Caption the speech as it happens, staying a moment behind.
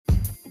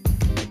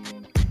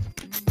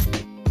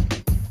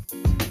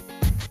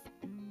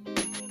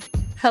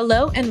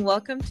Hello and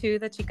welcome to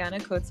the Chicana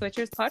Code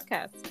Switchers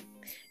podcast.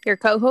 Your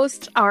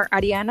co-hosts are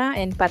Ariana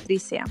and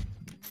Patricia.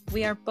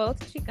 We are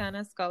both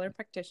Chicana scholar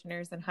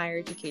practitioners in higher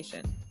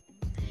education.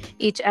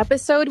 Each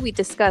episode, we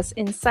discuss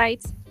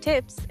insights,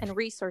 tips, and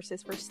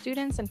resources for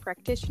students and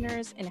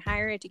practitioners in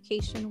higher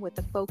education with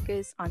a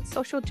focus on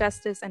social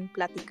justice and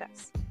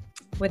pláticas.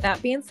 With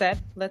that being said,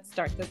 let's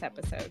start this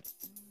episode.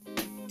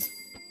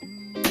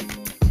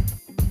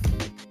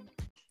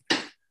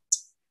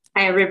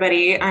 Hi,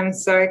 everybody. I'm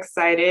so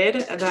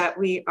excited that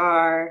we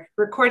are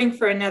recording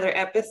for another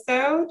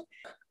episode.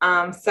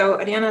 So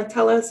Ariana,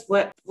 tell us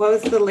what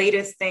was the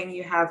latest thing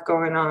you have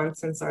going on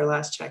since our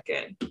last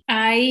check-in?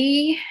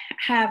 I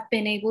have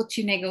been able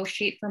to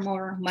negotiate for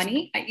more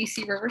money at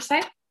UC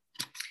Riverside.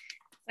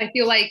 I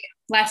feel like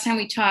last time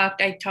we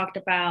talked, I talked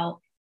about,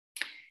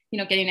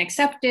 getting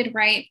accepted,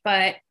 right?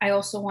 But I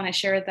also want to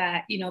share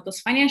that,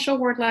 those financial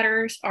award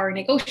letters are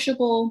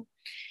negotiable.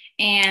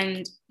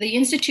 And the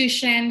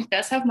institution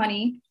does have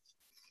money,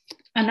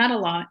 not a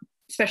lot,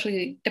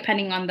 especially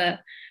depending on the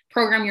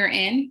program you're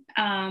in.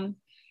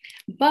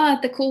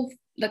 But the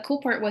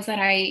cool part was that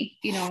I,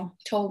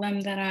 told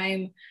them that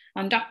I'm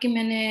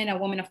undocumented, a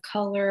woman of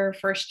color,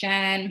 first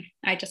gen.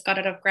 I just got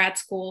out of grad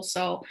school,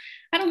 so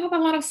I don't have a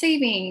lot of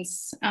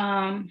savings.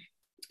 And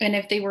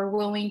if they were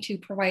willing to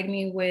provide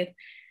me with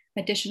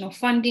additional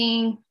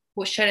funding,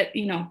 which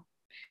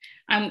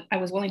I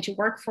was willing to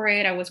work for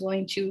it. I was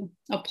willing to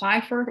apply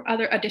for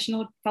other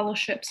additional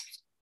fellowships.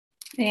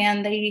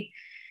 And they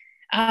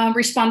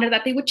responded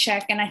that they would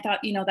check. And I thought,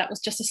 that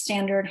was just a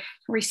standard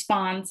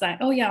response that,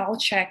 oh yeah, I'll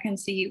check and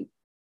see.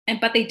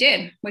 But they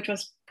did, which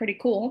was pretty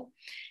cool.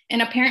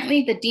 And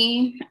apparently the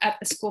dean at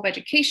the School of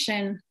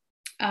Education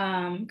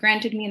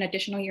granted me an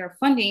additional year of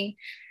funding,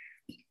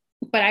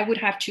 but I would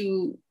have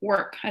to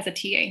work as a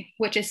TA,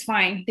 which is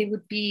fine. They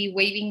would be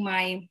waiving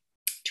my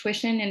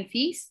tuition and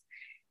fees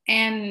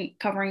and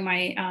covering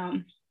my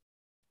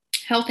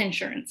health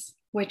insurance,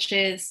 which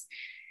is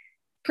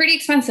pretty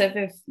expensive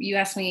if you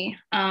ask me.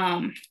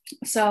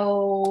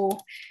 So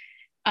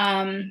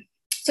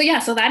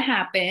that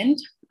happened.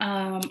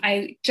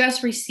 I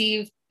just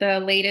received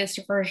the latest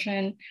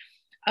version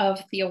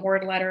of the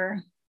award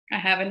letter. I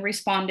haven't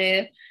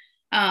responded,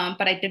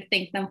 but I did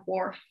thank them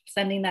for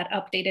sending that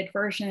updated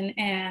version.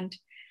 And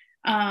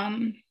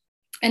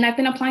I've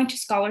been applying to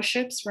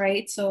scholarships,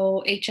 right?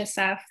 So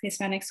HSF,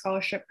 Hispanic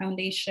Scholarship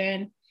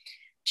Foundation,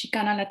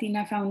 Chicana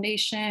Latina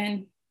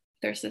Foundation.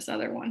 There's this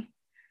other one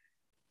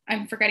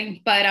I'm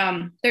forgetting, but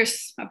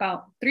there's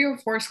about 3 or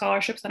 4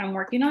 scholarships that I'm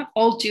working on,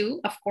 all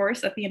due, of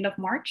course, at the end of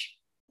March.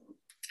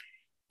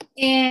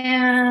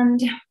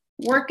 And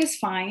work is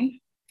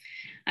fine.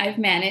 I've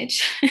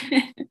managed.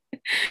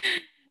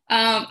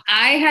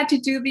 I had to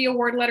do the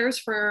award letters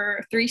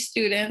for 3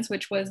 students,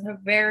 which was a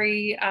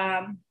very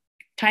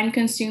time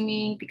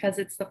consuming because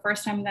it's the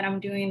first time that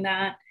I'm doing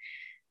that.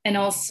 And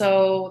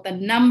also the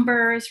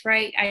numbers,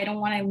 right? I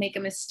don't want to make a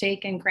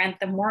mistake and grant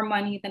them more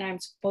money than I'm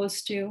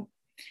supposed to.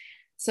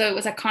 So it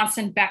was a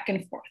constant back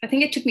and forth. I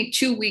think it took me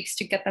 2 weeks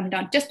to get them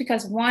done just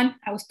because 1,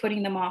 I was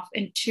putting them off,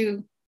 and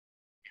 2,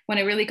 when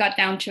it really got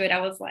down to it,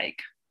 I was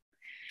like,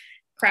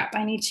 crap,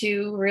 I need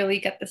to really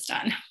get this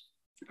done.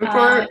 For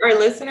our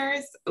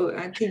listeners,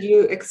 could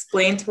you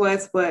explain to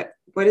us what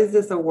is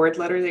this award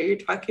letter that you're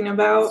talking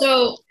about?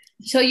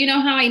 So you know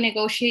how I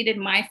negotiated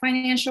my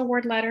financial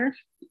award letter?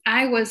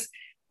 And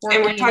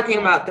we're talking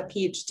about the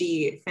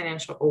PhD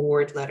financial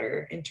award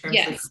letter in terms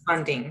of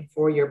funding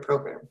for your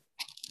program.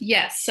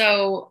 Yes.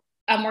 So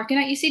I'm working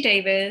at UC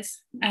Davis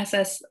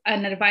as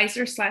an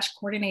advisor /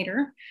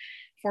 coordinator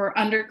for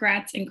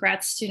undergrads and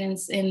grad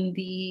students in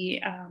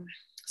the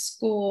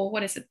school.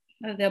 What is it?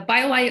 The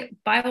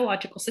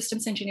Biological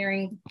Systems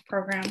Engineering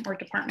program or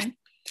department.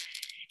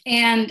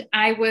 And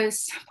I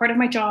was, part of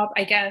my job,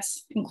 I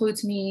guess,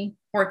 includes me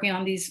working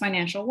on these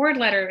financial award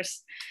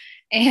letters.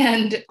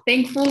 And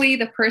thankfully,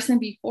 the person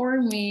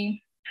before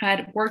me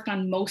had worked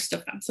on most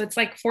of them. So it's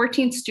like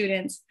 14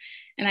 students,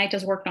 and I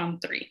just worked on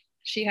 3.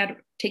 She had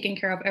taken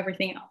care of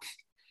everything else.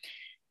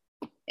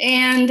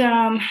 And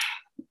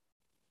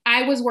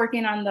I was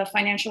working on the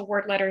financial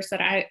award letters that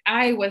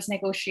I was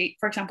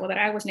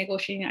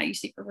negotiating at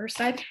UC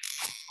Riverside.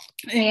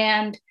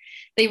 And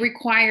they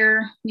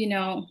require,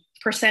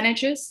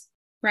 percentages,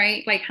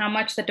 right? Like how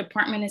much the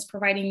department is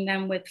providing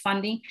them with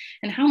funding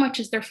and how much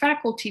is their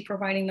faculty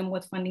providing them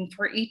with funding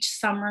for each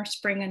summer,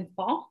 spring, and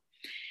fall.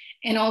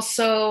 And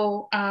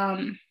also,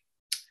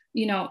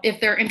 if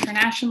they're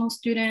international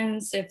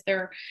students, if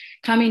they're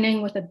coming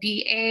in with a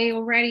BA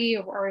already,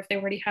 or if they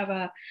already have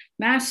a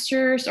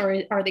master's,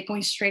 or are they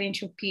going straight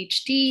into a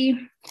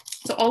PhD?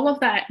 So all of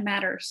that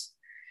matters.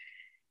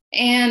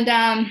 And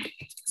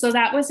so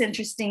that was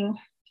interesting.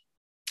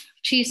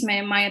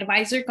 Cheeseman, my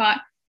advisor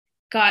got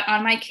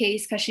on my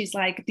case because she's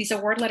like, these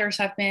award letters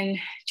have been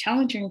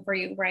challenging for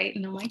you, right?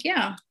 And I'm like,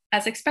 yeah,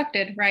 as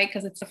expected, right?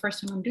 Because it's the first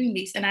time I'm doing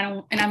these, and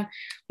I'm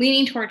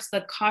leaning towards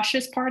the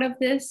cautious part of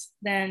this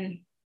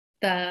than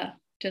the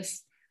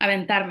just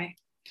aventarme,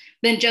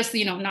 than just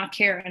not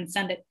care and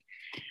send it.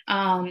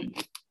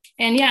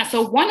 And yeah,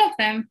 so one of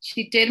them,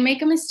 she did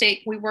make a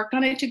mistake. We worked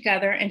on it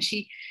together, and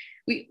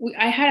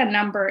I had a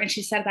number, and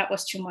she said that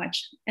was too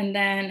much. And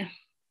then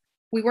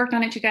we worked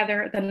on it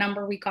together. The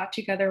number we got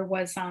together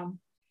was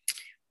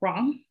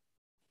wrong.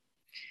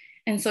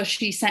 And so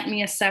she sent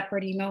me a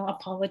separate email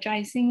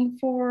apologizing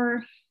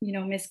for,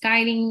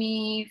 misguiding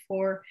me,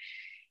 for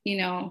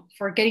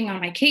getting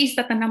on my case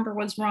that the number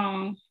was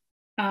wrong.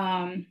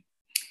 And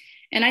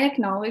I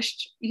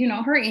acknowledged,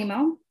 her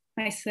email.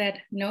 I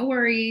said, no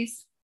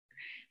worries.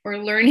 We're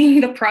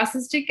learning the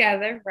process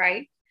together,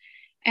 right?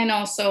 And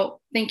also,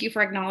 thank you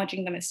for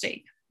acknowledging the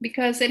mistake,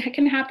 because it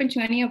can happen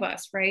to any of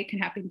us, right? It can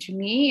happen to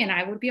me and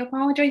I would be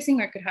apologizing,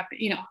 or it could happen,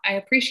 I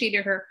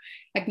appreciated her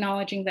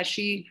acknowledging that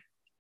she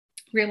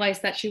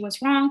realized that she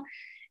was wrong,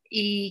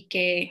 y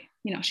que,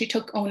 she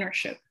took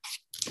ownership.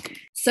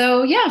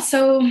 So yeah,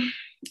 so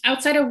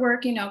outside of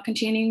work,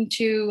 continuing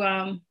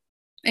to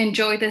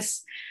enjoy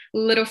this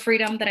little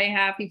freedom that I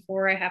have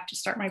before I have to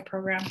start my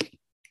program,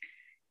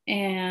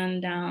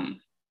 and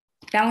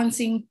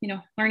balancing,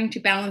 learning to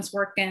balance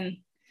work and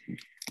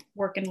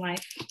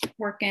life.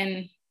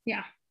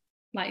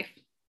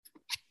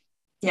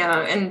 Yeah,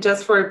 and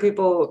just for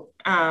people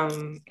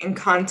in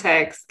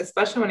context,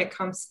 especially when it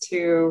comes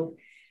to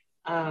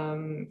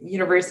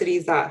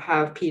universities that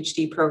have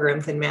PhD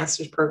programs and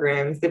master's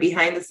programs, the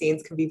behind the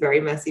scenes can be very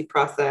messy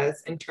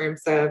process in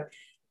terms of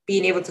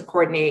being able to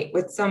coordinate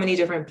with so many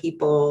different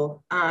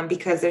people,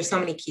 because there's so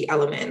many key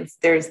elements.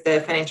 There's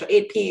the financial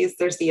aid piece,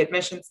 there's the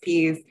admissions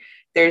piece,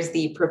 there's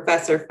the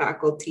professor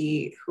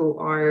faculty who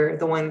are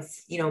the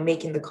ones,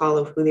 making the call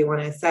of who they want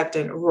to accept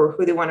or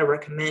who they want to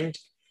recommend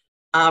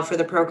for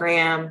the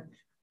program.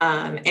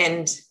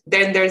 And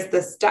then there's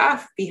the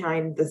staff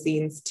behind the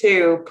scenes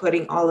too,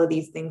 putting all of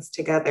these things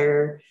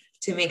together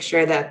to make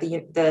sure that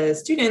the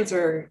students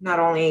are not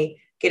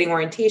only getting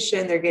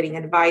orientation, they're getting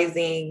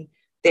advising,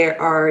 they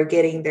are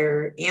getting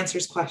their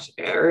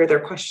their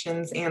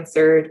questions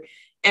answered.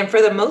 And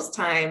for the most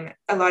time,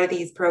 a lot of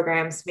these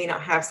programs may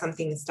not have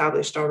something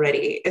established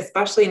already,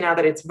 especially now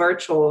that it's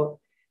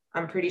virtual.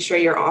 I'm pretty sure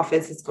your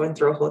office is going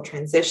through a whole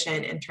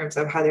transition in terms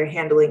of how they're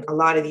handling a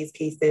lot of these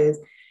cases.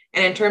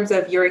 And in terms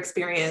of your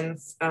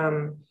experience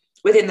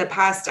within the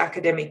past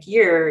academic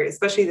year,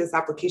 especially this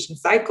application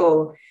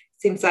cycle,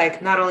 seems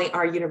like not only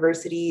are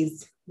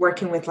universities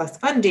working with less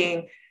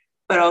funding,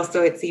 but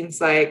also it seems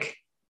like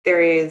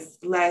there is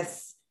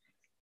less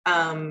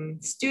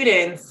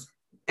students,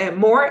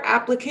 more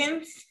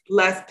applicants,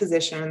 less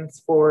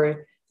positions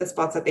for the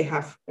spots that they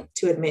have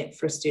to admit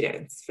for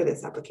students for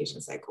this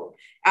application cycle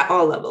at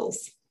all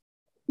levels.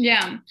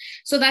 Yeah,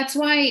 so that's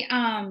why,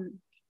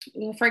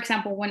 for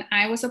example, when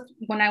I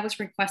was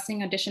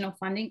requesting additional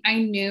funding, I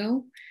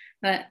knew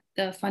that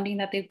the funding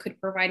that they could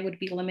provide would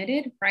be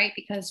limited, right?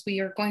 Because we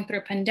are going through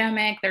a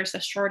pandemic, there's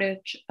a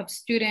shortage of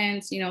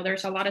students,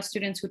 there's a lot of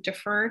students who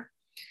deferred,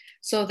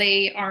 so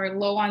they are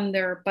low on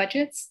their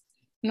budgets.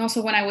 And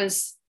also when I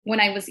was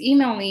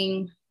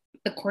emailing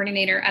the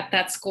coordinator at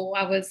that school,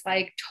 I was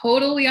like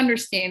totally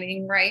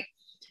understanding, right?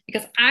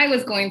 Because I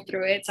was going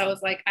through it. So I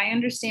was like, I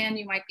understand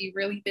you might be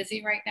really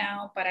busy right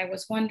now, but I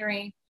was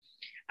wondering,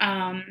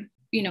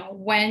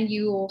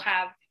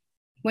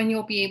 when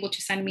you'll be able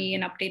to send me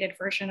an updated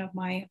version of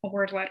my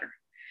award letter,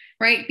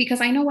 right?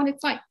 Because I know what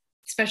it's like,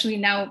 especially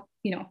now,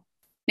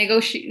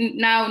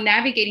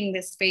 navigating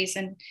this space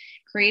and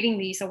creating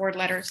these award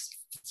letters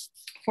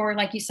for,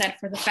 like you said,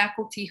 for the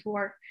faculty who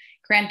are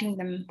granting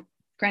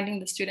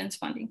the students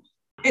funding.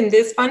 And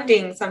this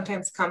funding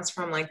sometimes comes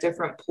from like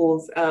different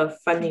pools of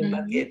funding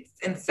buckets.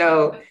 And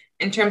so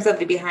in terms of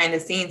the behind the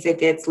scenes, it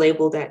gets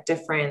labeled at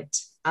different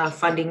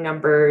funding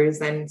numbers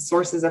and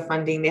sources of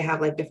funding. They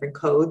have like different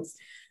codes.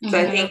 So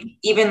I think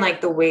even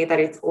like the way that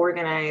it's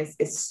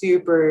organized is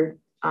super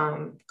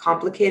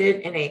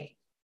complicated, and it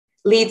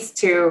leads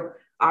to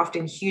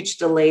often huge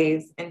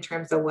delays in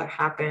terms of what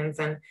happens.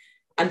 And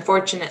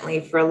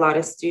unfortunately for a lot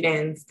of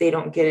students, they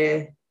don't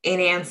get an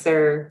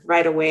answer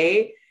right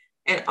away.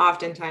 And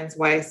oftentimes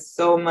why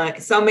so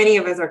many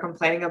of us are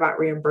complaining about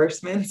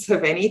reimbursements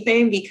of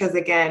anything, because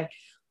again,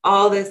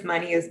 all this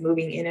money is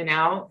moving in and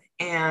out.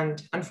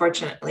 And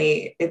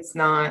unfortunately, it's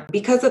not,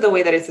 because of the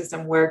way that a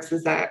system works,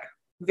 is that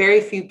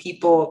very few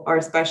people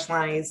are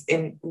specialized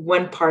in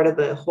one part of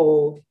the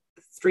whole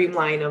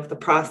streamline of the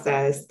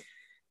process.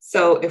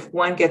 So if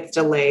one gets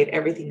delayed,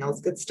 everything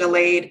else gets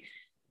delayed.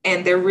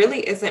 And there really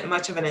isn't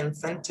much of an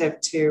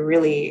incentive to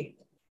really,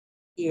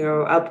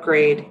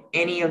 upgrade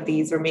any of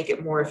these or make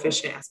it more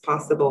efficient as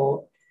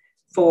possible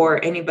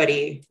for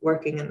anybody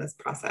working in this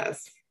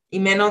process. Y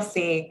menos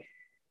si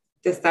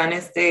te están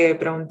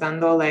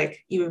preguntando,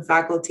 like even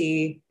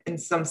faculty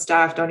and some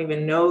staff don't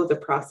even know the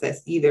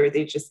process either.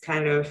 They just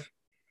kind of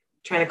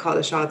trying to call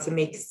the shots and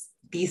make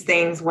these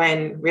things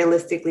when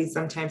realistically,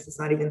 sometimes it's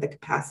not even the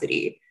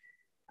capacity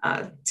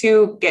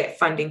to get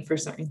funding for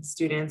certain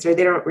students, or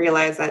they don't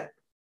realize that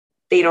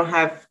they don't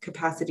have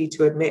capacity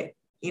to admit,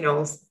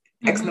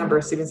 X number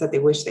of students that they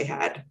wish they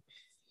had.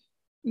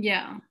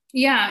 Yeah.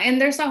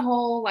 And there's a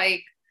whole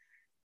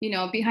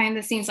behind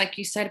the scenes, like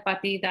you said,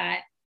 Pati, that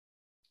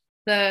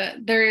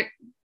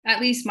at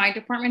least my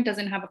department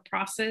doesn't have a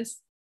process.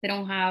 They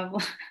don't have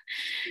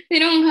they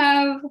don't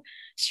have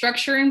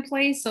structure in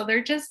place. So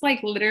they're just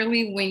like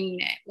literally winging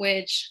it,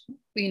 which,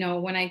 you know,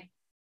 when I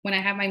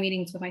have my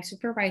meetings with my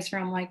supervisor,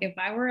 I'm like, if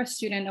I were a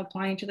student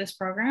applying to this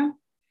program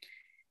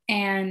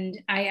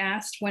and I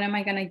asked, when am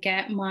I going to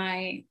get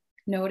my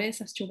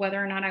notice as to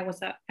whether or not I was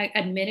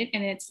admitted,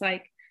 and it's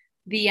like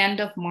the end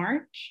of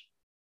March,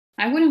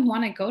 I wouldn't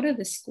want to go to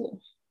this school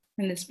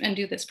and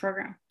do this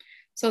program.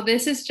 So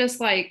this is just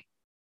like,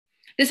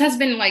 this has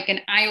been like an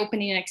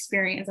eye-opening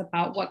experience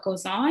about what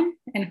goes on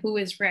and who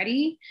is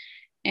ready.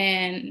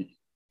 And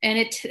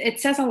it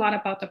says a lot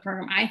about the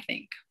program, I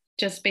think,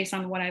 just based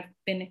on what I've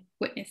been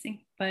witnessing.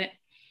 But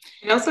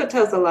it also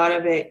tells a lot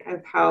of it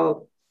of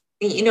how,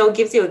 you know, it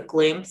gives you a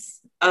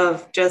glimpse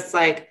of just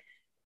like,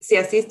 si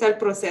así está el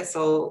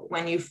proceso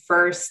when you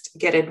first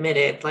get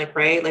admitted, like,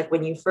 right? Like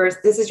when you first,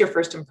 this is your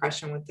first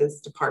impression with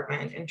this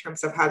department in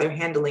terms of how they're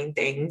handling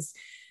things.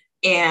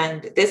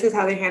 And this is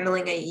how they're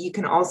handling it. You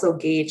can also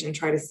gauge and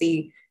try to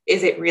see,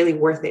 is it really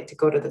worth it to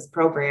go to this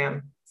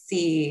program?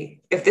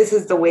 See if this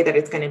is the way that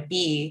it's going to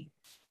be.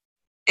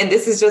 And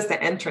this is just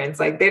the entrance.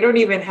 Like they don't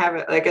even have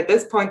it. Like at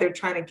this point, they're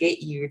trying to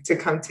get you to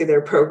come to their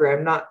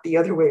program, not the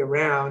other way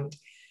around.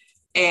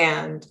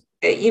 And,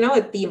 you know,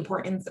 the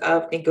importance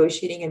of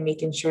negotiating and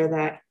making sure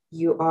that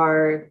you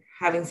are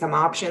having some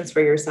options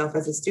for yourself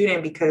as a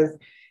student, because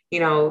you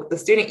know, the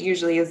student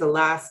usually is the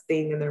last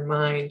thing in their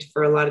mind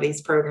for a lot of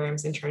these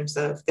programs in terms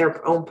of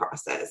their own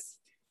process.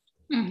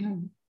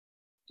 Mm-hmm.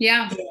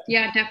 Yeah,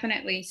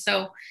 definitely.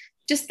 So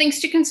just things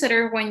to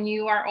consider when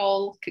you are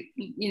all,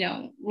 you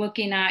know,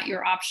 looking at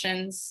your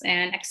options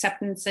and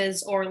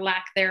acceptances or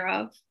lack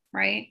thereof,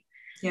 right?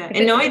 Yeah,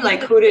 and knowing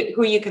like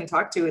who you can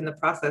talk to in the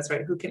process,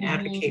 right? Who can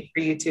advocate for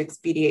you to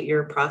expedite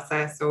your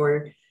process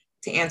or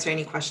to answer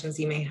any questions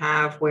you may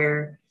have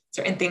where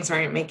certain things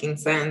aren't making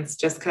sense,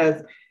 just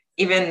because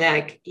even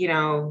like, you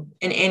know,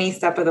 in any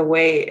step of the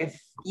way, if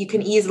you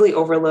can easily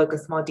overlook a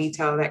small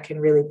detail that can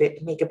really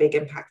make a big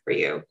impact for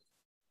you.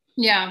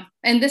 Yeah.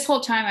 And this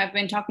whole time I've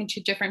been talking to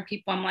different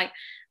people. I'm like,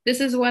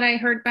 this is what I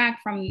heard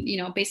back from, you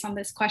know, based on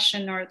this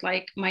question or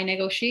like my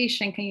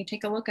negotiation. Can you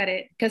take a look at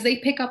it? Because they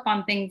pick up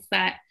on things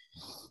that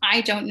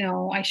I don't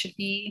know I should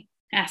be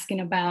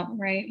asking about,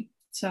 right?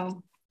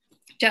 So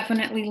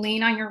definitely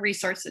lean on your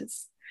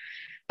resources.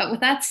 But with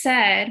that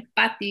said,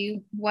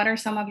 Pati, what are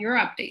some of your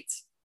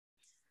updates?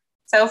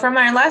 So from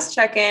our last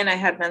check-in, I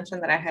had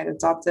mentioned that I had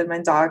adopted my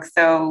dog.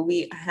 So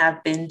we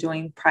have been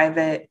doing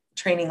private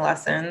training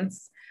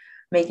lessons,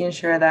 making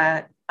sure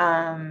that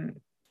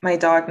my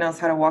dog knows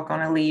how to walk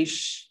on a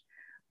leash,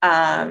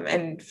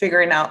 and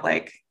figuring out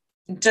like,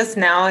 just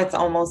now it's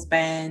almost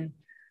been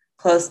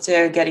close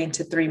to getting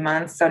to 3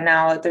 months. So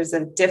now there's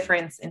a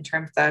difference in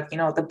terms of, you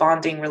know, the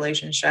bonding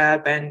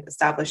relationship and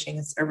establishing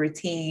a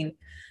routine.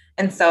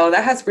 And so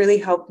that has really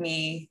helped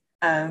me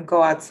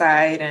go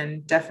outside,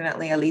 and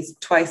definitely at least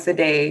twice a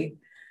day.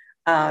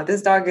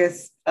 This dog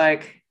is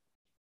like,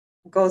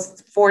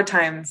 goes 4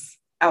 times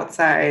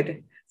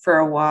outside for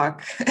a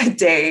walk a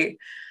day,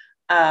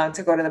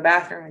 to go to the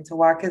bathroom and to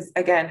walk. Because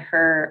again,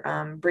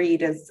 her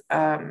breed is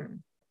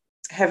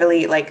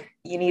heavily, like,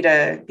 you need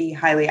to be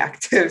highly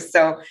active.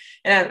 So,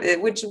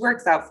 and which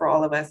works out for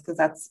all of us, because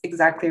that's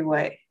exactly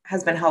what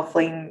has been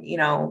helpful, you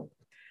know,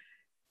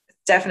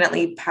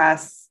 definitely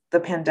past the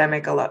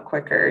pandemic a lot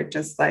quicker,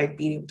 just like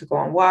being able to go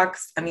on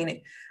walks. I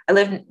mean, I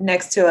live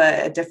next to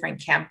a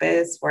different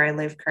campus where I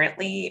live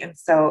currently. And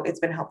so it's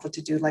been helpful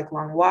to do like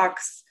long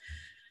walks,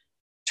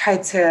 try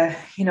to,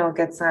 you know,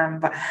 get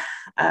some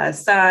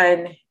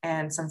sun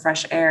and some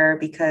fresh air,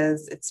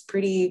 because it's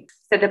pretty,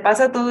 se te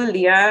pasa todo el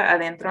día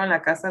adentro en la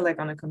casa, like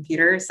on a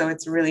computer. So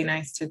it's really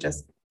nice to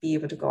just be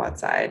able to go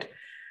outside.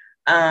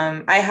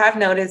 I have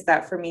noticed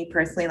that for me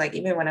personally, like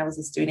even when I was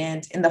a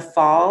student in the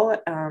fall,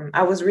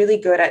 I was really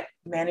good at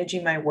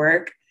managing my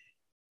work,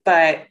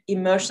 but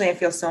emotionally I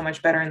feel so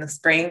much better in the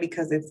spring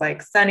because it's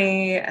like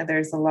sunny and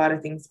there's a lot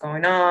of things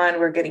going on.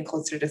 We're getting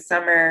closer to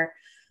summer.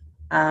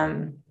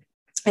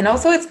 And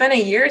also it's been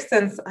a year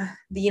since,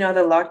 the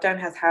lockdown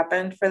has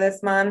happened for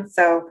this month.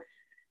 So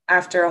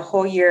after a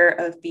whole year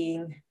of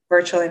being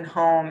virtual and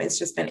home, it's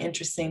just been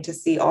interesting to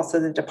see also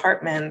the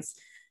departments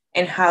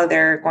and how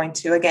they're going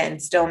to, again,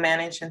 still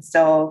manage and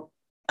still,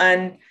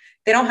 they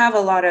don't have a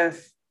lot of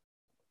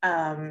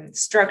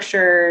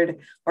structured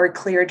or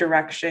clear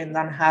directions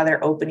on how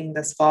they're opening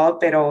this fall,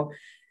 pero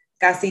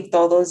casi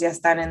todos ya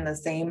están in the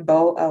same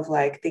boat of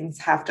like, things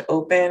have to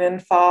open in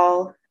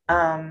fall,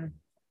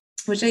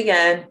 which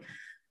again,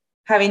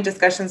 having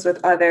discussions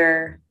with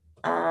other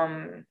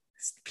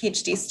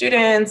PhD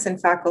students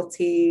and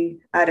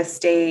faculty out of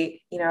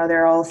state,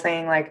 they're all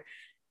saying like,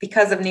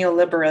 because of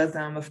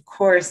neoliberalism, of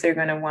course, they're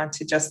going to want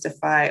to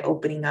justify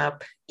opening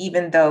up,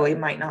 even though it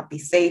might not be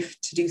safe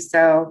to do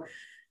so.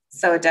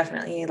 So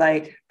definitely,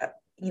 like,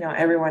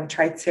 everyone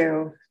try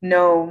to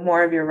know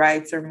more of your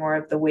rights or more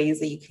of the ways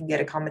that you can get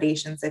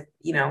accommodations if,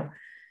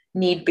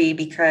 need be,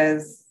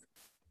 because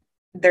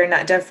they're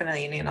not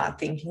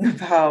thinking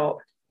about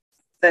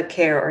the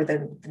care or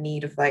the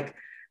need of like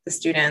the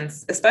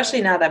students,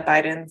 especially now that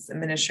Biden's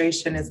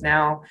administration is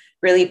now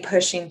really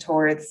pushing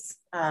towards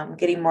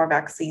getting more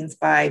vaccines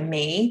by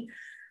May,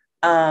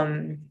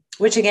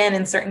 which again,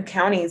 in certain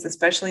counties,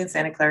 especially in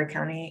Santa Clara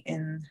County,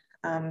 in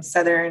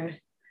southern,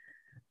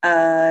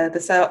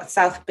 the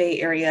South Bay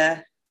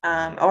area,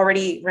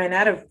 already ran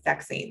out of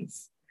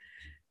vaccines.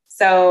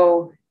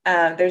 So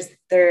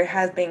there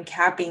has been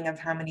capping of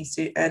how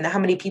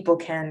many people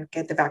can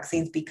get the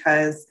vaccines,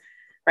 because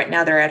right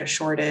now they're at a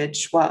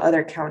shortage, while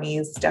other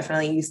counties,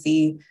 definitely you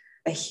see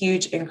a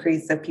huge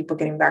increase of people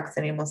getting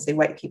vaccinated, mostly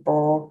white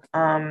people.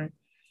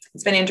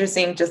 It's been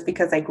interesting just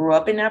because I grew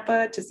up in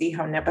Napa to see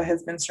how Napa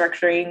has been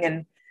structuring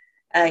and,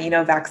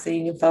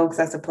 vaccinating folks,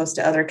 as opposed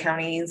to other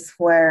counties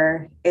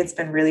where it's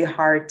been really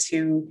hard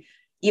to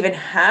even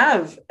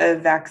have a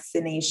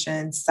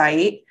vaccination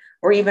site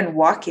or even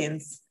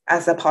walk-ins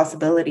as a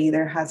possibility.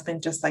 There has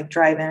been just like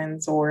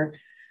drive-ins, or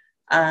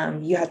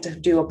you have to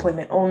do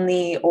appointment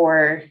only,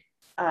 or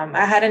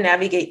I had to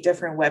navigate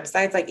different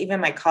websites. Like even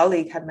my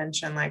colleague had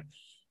mentioned like,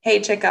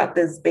 hey, check out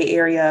this Bay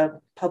Area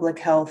public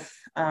health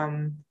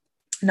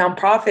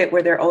nonprofit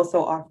where they're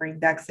also offering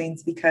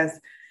vaccines, because,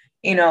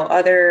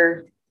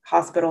 other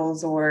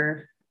hospitals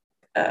or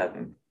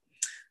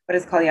what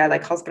is it called? Yeah,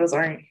 like hospitals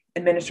aren't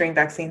administering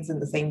vaccines in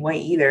the same way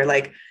either.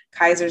 Like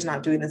Kaiser's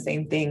not doing the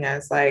same thing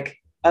as like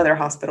other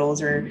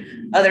hospitals, or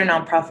other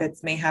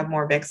nonprofits may have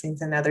more vaccines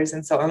than others.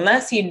 And so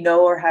unless you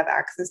know or have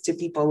access to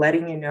people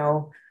letting you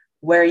know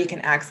where you can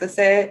access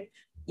it,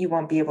 you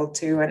won't be able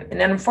to.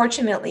 And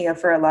unfortunately,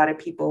 for a lot of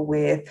people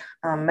with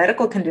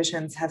medical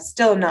conditions, have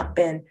still not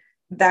been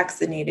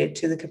vaccinated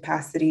to the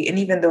capacity. And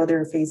even though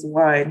they're phase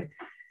 1,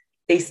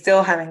 they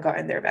still haven't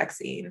gotten their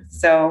vaccine.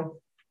 So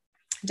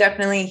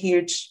definitely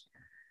huge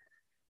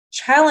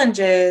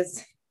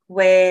challenges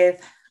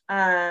with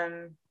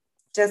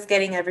just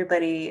getting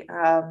everybody,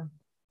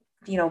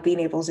 being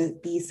able to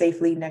be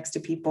safely next to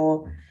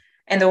people.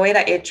 And the way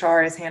that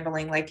HR is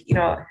handling, like,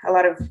 a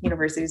lot of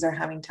universities are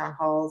having town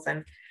halls,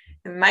 and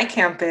in my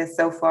campus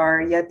so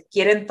far, ya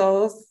quieren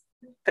todos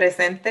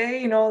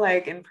presente,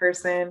 like in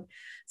person.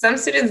 Some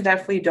students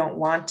definitely don't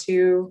want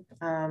to.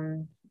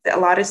 A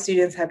lot of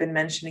students have been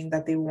mentioning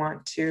that they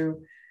want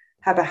to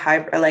have a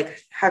hybrid, like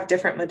have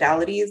different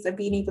modalities of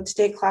being able to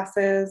take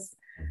classes,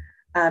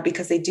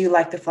 because they do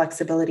like the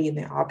flexibility and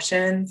the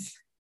options.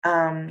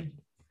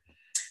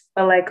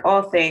 But like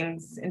all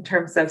things in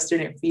terms of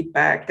student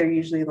feedback, they're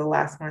usually the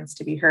last ones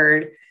to be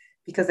heard,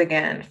 because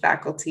again,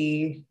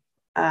 faculty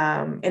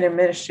and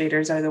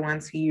administrators are the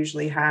ones who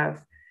usually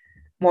have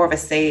more of a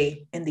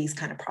say in these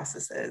kind of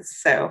processes.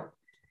 So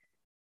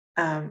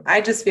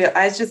I just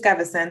have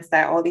a sense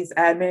that all these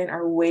admin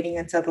are waiting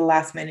until the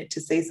last minute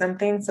to say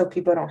something, so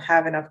people don't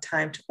have enough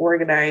time to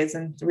organize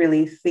and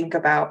really think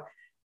about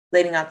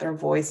letting out their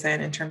voice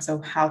in terms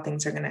of how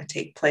things are going to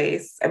take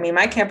place. I mean,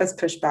 my campus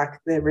pushed back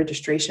the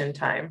registration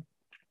time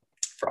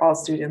for all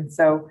students.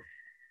 So,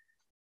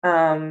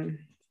 quién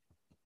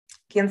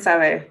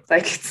sabe,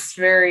 like it's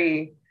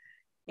very,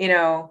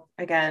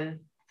 again,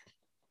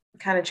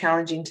 kind of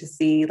challenging to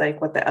see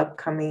like what the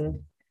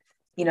upcoming,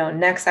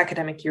 next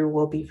academic year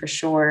will be for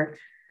sure.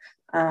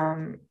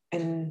 And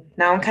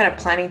now I'm kind of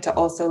planning to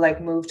also like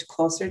move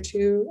closer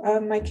to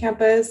my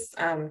campus,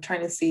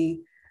 trying to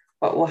see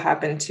what will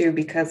happen too,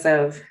 because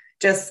of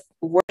just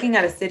working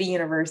at a city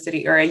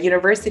university, or a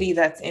university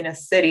that's in a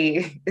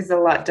city, is a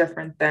lot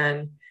different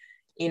than,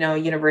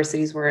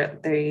 universities where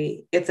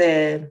it's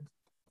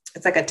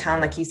like a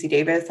town like UC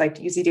Davis. Like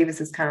UC Davis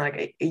is kind of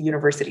like a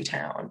university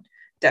town,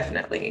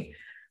 definitely.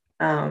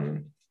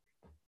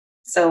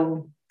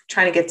 So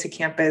trying to get to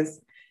campus,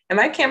 and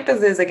my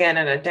campus is again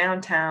in a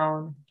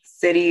downtown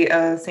city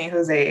of San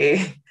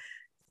Jose,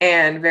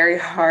 and very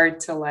hard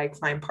to like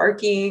find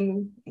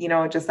parking,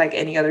 just like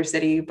any other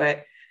city.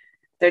 But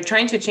they're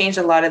trying to change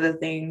a lot of the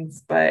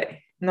things, but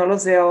no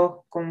los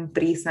veo con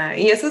prisa.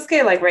 Y eso es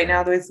que like right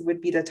now, this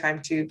would be the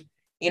time to,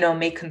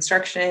 make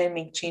construction,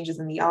 make changes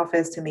in the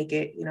office to make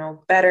it,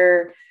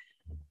 better.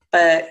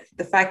 But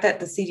the fact that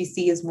the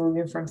CDC is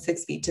moving from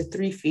 6 feet to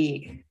 3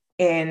 feet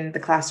in the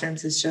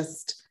classrooms is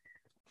just,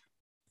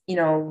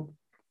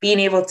 being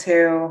able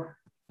to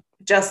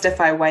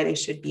justify why they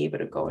should be able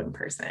to go in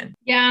person.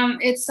 Yeah,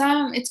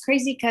 it's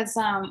crazy because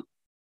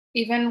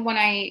even when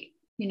I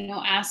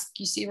ask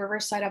UC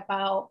Riverside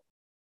about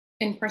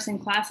in-person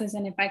classes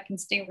and if I can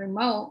stay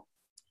remote,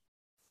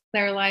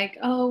 they're like,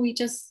 oh, we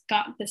just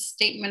got this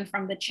statement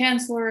from the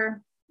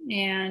chancellor,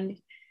 and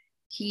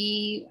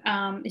he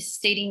is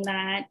stating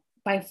that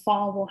by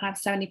fall we'll have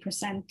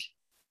 70%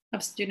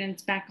 of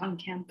students back on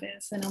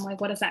campus. And I'm like,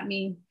 what does that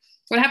mean?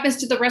 What happens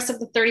to the rest of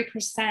the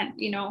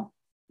 30%,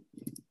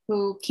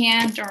 who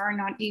can't or are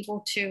not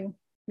able to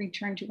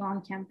return to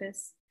on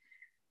campus?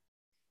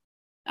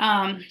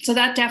 So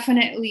that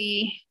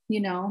definitely,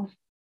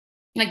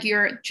 like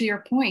to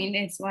your point,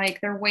 it's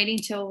like they're waiting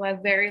till the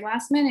very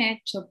last minute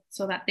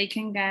so that they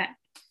can get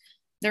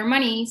their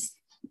monies,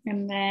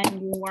 and then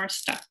you are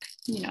stuck,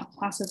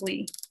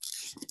 possibly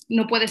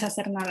no puedes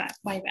hacer nada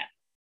by that.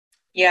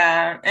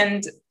 Yeah.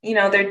 And,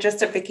 their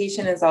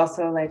justification is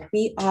also like,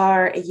 we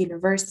are a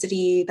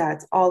university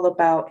that's all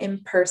about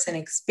in-person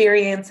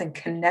experience and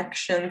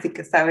connections. Y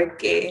que sabe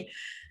que.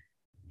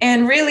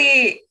 And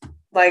really,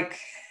 like,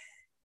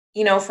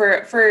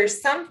 for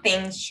some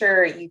things,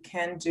 sure, you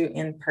can do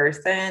in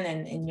person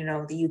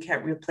and you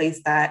can't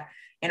replace that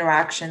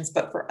interactions.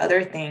 But for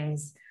other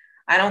things,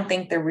 I don't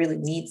think there really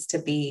needs to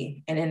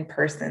be an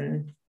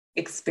in-person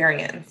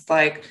experience.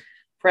 Like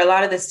for a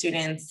lot of the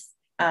students,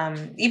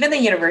 even the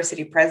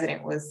university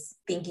president was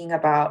thinking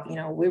about,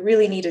 we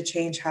really need to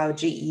change how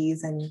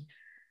GEs and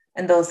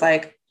those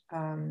like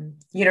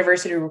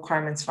university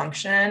requirements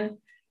function.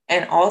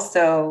 And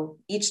also,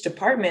 each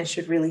department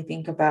should really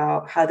think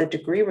about how the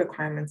degree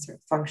requirements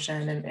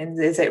function. And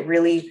is it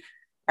really,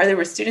 are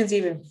there students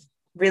even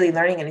really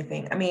learning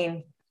anything? I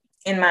mean,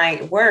 in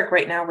my work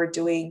right now, we're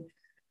doing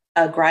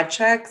grad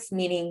checks,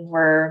 meaning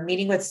we're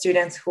meeting with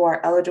students who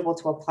are eligible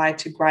to apply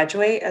to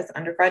graduate as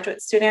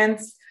undergraduate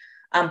students,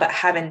 but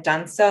haven't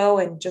done so,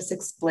 and just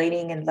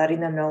explaining and letting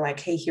them know, like,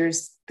 hey,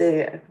 here's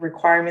the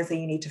requirements that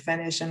you need to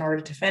finish in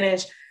order to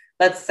finish.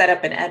 Let's set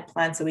up an ed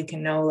plan so we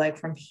can know, like,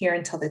 from here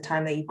until the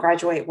time that you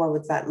graduate, what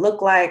would that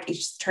look like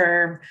each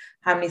term?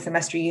 How many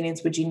semester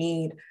units would you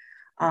need?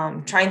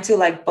 Trying to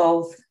like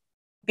both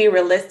be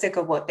realistic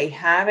of what they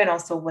have and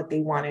also what they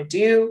want to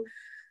do.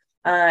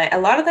 A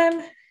lot of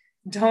them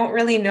don't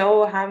really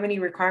know how many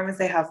requirements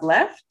they have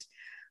left.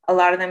 A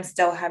lot of them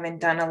still haven't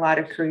done a lot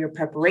of career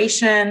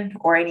preparation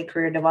or any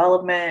career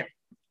development.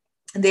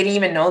 They didn't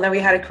even know that we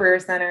had a career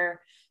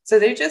center. So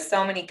there's just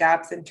so many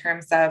gaps in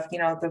terms of,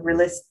 la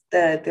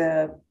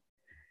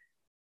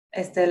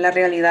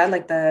realidad,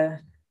 like the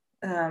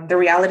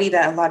reality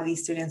that a lot of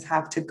these students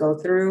have to go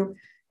through.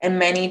 And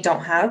many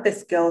don't have the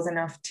skills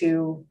enough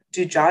to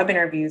do job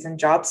interviews and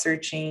job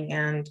searching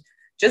and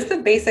just the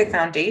basic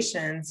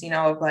foundations,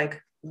 of like,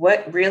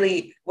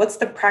 what's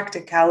the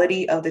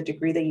practicality of the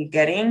degree that you're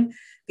getting?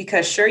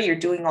 Because sure, you're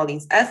doing all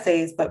these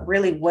essays, but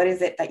really, what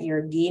is it that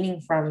you're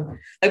gaining from,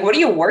 like, what are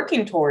you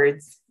working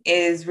towards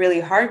is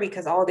really hard,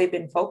 because all they've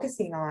been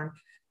focusing on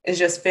is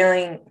just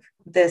filling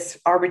this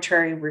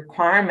arbitrary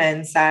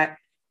requirements that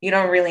you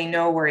don't really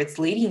know where it's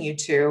leading you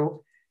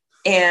to.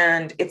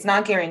 And it's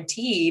not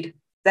guaranteed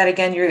that,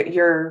 again,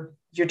 your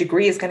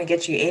degree is going to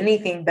get you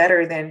anything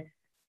better than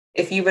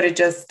if you would have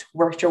just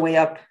worked your way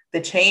up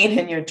the chain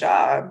in your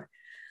job,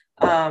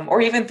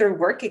 or even through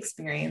work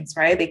experience,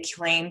 right? They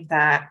claim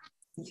that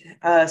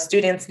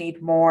students we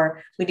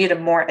need a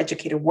more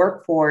educated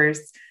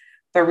workforce,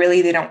 but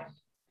really they don't,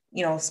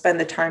 spend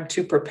the time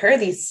to prepare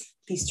these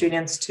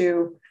students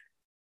to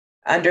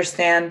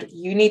understand.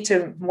 You need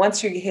to,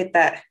 once you hit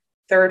that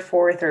third,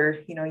 fourth, or,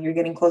 you're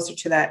getting closer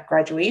to that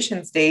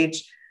graduation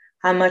stage,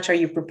 how much are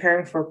you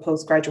preparing for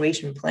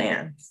post-graduation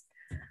plans?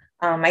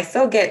 I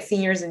still get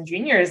seniors and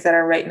juniors that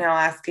are right now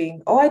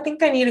asking, oh, I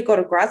think I need to go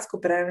to grad school,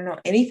 but I don't know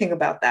anything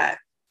about that.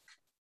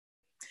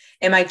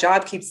 And my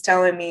job keeps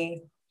telling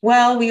me,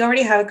 well, we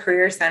already have a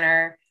career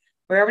center.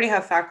 We already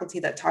have faculty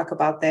that talk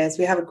about this.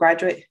 We have a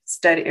graduate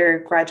study or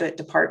graduate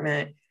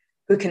department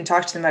who can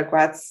talk to them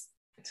about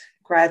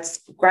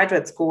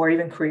graduate school or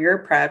even career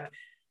prep.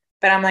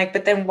 But I'm like,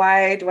 but then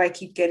why do I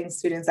keep getting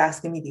students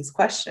asking me these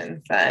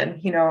questions?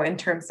 And, in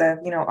terms of,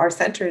 our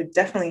center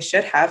definitely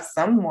should have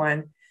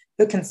someone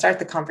who can start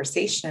the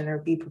conversation or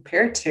be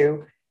prepared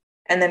to,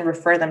 and then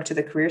refer them to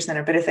the career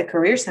center. But if the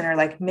career center,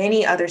 like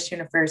many other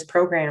student affairs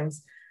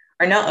programs,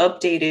 are not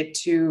updated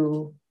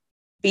to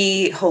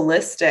be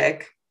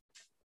holistic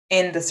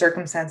in the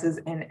circumstances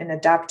and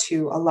adapt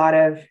to a lot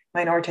of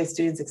minoritized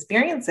students'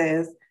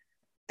 experiences,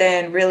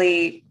 then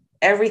really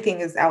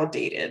everything is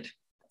outdated.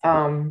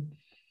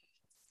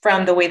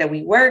 From the way that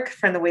we work,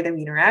 from the way that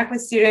we interact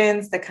with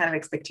students, the kind of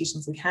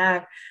expectations we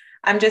have.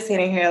 I'm just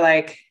sitting here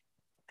like,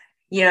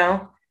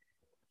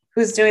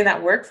 who's doing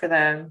that work for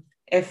them?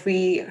 If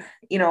we,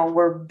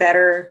 were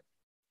better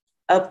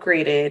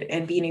upgraded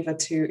and being able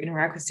to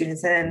interact with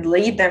students and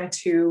lead them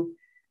to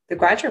the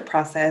graduate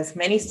process.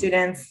 Many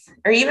students,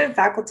 or even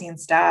faculty and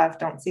staff,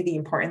 don't see the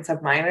importance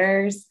of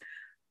minors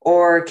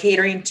or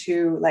catering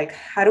to, like,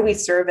 how do we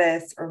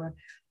service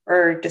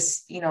or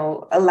just,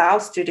 allow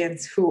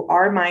students who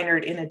are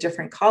minored in a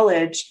different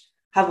college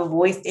have a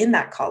voice in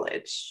that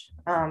college.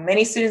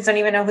 Many students don't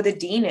even know who the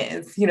dean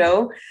is,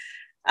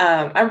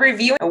 I'm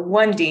reviewing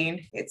one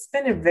dean. It's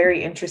been a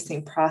very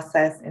interesting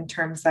process in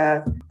terms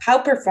of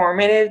how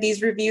performative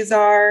these reviews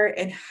are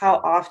and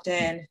how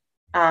often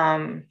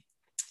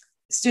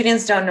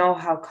students don't know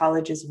how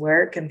colleges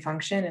work and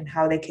function and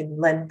how they can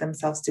lend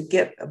themselves to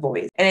give a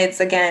voice. And it's,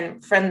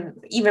 again, from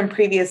even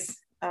previous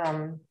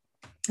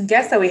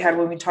guests that we had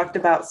when we talked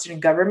about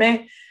student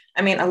government.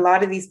 I mean, a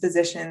lot of these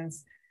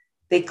positions,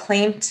 they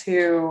claim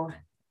to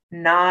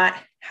not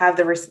have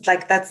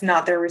that's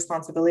not their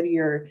responsibility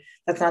or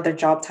that's not their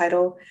job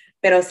title.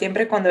 Pero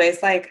siempre cuando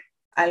es like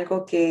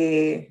algo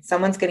que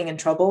someone's getting in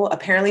trouble,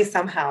 apparently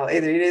somehow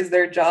it is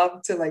their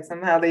job to like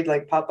somehow they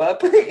like pop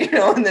up,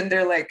 and then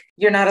they're like,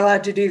 you're not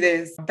allowed to do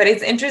this. But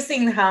it's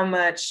interesting how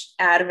much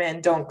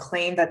admin don't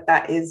claim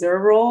that is their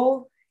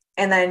role.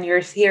 And then you're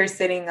here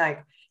sitting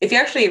like, if you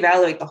actually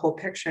evaluate the whole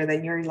picture,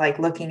 then you're like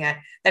looking at,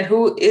 then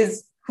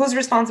whose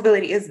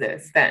responsibility is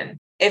this then?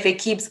 If it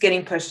keeps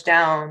getting pushed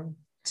down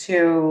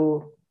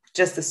to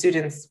just the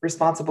students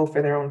responsible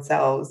for their own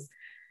selves,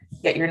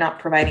 yet you're not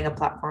providing a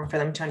platform for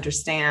them to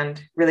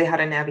understand really how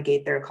to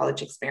navigate their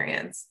college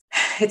experience.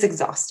 It's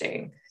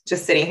exhausting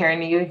just sitting here,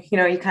 and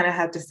you kind of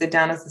have to sit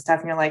down as the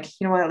staff and you're like,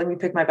 you know what, let me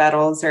pick my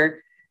battles,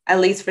 or at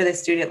least for the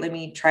student, let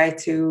me try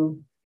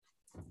to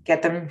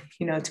get them,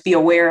 to be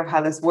aware of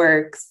how this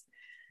works.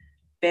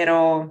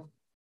 Pero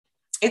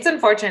it's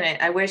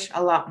unfortunate. I wish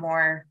a lot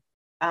more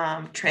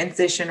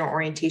transition or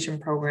orientation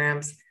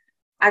programs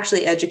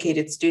actually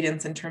educated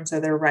students in terms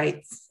of their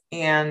rights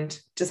and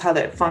just how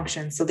that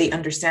functions, so they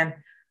understand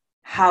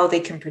how they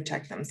can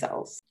protect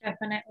themselves.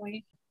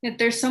 Definitely. Yeah,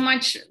 there's so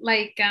much,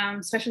 like,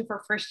 especially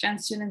for first-gen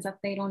students, that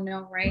they don't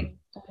know, right?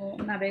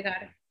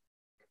 Navegar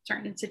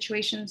certain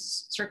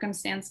situations,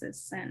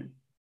 circumstances,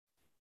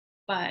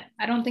 but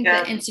I don't think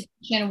the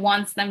institution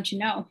wants them to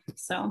know.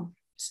 So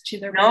it's to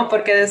their no,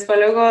 porque después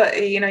luego,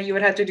 you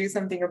would have to do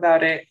something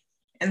about it.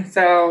 And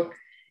so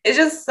it's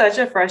just such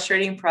a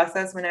frustrating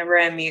process whenever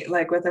I meet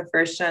like with a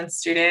first-gen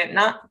student,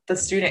 not the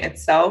student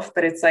itself,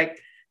 but it's like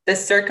the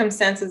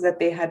circumstances that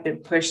they had been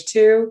pushed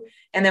to.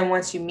 And then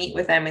once you meet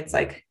with them, it's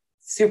like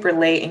super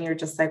late and you're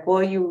just like,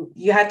 well,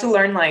 you had to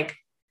learn like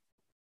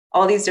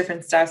all these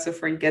different steps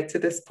before you get to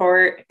this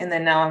part. And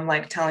then now I'm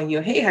like telling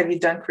you, hey, have you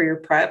done career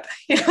prep?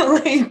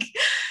 And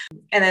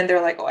then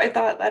they're like, oh, I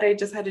thought that I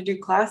just had to do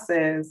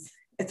classes.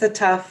 It's a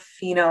tough,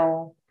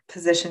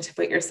 position to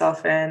put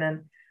yourself in,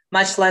 and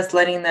much less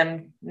letting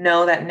them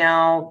know that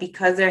now,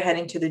 because they're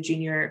heading to the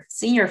junior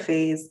senior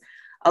phase,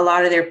 a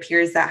lot of their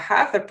peers that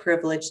have the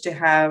privilege to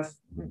have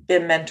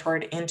been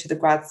mentored into the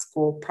grad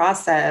school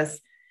process,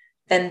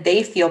 then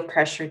they feel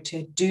pressured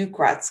to do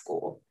grad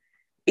school,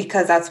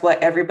 because that's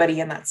what everybody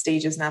in that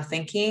stage is now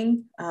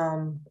thinking.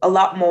 A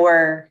lot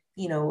more,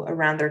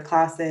 around their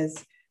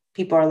classes,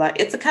 people are like,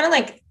 it's kind of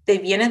like te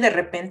viene de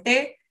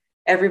repente,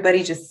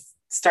 everybody just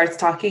starts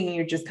talking and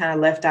you're just kind of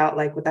left out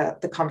like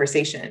without the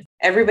conversation.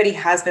 Everybody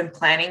has been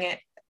planning it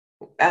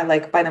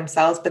like by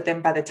themselves, but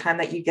then by the time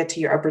that you get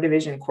to your upper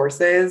division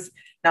courses,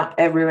 not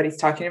everybody's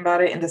talking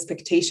about it, and the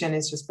expectation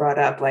is just brought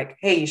up like,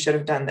 hey, you should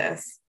have done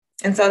this.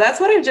 And so that's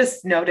what I've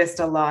just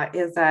noticed a lot,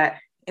 is that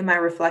in my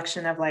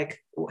reflection of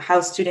like how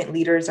student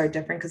leaders are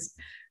different, because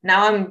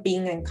now I'm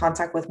being in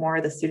contact with more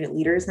of the student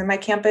leaders in my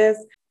campus.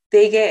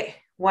 They get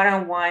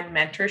one-on-one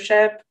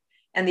mentorship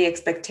and the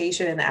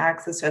expectation and the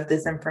access of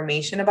this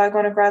information about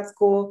going to grad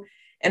school.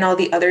 And all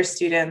the other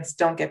students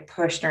don't get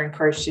pushed or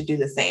encouraged to do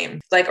the same.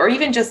 Like, or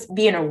even just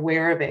being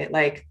aware of it.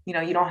 Like, you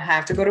don't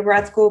have to go to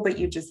grad school, but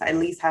you just at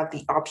least have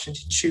the option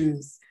to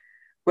choose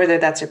whether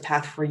that's your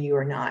path for you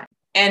or not.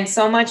 And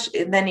so much,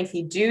 then if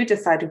you do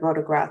decide to go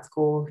to grad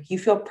school, you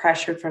feel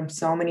pressured from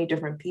so many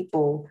different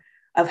people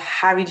of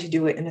having to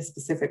do it in a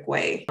specific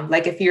way.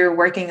 Like if you're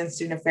working in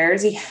student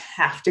affairs, you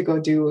have to go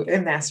do a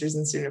master's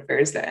in student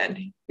affairs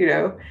then,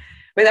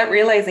 without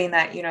realizing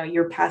that,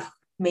 your path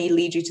may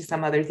lead you to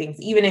some other things,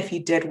 even if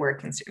you did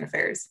work in student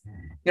affairs.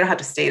 You don't have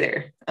to stay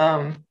there.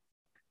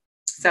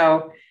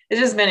 So it's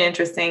just been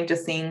interesting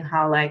just seeing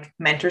how like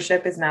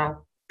mentorship is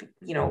now,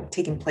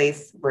 taking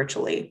place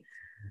virtually,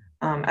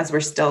 as we're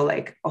still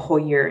like a whole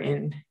year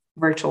in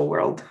virtual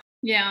world.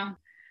 Yeah.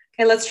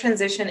 Okay, let's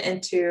transition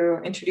into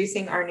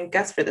introducing our new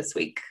guest for this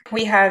week.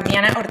 We have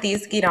Diana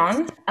Ortiz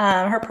Giron.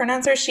 Her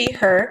pronouns are she,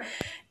 her,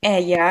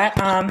 ella,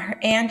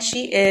 and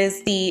she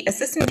is the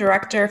Assistant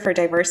Director for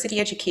Diversity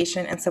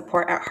Education and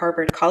Support at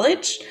Harvard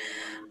College.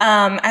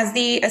 As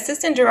the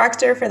Assistant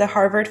Director for the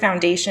Harvard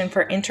Foundation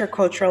for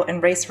Intercultural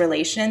and Race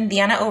Relation,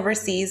 Diana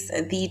oversees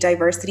the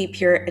Diversity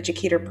Peer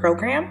Educator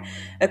Program,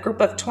 a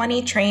group of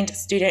 20 trained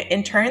student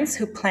interns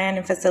who plan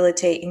and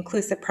facilitate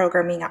inclusive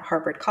programming at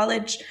Harvard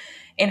College.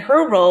 In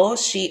her role,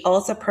 she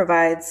also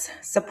provides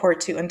support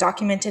to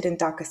undocumented and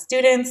DACA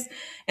students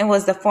and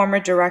was the former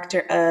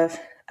director of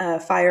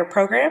FIRE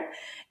program,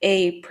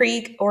 a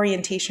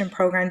pre-orientation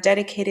program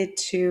dedicated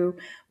to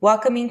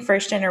welcoming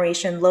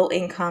first-generation,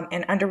 low-income,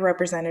 and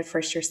underrepresented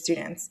first-year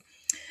students.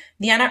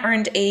 Diana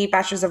earned a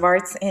Bachelor's of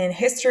Arts in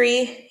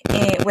History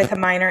with a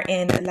minor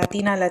in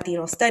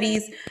Latino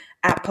Studies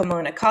at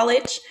Pomona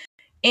College,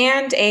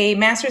 and a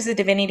Master's of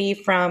Divinity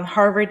from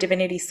Harvard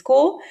Divinity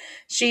School.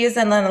 She is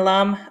an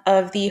alum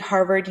of the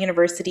Harvard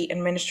University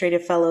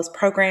Administrative Fellows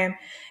Program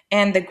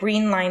and the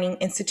Green Lining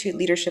Institute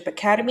Leadership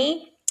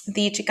Academy,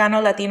 the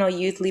Chicano Latino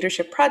Youth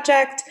Leadership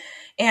Project,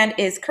 and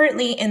is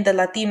currently in the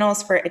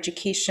Latinos for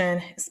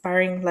Education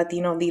Aspiring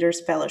Latino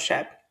Leaders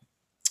Fellowship.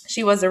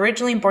 She was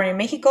originally born in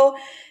Mexico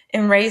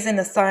and raised in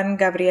the San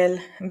Gabriel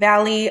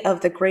Valley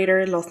of the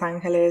greater Los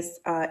Angeles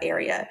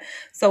area.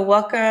 So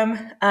welcome,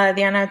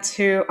 Diana,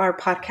 to our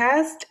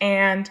podcast.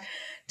 And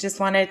just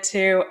wanted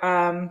to,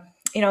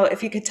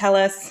 if you could tell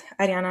us,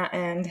 Ariana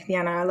and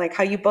Diana, like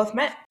how you both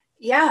met.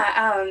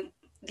 Yeah,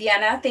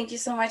 Diana, thank you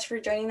so much for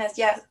joining us.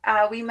 Yes,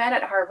 we met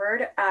at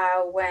Harvard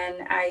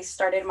when I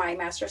started my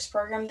master's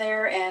program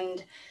there,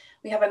 and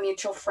we have a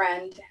mutual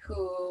friend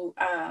who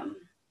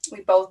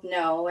we both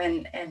know,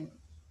 and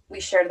we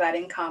share that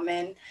in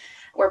common.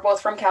 We're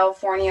both from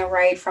California,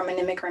 right? From an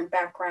immigrant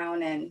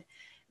background, and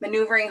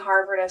maneuvering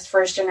Harvard as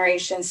first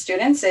generation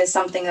students is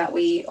something that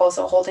we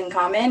also hold in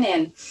common.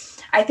 And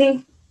I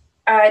think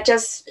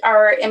just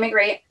our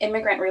immigrant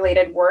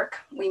related work,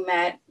 we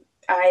met,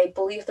 I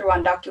believe, through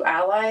Undocu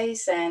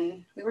Allies,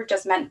 and we were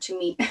just meant to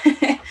meet.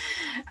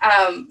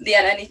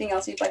 Deanna, anything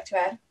else you'd like to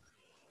add?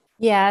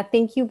 Yeah,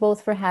 thank you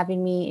both for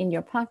having me in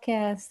your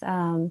podcast.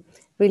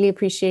 Really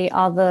appreciate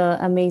all the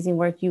amazing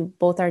work you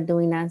both are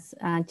doing as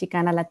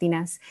Chicana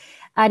Latinas.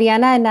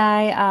 Ariana and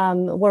I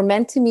were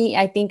meant to meet,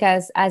 I think,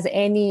 as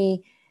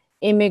any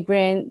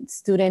immigrant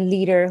student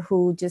leader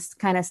who just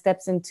kind of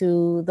steps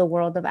into the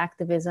world of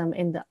activism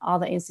in all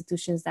the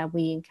institutions that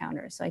we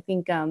encounter. So I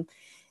think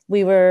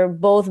we were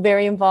both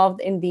very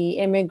involved in the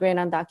immigrant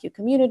Undocu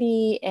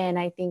community, and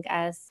I think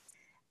as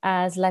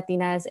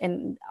Latinas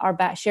and our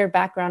shared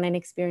background and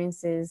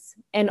experiences,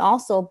 and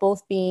also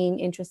both being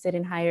interested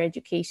in higher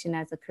education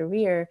as a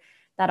career,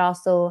 that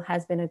also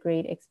has been a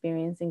great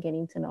experience in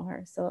getting to know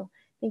her. So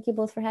thank you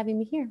both for having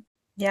me here.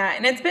 Yeah,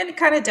 and it's been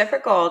kind of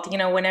difficult,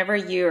 whenever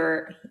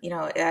you're,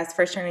 as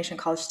first generation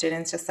college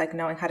students, just like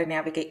knowing how to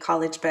navigate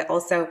college, but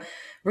also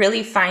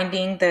really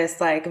finding this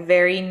like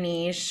very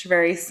niche,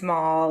 very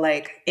small,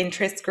 like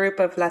interest group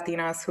of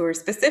Latinos who are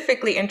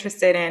specifically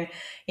interested in,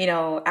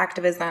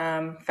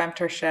 activism,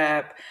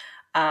 femtorship,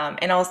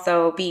 and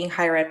also being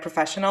higher ed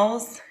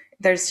professionals.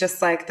 There's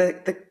just like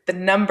the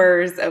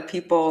numbers of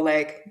people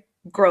like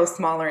grow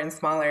smaller and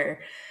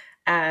smaller,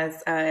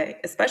 as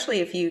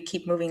especially if you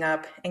keep moving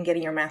up and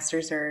getting your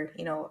master's, or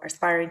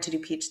aspiring to do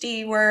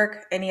PhD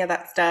work, any of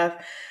that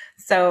stuff.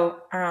 So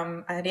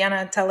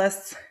Ariana, tell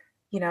us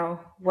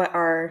what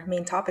our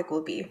main topic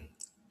will be.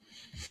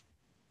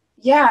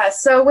 Yeah,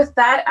 so with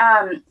that,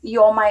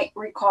 you all might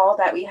recall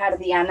that we had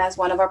Deanna as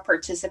one of our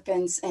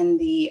participants in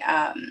the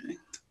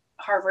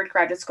Harvard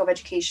Graduate School of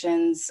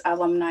Education's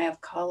Alumni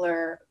of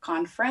Color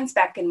Conference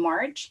back in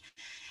March.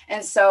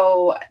 And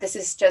so this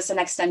is just an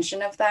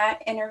extension of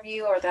that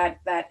interview, or that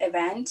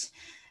event,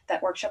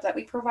 that workshop that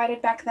we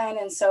provided back then.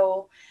 And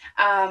so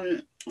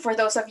for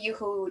those of you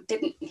who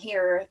didn't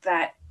hear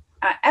that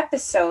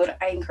episode,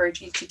 I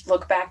encourage you to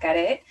look back at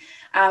it.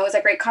 It was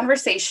a great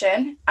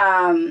conversation.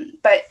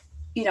 But,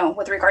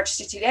 with regards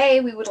to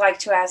today, we would like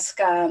to ask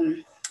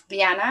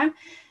Deanna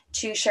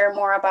to share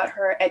more about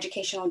her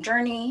educational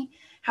journey,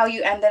 how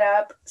you ended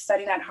up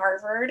studying at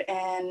Harvard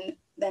and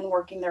then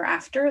working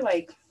thereafter.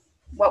 Like,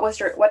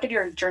 what did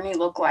your journey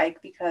look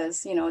like?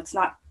 Because, it's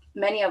not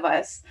many of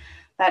us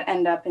that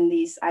end up in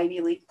these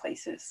Ivy League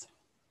places.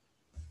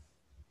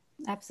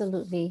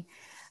 Absolutely.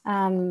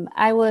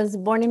 I was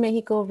born in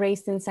Mexico,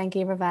 raised in San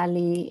Gabriel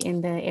Valley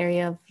in the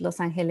area of Los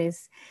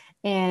Angeles.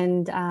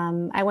 And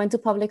I went to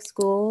public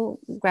school,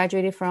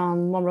 graduated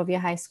from Monrovia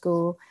High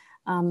School.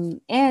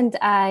 And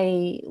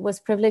I was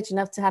privileged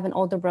enough to have an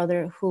older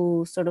brother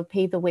who sort of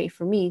paved the way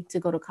for me to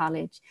go to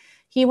college.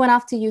 He went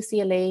off to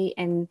UCLA,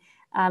 and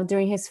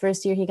during his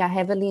first year, he got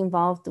heavily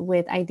involved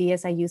with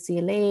ideas at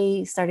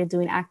UCLA, started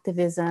doing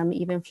activism,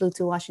 even flew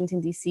to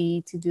Washington,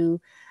 D.C. to do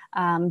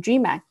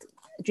DREAM Act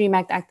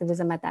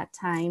activism at that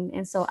time.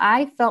 And so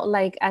I felt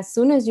like as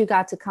soon as you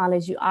got to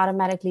college, you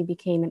automatically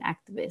became an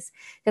activist,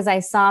 because I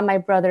saw my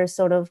brother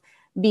sort of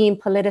being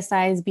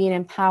politicized, being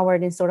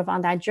empowered, and sort of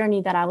on that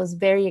journey that I was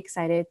very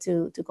excited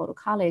to go to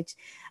college.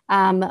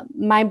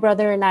 My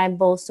brother and I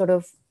both sort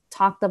of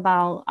talked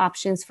about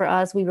options for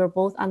us. We were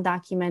both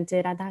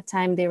undocumented. At that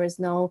time, there was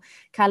no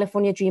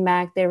California DREAM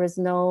Act, there was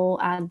no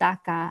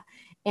DACA,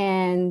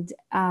 and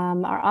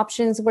our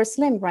options were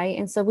slim, right?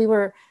 And so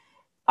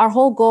our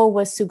whole goal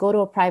was to go to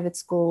a private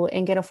school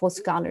and get a full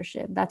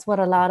scholarship. That's what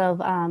a lot of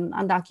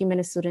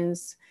undocumented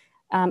students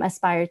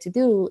aspire to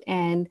do.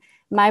 And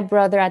my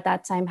brother at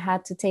that time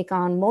had to take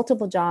on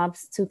multiple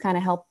jobs to kind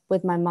of help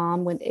with my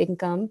mom with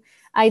income.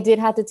 I did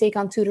have to take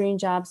on tutoring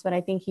jobs, but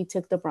I think he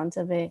took the brunt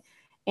of it.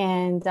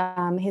 And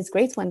his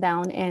grades went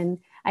down. And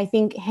I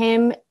think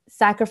him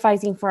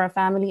sacrificing for our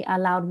family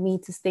allowed me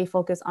to stay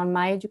focused on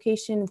my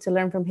education and to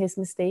learn from his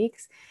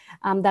mistakes.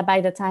 That by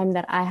the time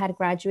that I had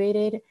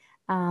graduated,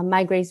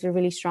 my grades were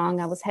really strong.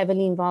 I was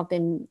heavily involved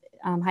in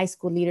high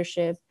school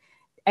leadership,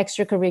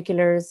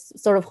 extracurriculars,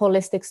 sort of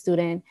holistic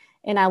student.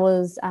 And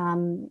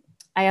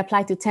I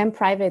applied to 10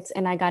 privates,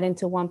 and I got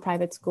into one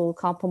private school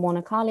called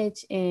Pomona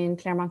College in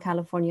Claremont,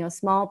 California, a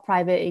small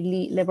private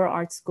elite liberal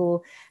arts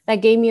school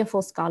that gave me a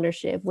full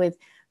scholarship with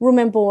room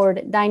and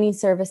board, dining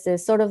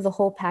services, sort of the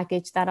whole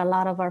package that a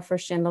lot of our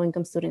first-gen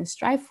low-income students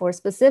strive for,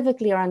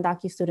 specifically our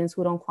undocumented students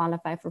who don't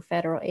qualify for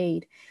federal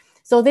aid.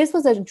 So this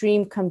was a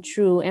dream come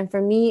true. And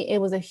for me, it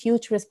was a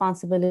huge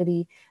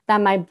responsibility that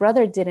my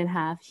brother didn't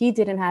have. He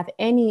didn't have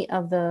any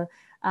of the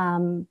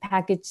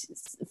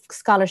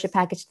scholarship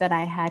package that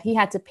I had. He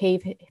had to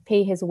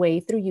pay his way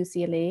through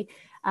UCLA,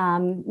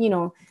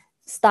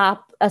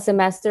 stop a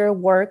semester,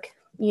 work,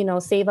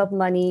 save up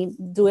money,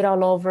 do it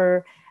all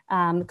over,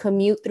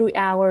 commute 3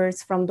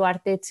 hours from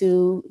Duarte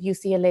to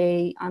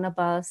UCLA on a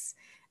bus.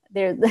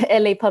 The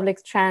LA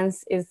public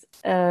trans is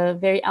a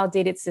very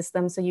outdated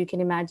system. So you can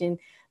imagine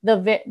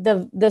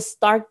the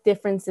stark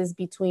differences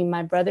between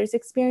my brother's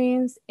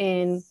experience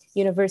in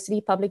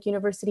public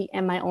university,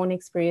 and my own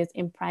experience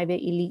in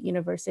private elite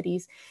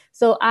universities.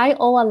 So I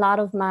owe a lot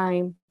of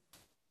my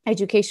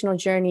educational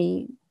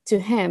journey to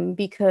him,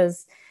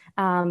 because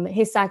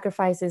his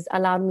sacrifices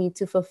allowed me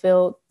to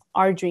fulfill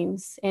our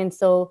dreams. And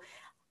so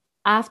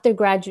after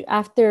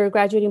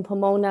graduating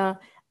Pomona,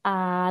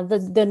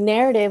 the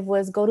narrative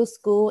was go to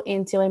school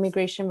until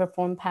immigration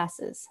reform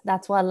passes.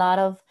 That's what a lot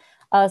of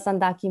us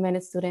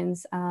undocumented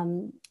students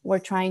were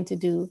trying to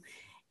do.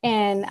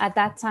 And at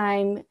that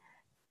time,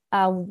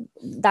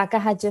 DACA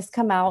had just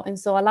come out. And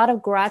so a lot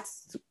of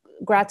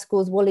grad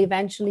schools will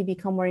eventually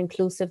become more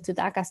inclusive to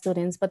DACA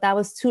students, but that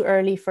was too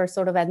early for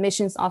sort of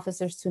admissions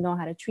officers to know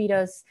how to treat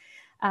us.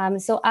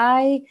 So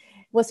I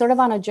was sort of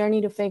on a journey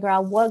to figure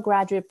out what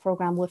graduate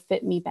program would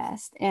fit me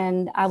best.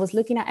 And I was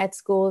looking at ed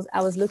schools,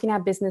 I was looking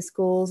at business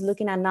schools,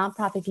 looking at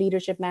nonprofit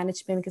leadership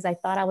management, because I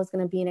thought I was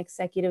going to be an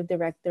executive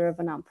director of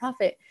a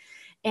nonprofit.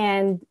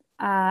 And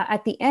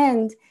at the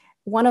end,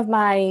 one of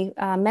my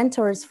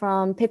mentors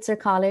from Pitzer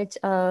College,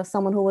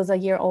 someone who was a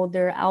year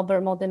older,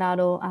 Albert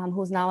Maldonado,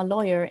 who's now a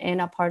lawyer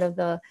and a part of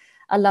the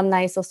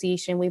Alumni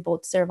Association. We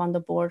both serve on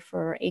the board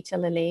for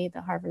HLLA,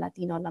 the Harvard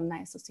Latino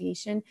Alumni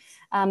Association.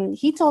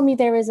 He told me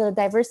there is a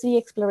diversity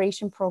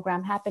exploration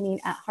program happening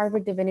at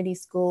Harvard Divinity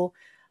School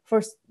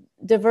for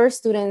diverse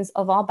students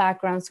of all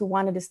backgrounds who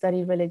wanted to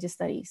study religious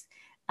studies.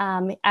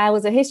 I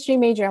was a history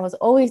major. I was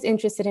always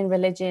interested in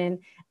religion.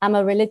 I'm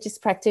a religious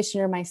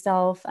practitioner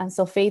myself. And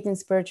so faith and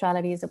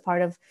spirituality is a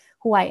part of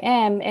who I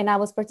am. And I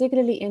was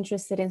particularly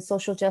interested in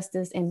social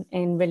justice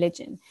and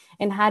religion.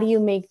 And how do you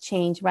make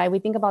change, right? We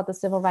think about the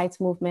civil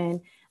rights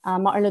movement,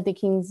 Martin Luther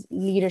King's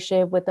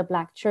leadership with the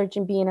Black church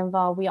and being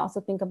involved. We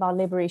also think about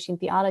liberation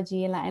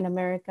theology in Latin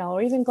America,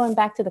 or even going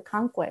back to the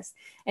conquest,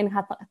 and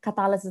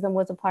Catholicism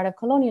was a part of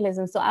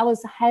colonialism. So I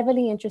was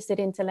heavily interested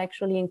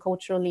intellectually and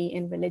culturally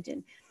in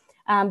religion.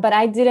 But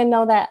I didn't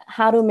know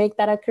how to make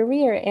that a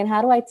career. And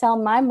how do I tell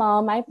my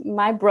mom,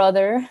 my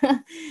brother,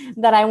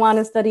 that I want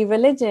to study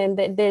religion?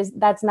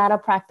 That's not a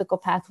practical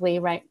pathway,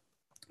 right?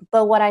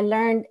 But what I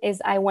learned is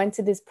I went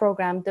to this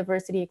program,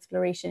 Diversity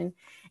Exploration,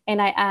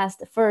 and I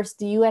asked, first,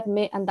 do you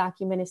admit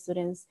undocumented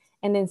students?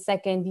 And then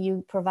second, do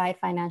you provide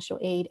financial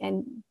aid?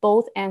 And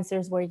both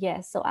answers were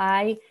yes. So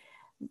I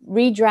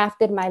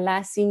redrafted my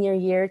last senior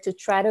year to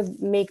try to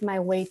make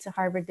my way to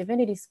Harvard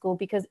Divinity School,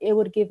 because it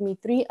would give me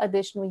 3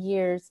 additional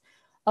years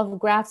of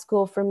grad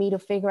school for me to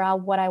figure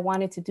out what I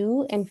wanted to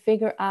do and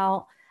figure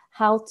out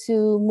how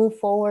to move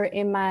forward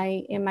in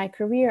my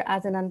career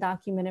as an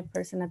undocumented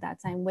person at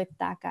that time with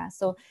DACA.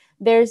 So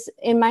there's,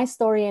 in my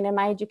story and in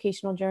my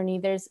educational journey,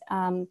 there's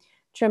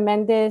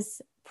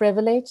tremendous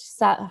privilege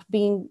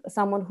being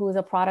someone who is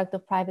a product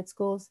of private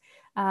schools.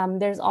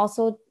 There's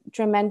also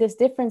tremendous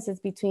differences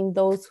between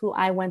those who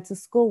I went to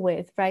school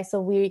with, right?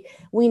 So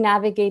we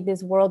navigate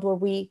this world where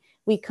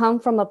we come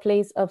from a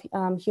place of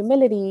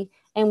humility.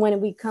 And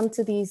when we come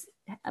to these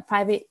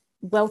private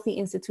wealthy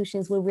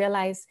institutions, we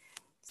realize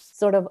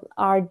sort of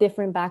our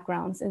different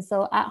backgrounds. And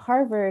so at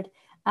Harvard,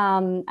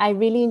 I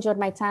really enjoyed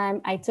my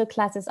time. I took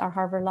classes at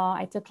Harvard Law.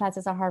 I took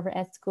classes at Harvard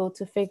Ed School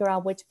to figure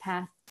out which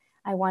path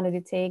I wanted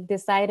to take.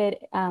 Decided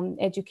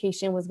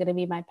education was going to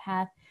be my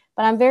path.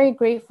 But I'm very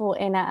grateful,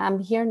 and I'm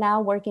here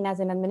now working as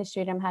an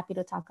administrator. I'm happy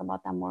to talk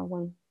about that more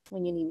when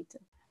you need me to.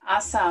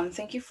 Awesome.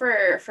 Thank you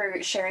for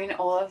sharing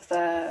all of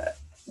the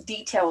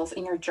details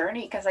in your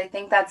journey, because I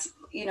think that's,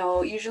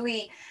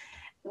 usually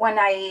when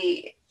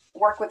I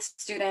work with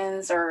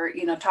students or,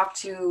 talk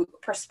to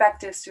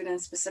prospective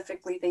students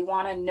specifically, they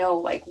want to know,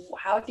 like,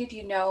 how did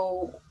you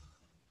know,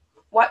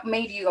 what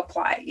made you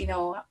apply?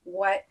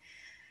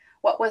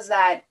 What was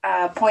that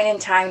point in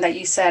time that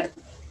you said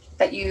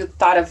that you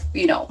thought of,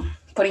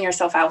 putting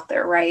yourself out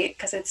there, right?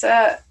 Because it's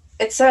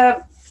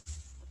a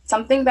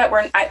something that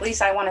at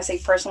least I want to say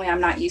personally,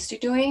 I'm not used to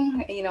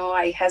doing.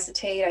 I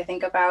hesitate, I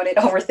think about it,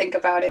 overthink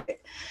about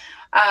it.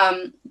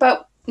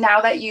 But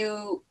now that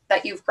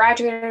you've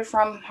graduated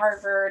from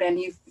Harvard and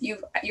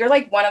you're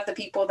like one of the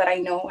people that I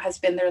know has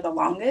been there the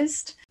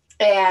longest,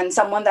 and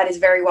someone that is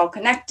very well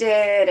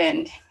connected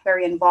and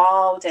very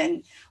involved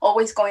and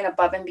always going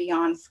above and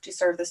beyond to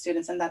serve the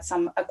students. And that's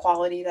a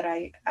quality that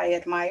I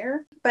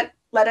admire. But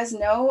let us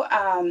know,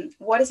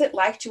 what is it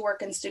like to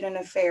work in student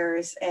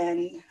affairs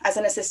and as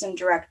an assistant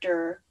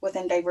director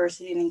within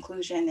diversity and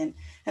inclusion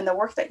and the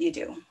work that you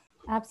do?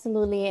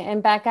 Absolutely.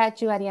 And back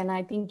at you, Ariana,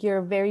 I think you're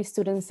a very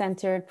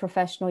student-centered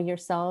professional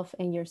yourself,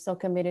 and you're so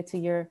committed to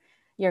your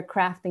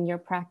craft and your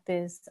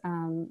practice.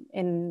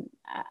 And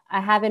I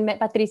haven't met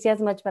Patricia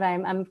as much, but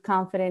I'm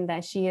confident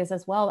that she is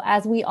as well,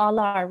 as we all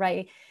are,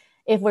 right?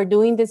 If we're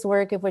doing this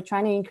work, if we're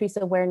trying to increase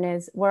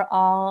awareness, we're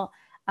all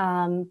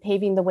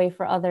paving the way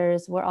for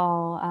others. We're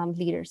all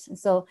leaders. And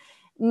so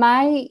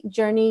my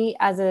journey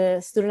as a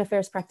student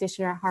affairs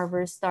practitioner at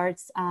Harvard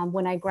starts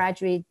when I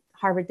graduate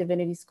Harvard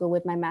Divinity School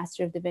with my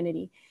Master of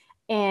Divinity.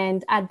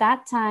 And at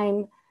that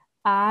time,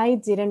 I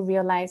didn't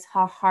realize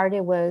how hard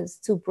it was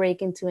to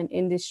break into an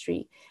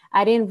industry.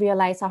 I didn't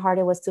realize how hard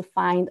it was to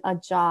find a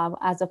job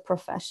as a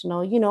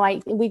professional. You know,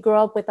 we grew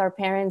up with our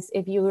parents.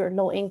 If you were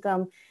low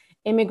income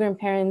immigrant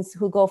parents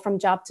who go from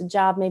job to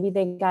job, maybe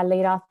they got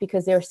laid off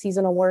because they're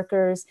seasonal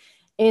workers.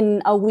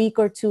 In a week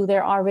or two,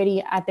 they're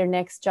already at their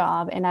next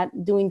job and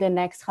at doing the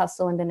next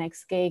hustle and the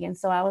next gig. And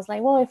so I was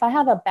like, well, if I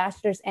have a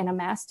bachelor's and a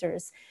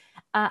master's,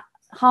 uh,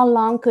 how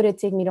long could it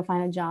take me to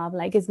find a job?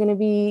 Like, it's going to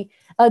be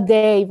a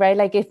day, right?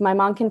 Like, if my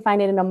mom can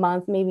find it in a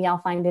month, maybe I'll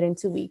find it in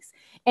 2 weeks.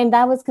 And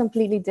that was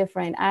completely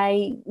different.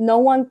 No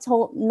one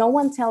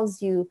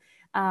tells you,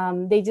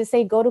 they just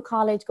say, go to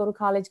college, go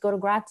to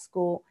grad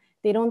school.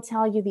 They don't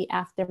tell you the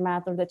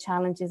aftermath or the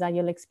challenges that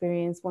you'll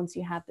experience once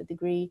you have the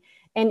degree.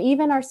 And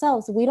even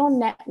ourselves, we don't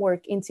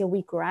network until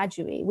we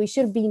graduate. We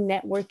should be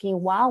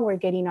networking while we're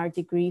getting our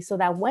degree so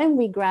that when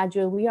we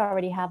graduate, we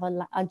already have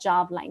a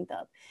job lined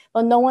up.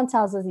 But no one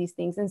tells us these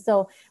things. And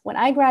so when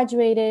I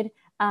graduated,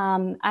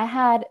 I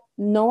had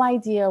no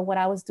idea what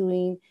I was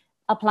doing,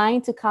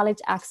 applying to college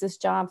access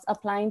jobs,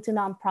 applying to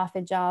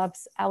nonprofit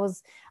jobs. I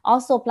was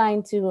also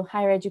applying to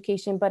higher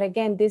education. But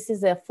again, this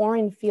is a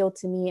foreign field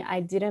to me. I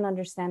didn't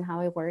understand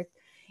how it worked.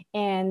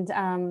 And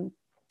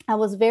I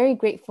was very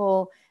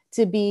grateful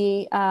to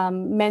be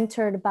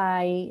mentored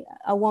by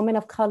a woman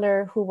of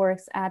color who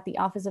works at the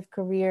Office of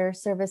Career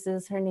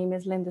Services. Her name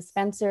is Linda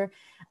Spencer,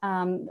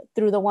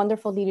 through the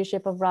wonderful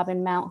leadership of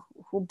Robin Mount,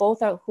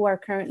 who are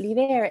currently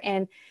there.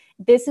 And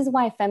this is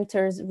why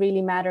femtors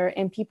really matter,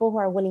 and people who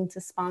are willing to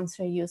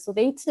sponsor you. So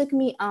they took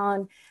me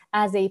on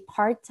as a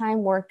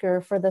part-time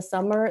worker for the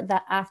summer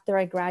that after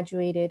I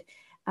graduated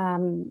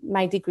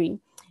my degree.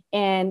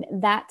 And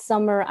that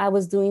summer, I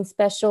was doing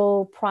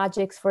special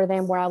projects for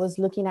them where I was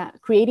looking at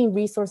creating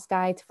resource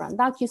guides for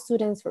undocumented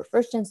students, for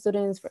first-gen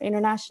students, for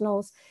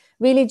internationals,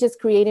 really just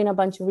creating a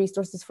bunch of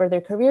resources for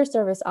their career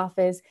service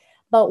office,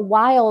 but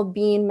while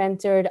being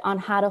mentored on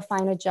how to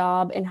find a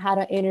job and how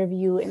to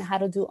interview and how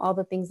to do all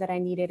the things that I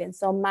needed. And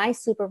so my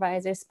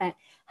supervisor spent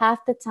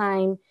half the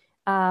time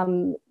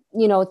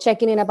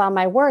checking in about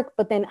my work,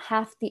 but then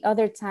half the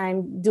other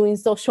time doing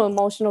social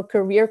emotional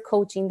career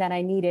coaching that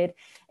I needed.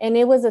 And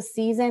it was a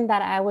season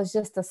that I was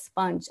just a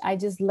sponge. I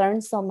just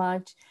learned so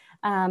much.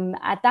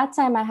 At that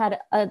time, I had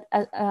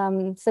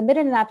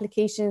submitted an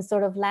application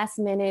sort of last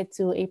minute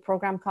to a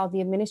program called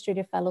the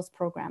Administrative Fellows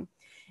Program.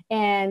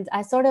 And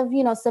I sort of,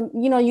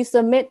 you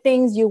submit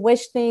things, you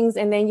wish things,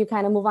 and then you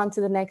kind of move on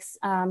to the next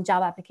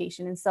job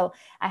application. And so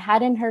I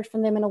hadn't heard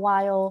from them in a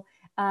while,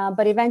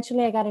 but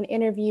eventually I got an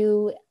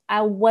interview.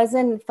 I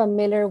wasn't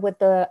familiar with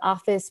the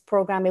office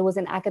program. It was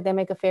in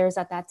academic affairs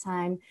at that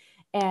time.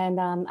 And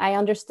I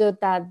understood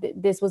that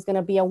this was going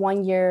to be a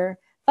 1-year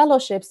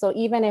fellowship. So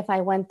even if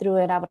I went through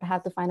it, I would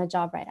have to find a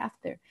job right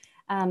after.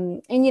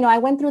 I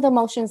went through the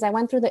motions, I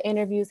went through the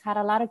interviews, had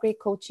a lot of great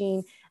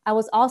coaching. I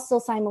was also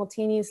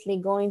simultaneously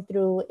going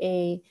through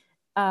a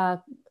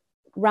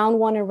round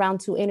 1 and round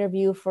 2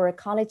 interview for a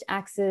college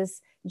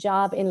access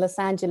job in Los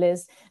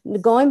Angeles.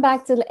 Going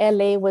back to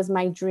LA was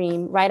my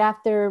dream. Right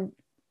after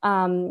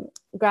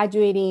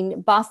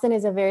graduating, Boston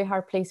is a very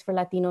hard place for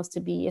Latinos to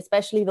be,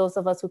 especially those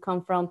of us who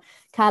come from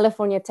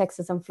California,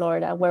 Texas, and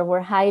Florida, where we're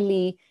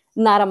highly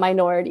not a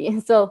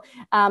minority. So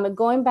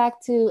going back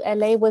to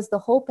LA was the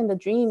hope and the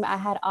dream. I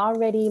had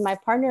already, my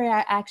partner and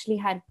I actually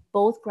had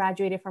both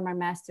graduated from our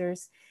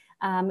masters,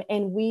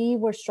 and we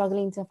were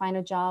struggling to find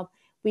a job.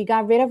 We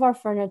got rid of our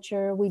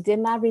furniture. We did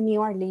not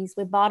renew our lease.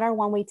 We bought our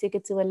one-way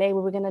ticket to LA.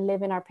 We were going to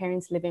live in our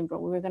parents' living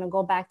room. We were going to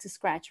go back to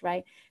scratch,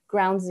 right?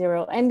 Ground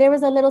zero. And there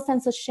was a little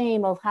sense of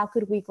shame of how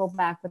could we go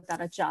back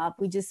without a job?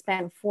 We just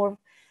spent 4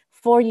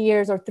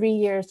 years or 3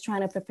 years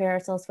trying to prepare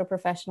ourselves for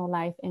professional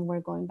life, and we're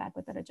going back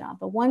without a job.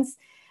 But once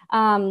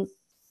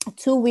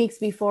 2 weeks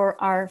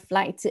before our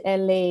flight to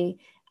LA,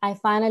 I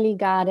finally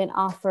got an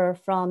offer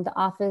from the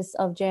Office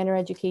of General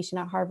Education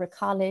at Harvard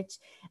College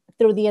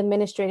through the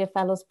Administrative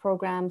Fellows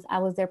programs. I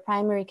was their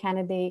primary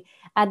candidate.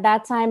 At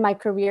that time, my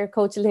career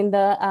coach,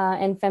 Linda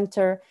and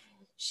Femter,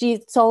 she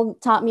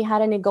taught me how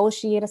to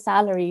negotiate a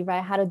salary,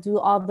 right? How to do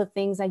all the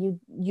things that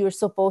you're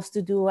supposed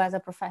to do as a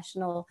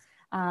professional.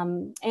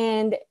 And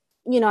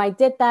I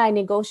did that. I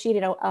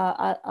negotiated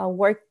a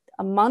work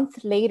a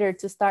month later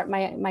to start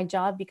my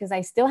job because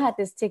I still had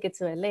this ticket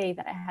to LA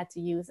that I had to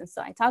use. And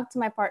so I talked to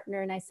my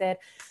partner and I said,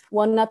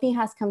 well, nothing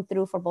has come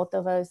through for both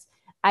of us.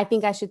 I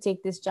think I should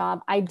take this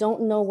job. I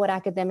don't know what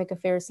academic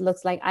affairs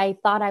looks like. I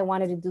thought I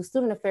wanted to do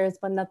student affairs,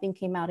 but nothing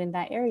came out in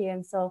that area.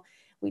 And so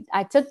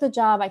I took the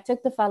job, I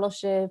took the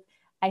fellowship.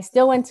 I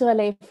still went to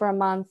LA for a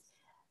month.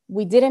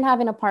 We didn't have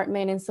an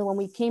apartment. And so when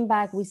we came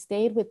back, we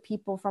stayed with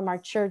people from our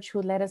church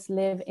who let us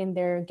live in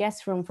their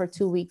guest room for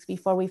 2 weeks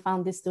before we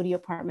found this studio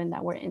apartment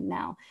that we're in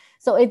now.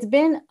 So it's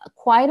been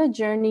quite a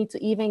journey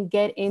to even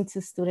get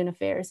into student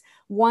affairs.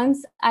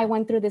 Once I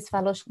went through this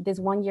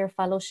 1-year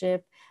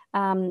fellowship,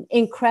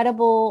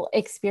 incredible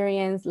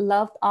experience,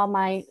 loved all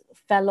my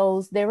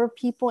fellows. There were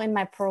people in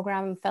my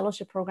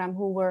fellowship program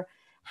who were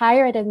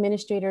higher ed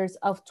administrators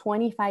of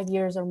 25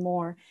 years or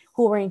more,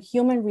 who were in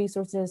human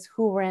resources,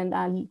 who were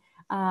in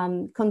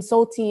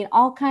consulting,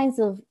 all kinds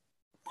of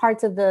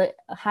parts of the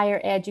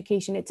higher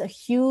education. It's a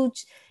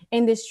huge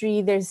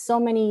industry. There's so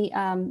many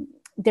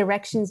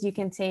directions you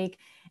can take.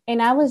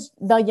 And I was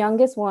the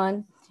youngest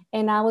one,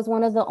 and I was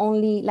one of the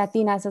only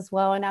Latinas as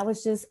well. And I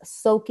was just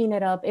soaking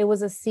it up. It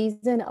was a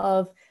season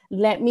of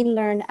let me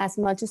learn as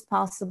much as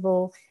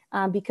possible,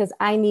 because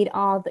I need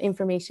all the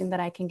information that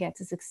I can get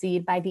to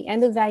succeed. By the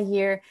end of that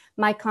year,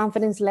 my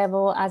confidence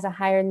level as a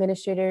higher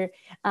administrator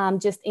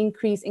just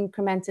increased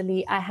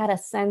incrementally. I had a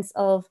sense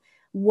of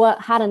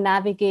how to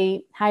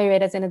navigate higher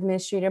ed as an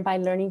administrator by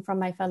learning from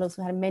my fellows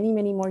who had many,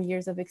 many more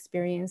years of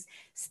experience.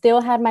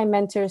 Still had my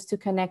mentors to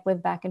connect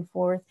with back and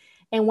forth.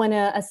 And when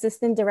an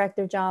assistant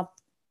director job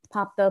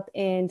popped up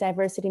in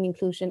diversity and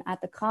inclusion at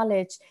the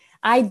college,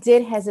 I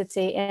did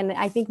hesitate. And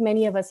I think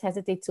many of us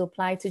hesitate to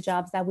apply to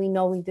jobs that we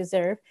know we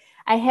deserve.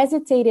 I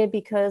hesitated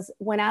because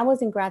when I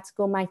was in grad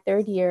school, my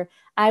third year,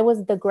 I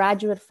was the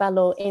graduate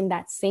fellow in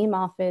that same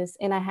office.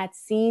 And I had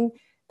seen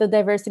the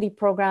diversity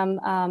program.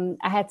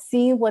 I had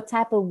seen what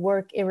type of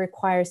work it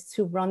requires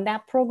to run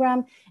that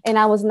program. And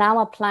I was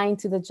now applying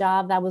to the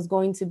job that was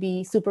going to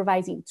be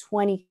supervising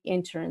 20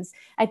 interns.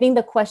 I think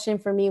the question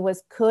for me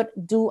was,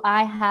 do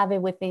I have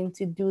it within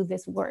to do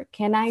this work?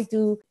 Can I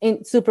do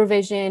in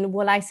supervision?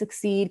 Will I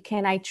succeed?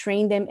 Can I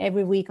train them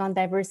every week on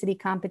diversity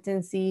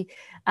competency?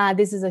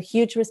 This is a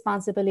huge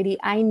responsibility.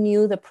 I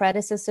knew the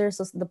predecessor,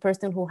 so the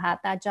person who had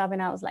that job,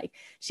 and I was like,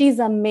 she's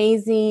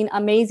amazing,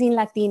 amazing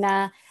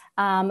Latina.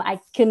 I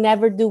can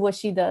never do what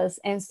she does.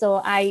 And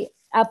so I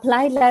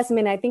applied last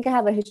minute. I think I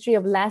have a history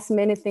of last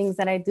minute things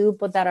that I do,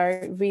 but that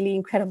are really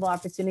incredible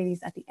opportunities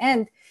at the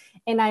end.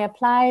 And I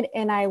applied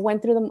and I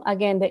went through them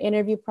again, the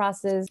interview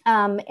process,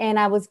 and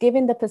I was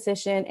given the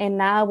position. And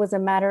now it was a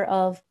matter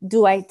of,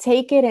 do I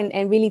take it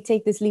and really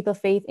take this leap of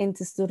faith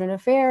into student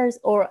affairs,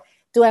 or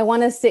do I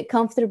want to sit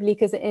comfortably?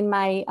 Because in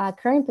my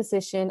current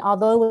position,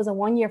 although it was a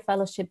one-year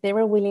fellowship, they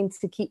were willing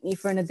to keep me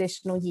for an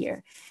additional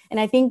year. And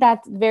I think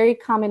that's very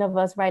common of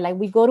us, right? Like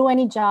we go to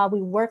any job,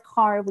 we work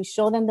hard, we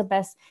show them the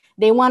best.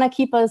 They want to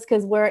keep us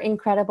because we're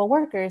incredible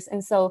workers.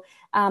 And so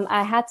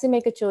I had to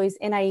make a choice,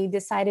 and I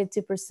decided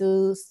to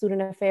pursue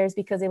student affairs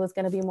because it was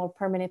going to be a more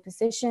permanent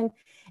position.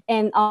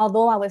 And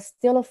although I was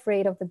still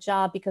afraid of the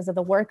job because of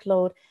the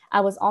workload,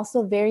 I was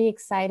also very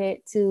excited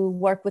to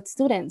work with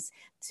students,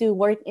 to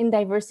work in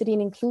diversity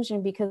and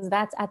inclusion, because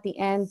that's at the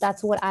end,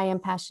 that's what I am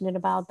passionate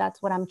about.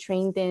 That's what I'm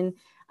trained in.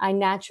 I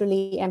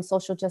naturally am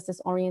social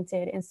justice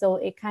oriented. And so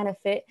it kind of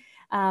fit.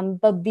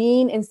 But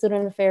being in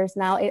student affairs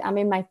now, I'm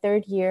in my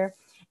third year,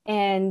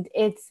 and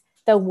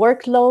the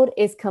workload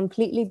is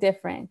completely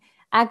different.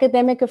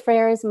 Academic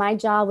affairs, my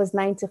job was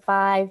 9 to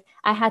 5.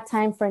 I had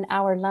time for an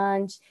hour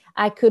lunch.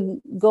 I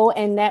could go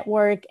and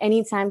network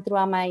anytime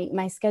throughout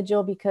my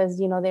schedule because,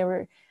 there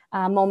were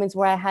moments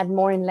where I had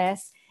more and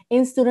less.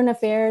 In student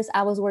affairs,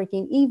 I was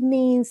working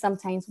evenings,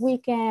 sometimes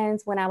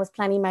weekends, when I was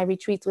planning my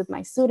retreats with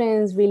my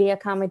students, really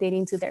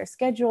accommodating to their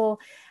schedule.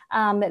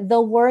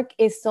 The work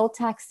is so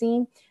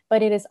taxing,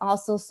 but it is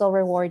also so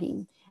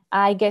rewarding.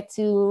 I get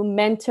to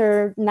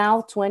mentor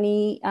now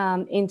 20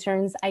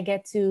 interns. I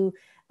get to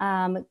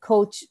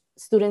coach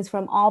students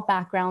from all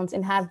backgrounds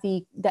and have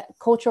the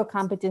cultural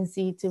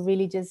competency to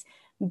really just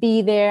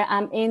be there.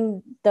 I'm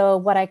in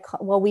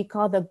what we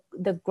call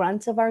the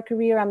grunt of our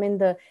career. I'm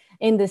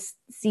in this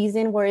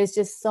season where it's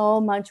just so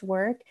much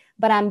work,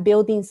 but I'm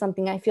building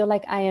something. I feel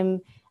like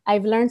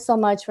I've learned so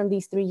much from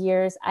these 3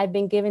 years. I've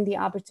been given the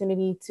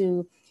opportunity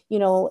to,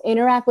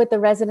 interact with the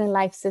resident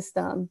life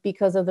system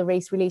because of the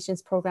race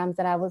relations programs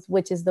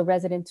which is the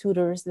resident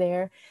tutors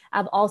there.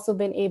 I've also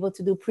been able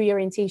to do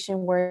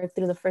pre-orientation work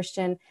through the First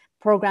Gen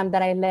program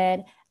that I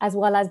led, as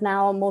well as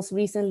now most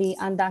recently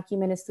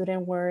undocumented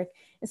student work.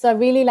 And so I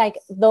really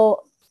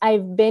though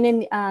I've been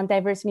in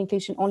diversity and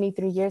inclusion only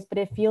 3 years, but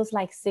it feels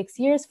like 6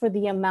 years for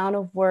the amount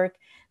of work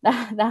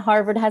that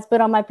Harvard has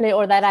put on my plate,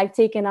 or that I've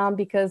taken on,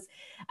 because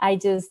I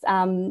just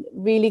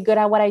really good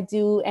at what I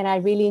do and I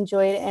really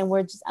enjoy it. And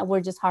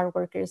we're just hard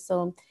workers.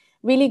 So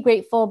really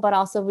grateful, but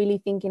also really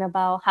thinking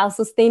about how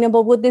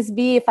sustainable would this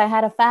be if I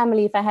had a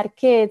family, if I had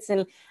kids,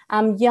 and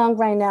I'm young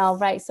right now,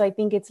 right? So I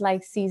think it's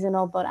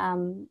seasonal, but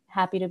I'm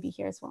happy to be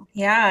here as well.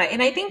 Yeah.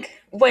 And I think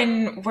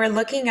when we're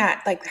looking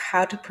at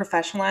how to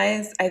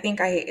professionalize, I think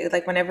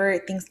whenever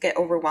things get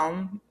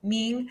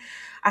overwhelming,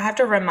 I have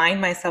to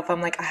remind myself,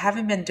 I'm I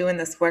haven't been doing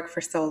this work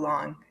for so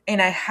long,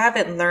 and I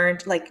haven't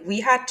learned,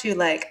 we had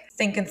to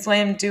sink and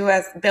swim,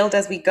 build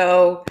as we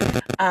go.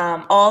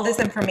 All this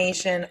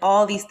information,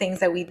 all these things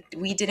that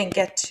we didn't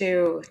get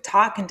to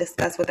talk and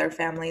discuss with our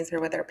families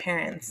or with our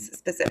parents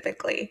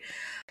specifically.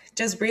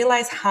 Just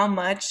realize how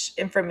much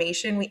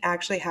information we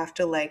actually have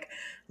to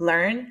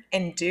learn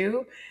and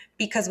do,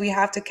 because we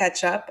have to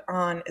catch up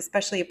on,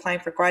 especially applying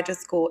for graduate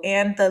school,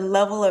 and the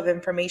level of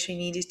information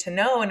you need to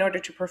know in order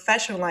to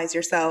professionalize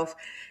yourself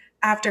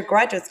after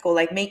graduate school,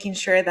 making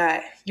sure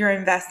that your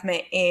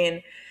investment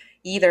in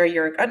either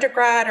your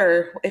undergrad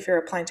or if you're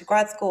applying to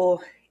grad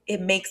school,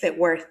 it makes it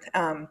worth.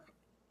 And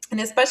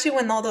especially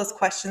when all those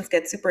questions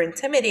get super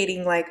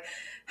intimidating,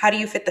 how do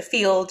you fit the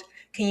field?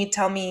 Can you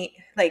tell me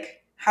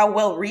how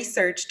well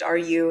researched are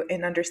you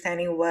in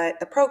understanding what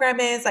the program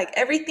is, like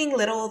everything,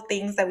 little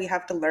things that we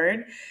have to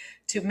learn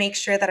to make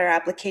sure that our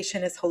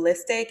application is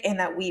holistic and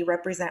that we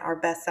represent our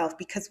best self,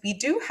 because we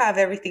do have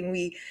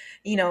everything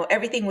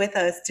everything with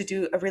us to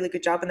do a really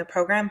good job in the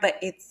program, but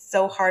it's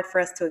so hard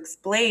for us to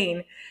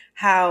explain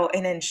how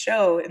and then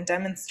show and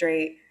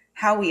demonstrate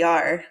how we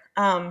are.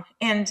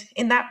 And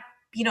in that,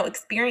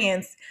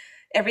 experience,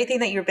 everything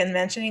that you've been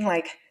mentioning,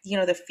 like,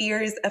 the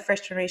fears of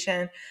first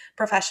generation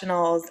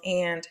professionals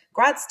and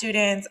grad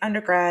students,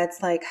 undergrads,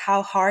 like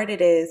how hard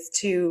it is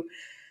to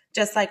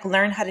just like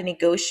learn how to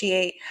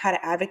negotiate, how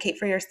to advocate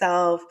for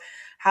yourself,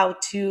 how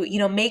to,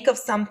 make of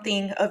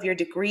something of your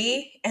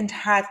degree and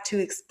have to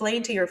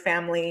explain to your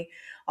family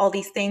all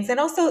these things. And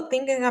also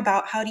thinking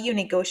about how do you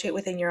negotiate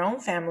within your own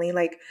family,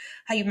 like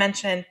how you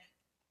mentioned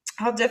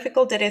how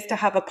difficult it is to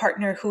have a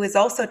partner who is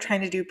also trying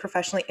to do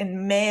professionally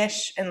and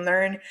mesh and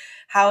learn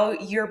how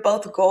your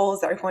both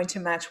goals are going to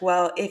match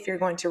well if you're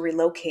going to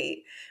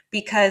relocate,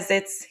 because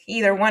it's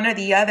either one or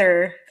the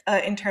other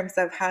in terms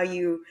of how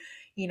you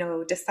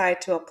decide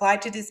to apply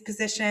to these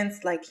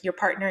positions. Like your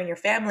partner and your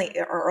family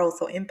are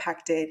also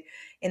impacted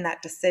in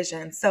that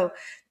decision. So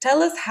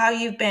tell us how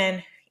you've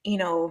been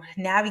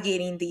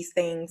navigating these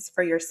things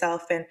for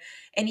yourself, and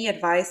any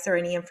advice or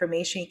any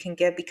information you can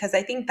give, because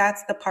I think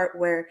that's the part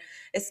where,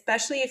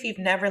 especially if you've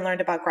never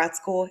learned about grad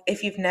school,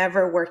 if you've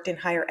never worked in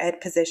higher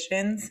ed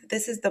positions,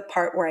 this is the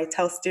part where I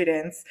tell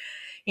students,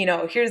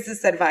 here's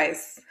this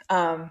advice.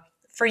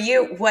 For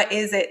you, what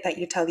is it that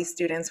you tell these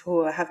students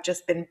who have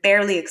just been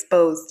barely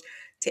exposed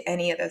to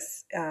any of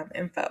this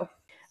info?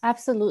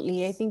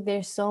 Absolutely. I think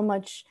there's so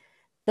much,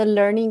 the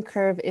learning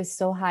curve is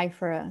so high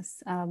for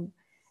us.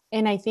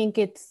 And I think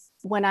it's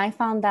when I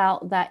found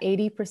out that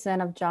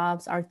 80% of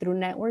jobs are through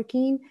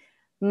networking,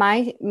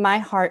 my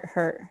heart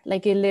hurt.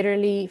 Like it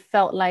literally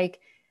felt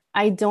like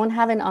I don't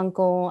have an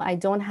uncle, I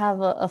don't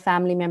have a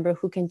family member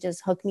who can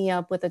just hook me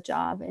up with a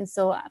job. And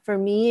so for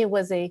me, it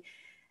was a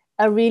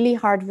really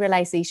hard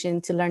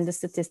realization to learn the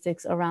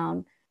statistics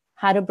around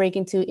how to break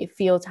into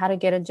fields, how to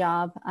get a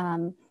job.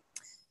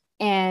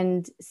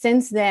 And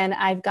since then,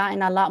 I've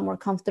gotten a lot more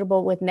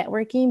comfortable with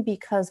networking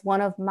because one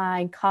of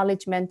my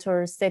college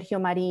mentors, Sergio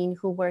Marin,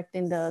 who worked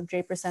in the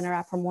Draper Center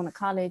at Pomona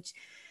College,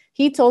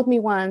 he told me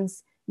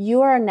once,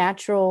 you are a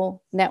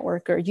natural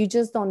networker. You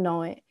just don't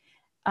know it.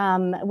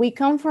 We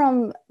come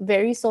from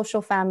very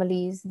social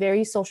families,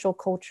 very social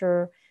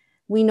culture.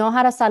 We know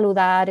how to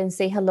saludar and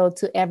say hello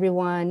to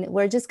everyone.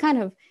 We're just kind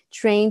of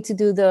trained to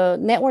do the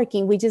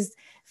networking. We just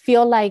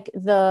feel like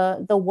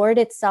the word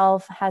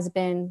itself has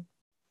been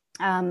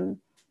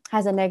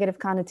has a negative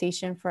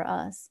connotation for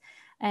us.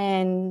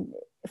 And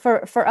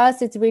for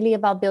us, it's really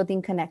about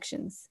building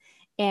connections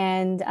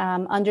and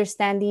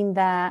understanding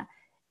that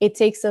it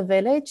takes a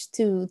village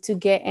to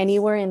get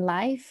anywhere in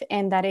life,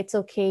 and that it's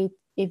okay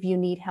if you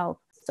need help.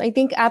 So I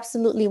think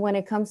absolutely when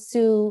it comes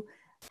to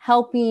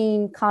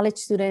helping college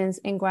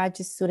students and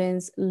graduate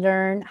students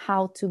learn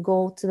how to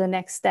go to the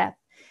next step,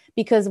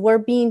 because we're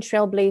being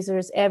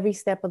trailblazers every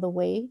step of the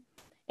way,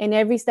 and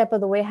every step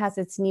of the way has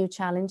its new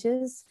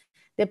challenges,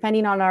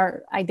 depending on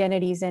our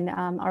identities and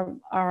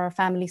our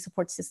family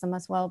support system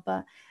as well.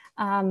 But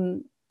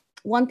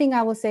one thing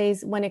I will say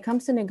is when it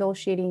comes to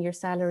negotiating your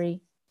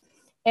salary,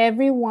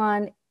 every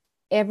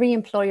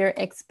employer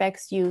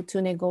expects you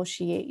to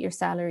negotiate your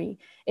salary.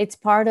 It's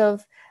part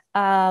of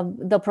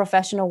the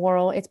professional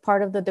world. It's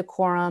part of the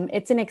decorum.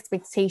 It's an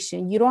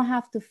expectation. You don't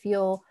have to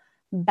feel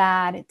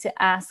bad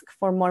to ask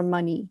for more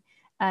money.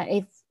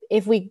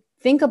 If we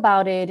think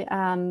about it,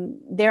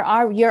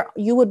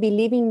 you would be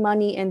leaving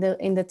money in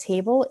the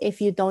table if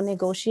you don't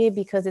negotiate,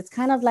 because it's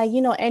kind of like,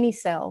 any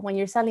sale. When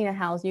you're selling a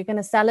house, you're going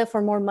to sell it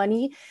for more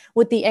money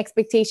with the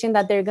expectation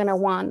that they're going to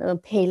want to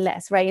pay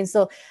less, right? And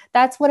so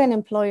that's what an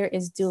employer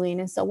is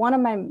doing. And so one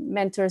of my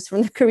mentors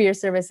from the career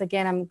service,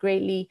 again, I'm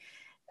greatly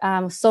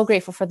so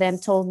grateful for them,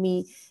 told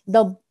me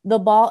the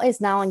ball is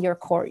now on your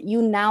court.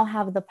 You now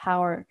have the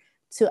power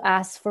to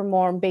ask for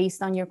more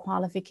based on your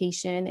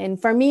qualification.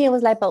 And for me, it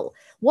was like, but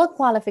what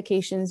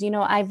qualifications?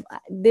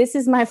 This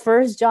is my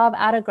first job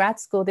out of grad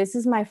school. This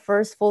is my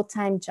first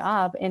full-time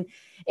job, and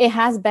it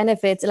has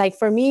benefits. Like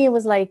for me, it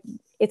was like,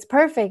 it's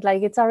perfect.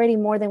 Like it's already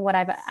more than what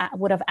I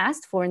would have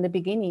asked for in the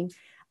beginning.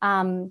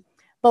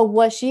 But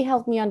what she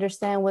helped me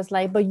understand was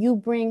like, but you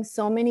bring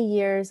so many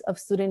years of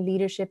student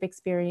leadership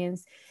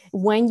experience.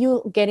 When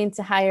you get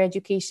into higher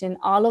education,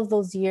 all of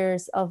those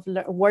years of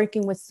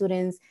working with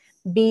students,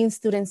 being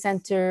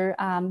student-centered,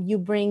 you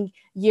bring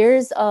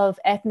years of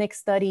ethnic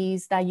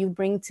studies that you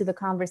bring to the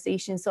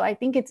conversation. So I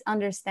think it's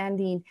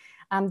understanding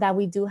that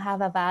we do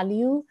have a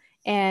value.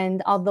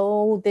 And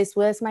although this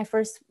was my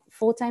first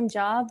full-time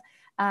job,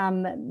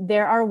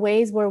 there are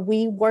ways where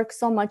we work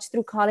so much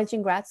through college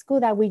and grad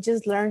school that we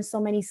just learn so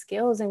many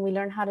skills, and we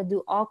learn how to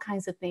do all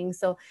kinds of things.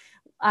 So,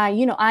 I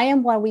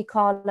am what we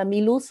call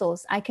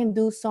milusos. I can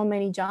do so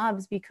many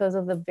jobs because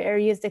of the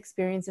various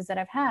experiences that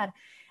I've had.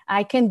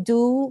 I can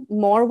do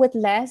more with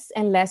less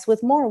and less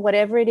with more.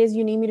 Whatever it is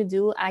you need me to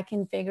do, I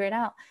can figure it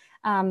out.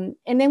 And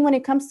then when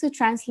it comes to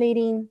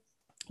translating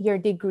your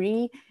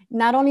degree,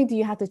 not only do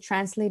you have to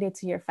translate it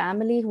to your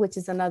family, which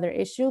is another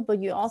issue,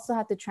 but you also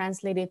have to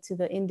translate it to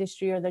the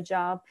industry or the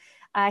job.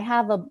 I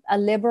have a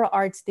liberal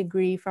arts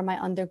degree for my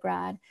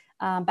undergrad,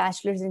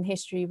 bachelor's in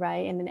history,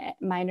 right? And then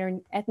minor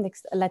in ethnic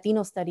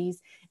Latino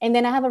studies. And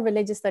then I have a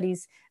religious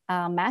studies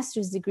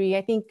master's degree.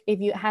 I think if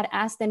you had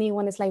asked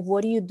anyone, it's like,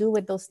 what do you do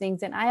with those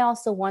things? And I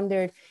also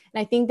wondered,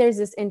 and I think there's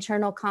this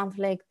internal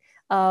conflict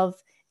of,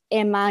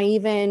 am I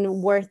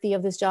even worthy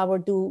of this job, or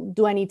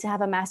do I need to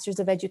have a master's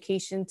of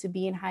education to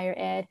be in higher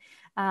ed?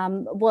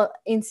 Well,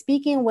 in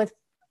speaking with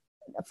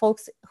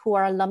folks who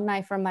are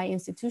alumni from my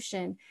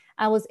institution,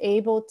 I was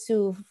able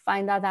to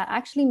find out that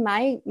actually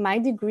my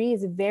degree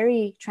is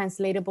very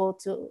translatable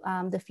to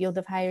the field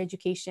of higher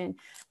education,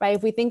 right?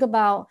 If we think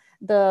about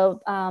the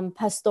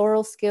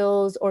pastoral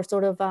skills or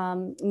sort of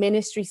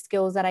ministry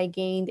skills that I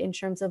gained in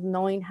terms of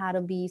knowing how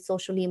to be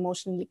socially,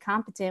 emotionally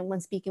competent when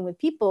speaking with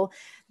people,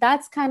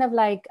 that's kind of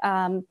like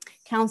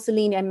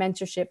counseling and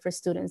mentorship for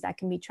students that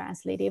can be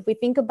translated. If we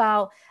think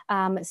about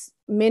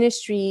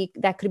ministry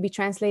that could be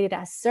translated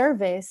as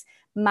service,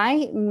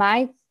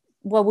 my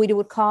what we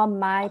would call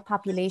my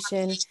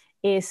population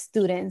is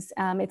students.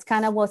 It's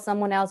kind of what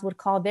someone else would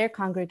call their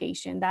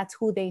congregation. That's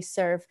who they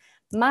serve.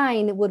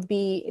 Mine would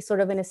be sort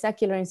of in a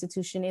secular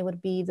institution. It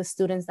would be the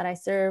students that I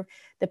serve,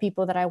 the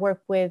people that I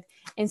work with.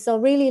 And so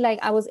really, like,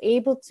 I was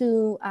able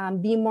to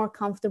be more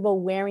comfortable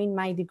wearing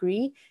my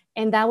degree.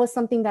 And that was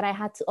something that I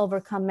had to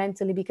overcome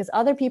mentally, because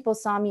other people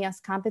saw me as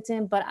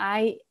competent, but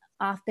I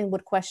often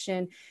would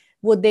question,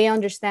 would they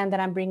understand that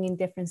I'm bringing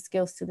different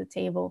skills to the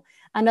table?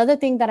 Another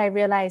thing that I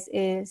realized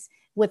is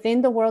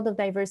within the world of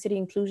diversity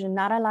inclusion,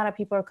 not a lot of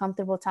people are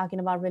comfortable talking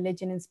about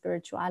religion and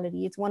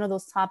spirituality. It's one of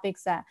those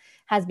topics that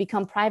has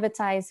become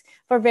privatized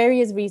for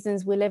various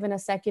reasons. We live in a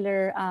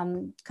secular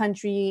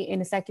country, in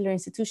a secular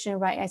institution,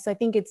 right? So I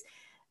think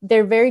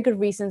there are very good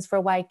reasons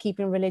for why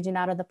keeping religion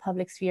out of the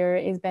public sphere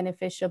is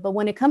beneficial. But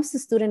when it comes to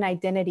student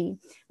identity,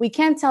 we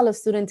can't tell a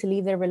student to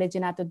leave their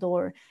religion at the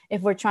door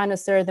if we're trying to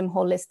serve them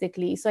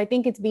holistically. So I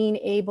think it's being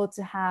able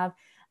to have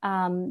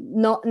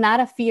not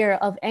a fear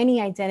of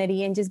any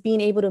identity and just being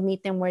able to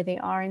meet them where they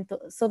are. And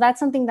so that's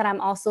something that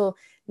I'm also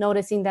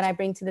noticing that I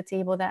bring to the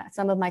table that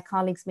some of my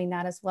colleagues may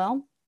not as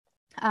well.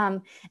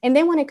 And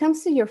then when it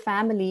comes to your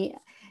family,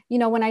 you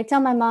know, when I tell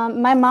my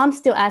mom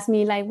still asks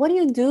me, like, what do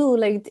you do?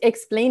 Like,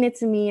 explain it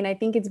to me. And I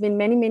think it's been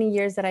many, many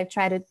years that I've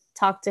tried to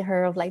talk to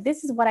her of like,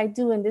 this is what I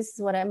do. And this is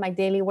what my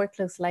daily work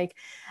looks like.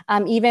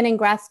 Even in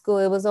grad school,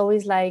 it was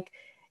always like,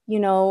 you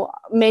know,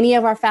 many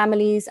of our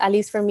families, at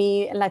least for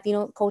me,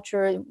 Latino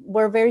culture,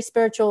 we're a very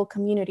spiritual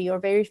community or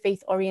very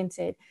faith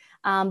oriented.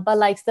 But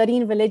like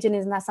studying religion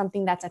is not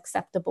something that's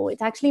acceptable.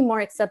 It's actually more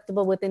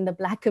acceptable within the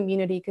Black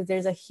community because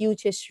there's a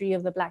huge history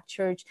of the Black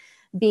church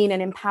being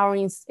an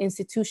empowering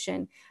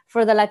institution.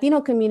 For the Latino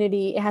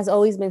community, it has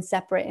always been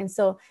separate. And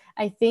so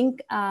I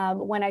think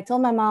when I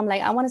told my mom,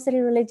 like, I want to study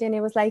religion,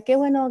 it was like, que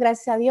bueno,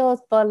 gracias a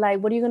Dios, but like,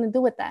 what are you going to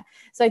do with that?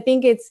 So I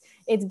think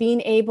it's being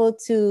able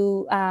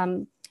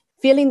to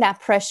feeling that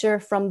pressure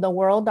from the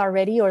world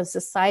already or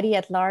society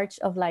at large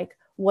of like,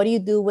 what do you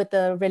do with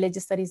the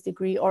religious studies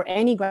degree or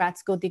any grad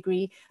school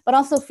degree, but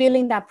also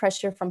feeling that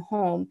pressure from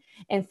home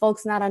and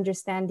folks not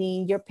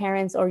understanding, your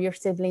parents or your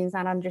siblings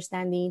not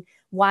understanding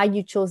why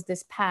you chose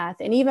this path.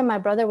 And even my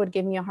brother would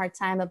give me a hard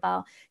time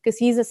about, because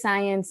he's a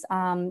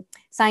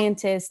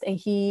scientist and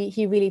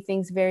he really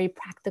thinks very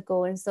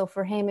practical. And so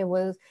for him, it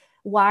was,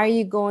 why are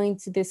you going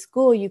to this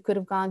school? You could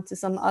have gone to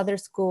some other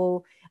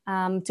school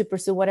to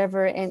pursue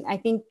whatever. And I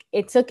think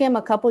it took him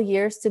a couple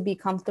years to be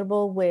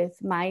comfortable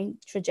with my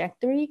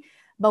trajectory.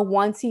 But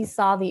once he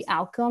saw the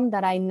outcome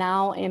that I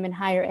now am in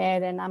higher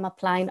ed and I'm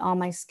applying all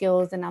my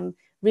skills and I'm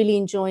really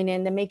enjoying it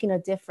and they're making a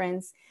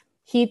difference,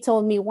 he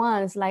told me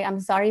once, like, I'm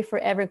sorry for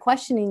ever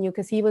questioning you,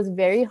 because he was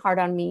very hard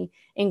on me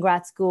in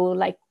grad school,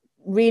 like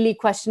really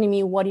questioning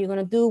me, what are you going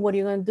to do? What are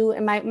you going to do?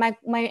 And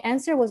my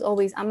answer was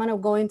always, I'm going to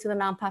go into the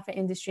nonprofit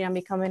industry and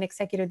become an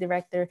executive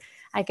director.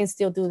 I can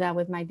still do that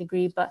with my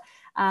degree. But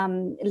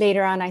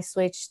later on, I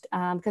switched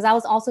because I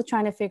was also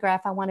trying to figure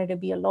out if I wanted to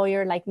be a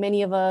lawyer, like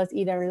many of us,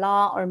 either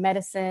law or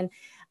medicine.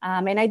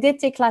 And I did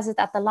take classes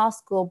at the law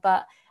school,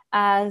 but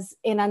as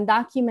an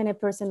undocumented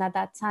person at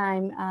that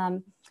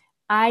time,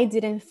 I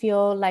didn't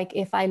feel like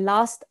if I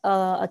lost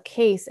a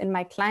case and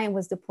my client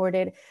was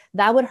deported,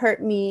 that would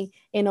hurt me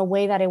in a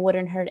way that it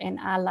wouldn't hurt an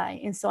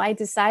ally. And so I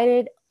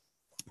decided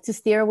to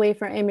steer away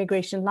from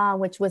immigration law,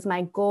 which was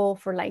my goal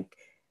for like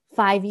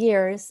 5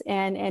 years,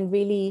 and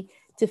really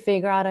to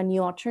figure out a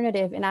new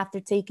alternative. And after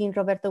taking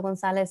Roberto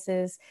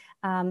Gonzalez's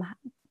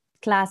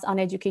class on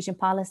education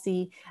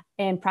policy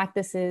and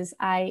practices,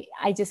 I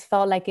just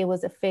felt like it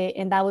was a fit.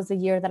 And that was the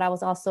year that I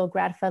was also a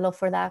grad fellow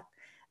for that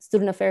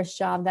student affairs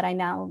job that I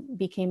now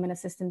became an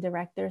assistant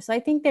director. So I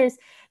think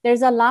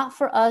there's a lot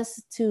for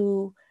us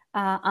to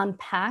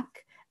unpack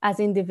as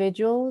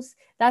individuals.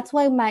 That's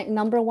why my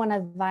number one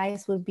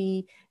advice would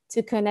be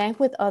to connect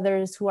with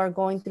others who are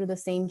going through the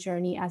same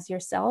journey as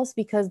yourselves,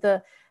 because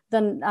the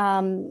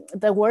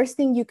the worst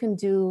thing you can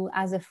do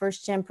as a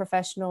first gen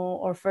professional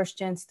or first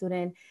gen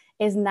student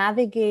is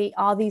navigate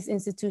all these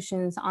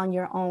institutions on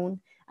your own.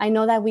 I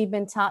know that we've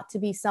been taught to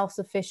be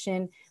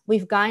self-sufficient.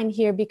 We've gotten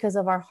here because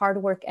of our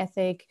hard work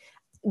ethic.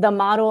 The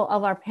model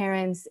of our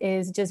parents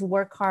is just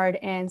work hard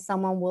and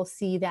someone will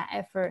see that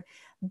effort.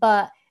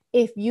 But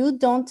if you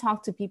don't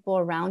talk to people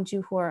around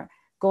you who are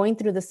going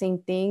through the same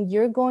thing,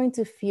 you're going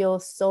to feel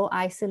so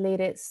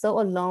isolated, so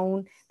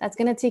alone. That's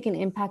going to take an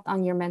impact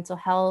on your mental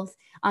health,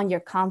 on your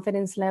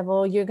confidence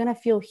level. You're going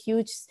to feel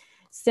huge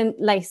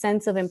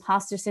sense of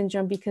imposter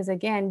syndrome, because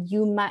again,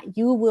 you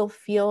will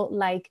feel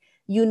like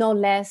you know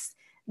less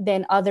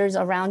than others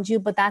around you,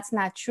 but that's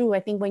not true.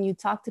 I think when you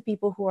talk to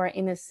people who are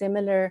in a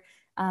similar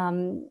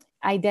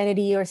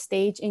identity or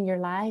stage in your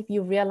life,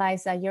 you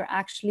realize that you're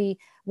actually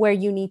where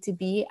you need to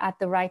be at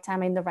the right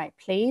time in the right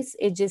place.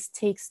 It just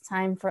takes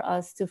time for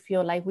us to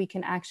feel like we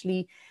can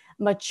actually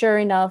mature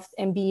enough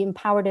and be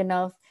empowered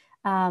enough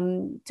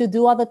to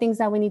do all the things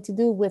that we need to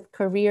do with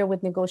career,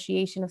 with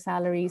negotiation of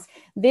salaries.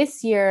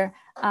 This year,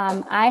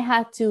 I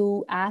had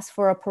to ask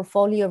for a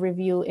portfolio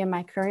review in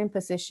my current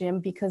position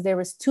because there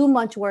was too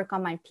much work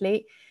on my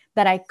plate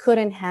that I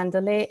couldn't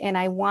handle it. And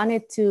I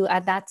wanted to,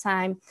 at that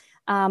time,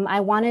 I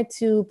wanted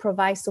to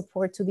provide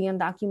support to the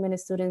undocumented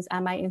students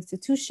at my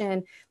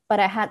institution, but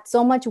I had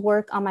so much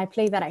work on my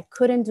plate that I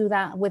couldn't do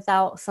that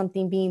without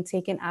something being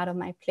taken out of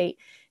my plate.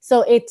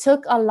 So it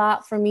took a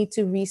lot for me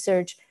to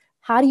research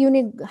how do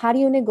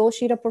you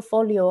negotiate a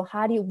portfolio?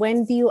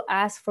 When do you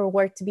ask for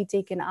work to be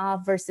taken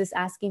off versus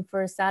asking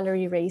for a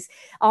salary raise?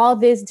 All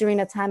this during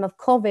a time of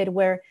COVID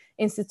where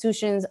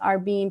institutions are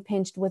being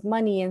pinched with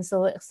money. And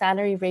so a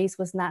salary raise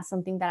was not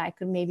something that I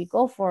could maybe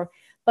go for,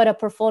 but a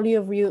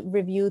portfolio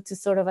review to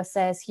sort of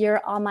assess, here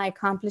are all my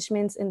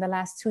accomplishments in the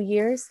last 2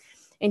 years.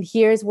 And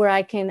here's where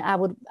I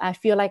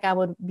feel like I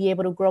would be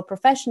able to grow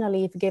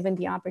professionally if given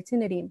the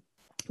opportunity.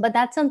 But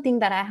that's something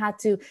that I had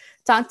to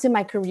talk to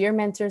my career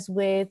mentors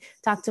with,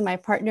 talk to my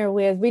partner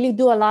with, really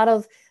do a lot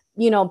of,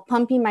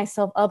 pumping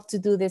myself up to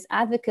do this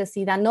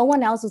advocacy that no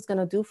one else was going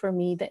to do for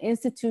me. The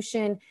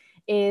institution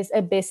is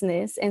a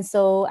business. And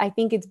so I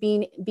think it's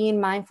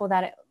being mindful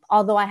that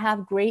although I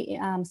have great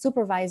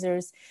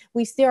supervisors,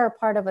 we still are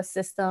part of a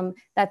system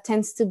that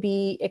tends to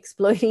be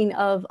exploiting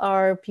of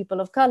our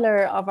people of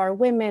color, of our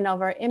women,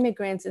 of our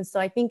immigrants. And so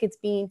I think it's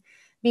being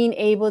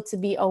able to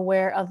be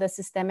aware of the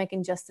systemic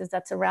injustice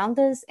that's around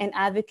us and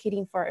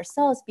advocating for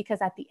ourselves, because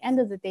at the end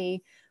of the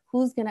day,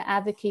 who's going to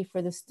advocate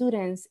for the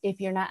students if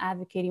you're not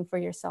advocating for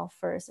yourself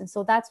first? And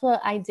so that's what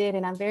I did.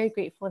 And I'm very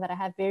grateful that I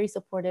have very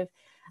supportive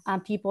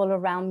people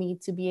around me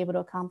to be able to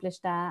accomplish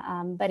that.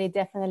 But it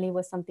definitely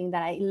was something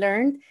that I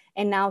learned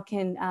and now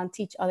can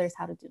teach others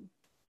how to do.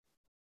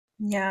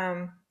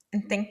 Yeah.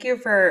 And thank you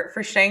for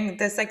sharing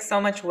this, like so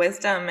much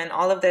wisdom and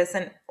all of this.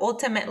 And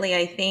ultimately,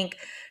 I think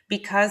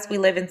because we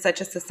live in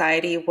such a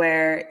society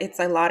where it's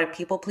a lot of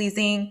people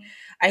pleasing,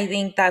 I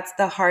think that's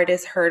the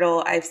hardest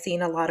hurdle I've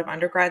seen a lot of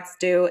undergrads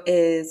do,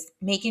 is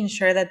making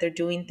sure that they're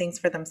doing things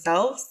for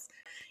themselves.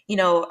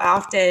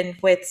 Often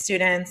with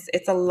students,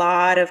 it's a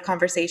lot of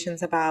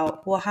conversations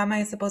about, well, how am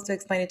I supposed to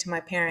explain it to my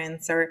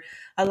parents? Or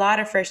a lot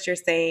of first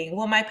years saying,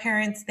 well, my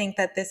parents think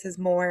that this is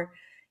more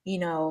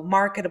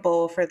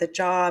marketable for the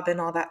job and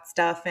all that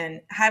stuff,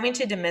 and having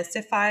to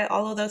demystify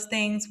all of those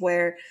things,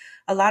 where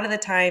a lot of the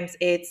times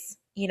it's,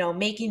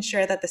 making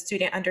sure that the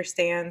student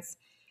understands,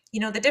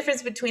 the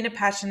difference between a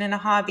passion and a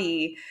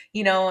hobby,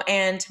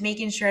 and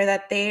making sure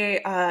that they,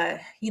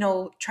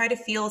 try to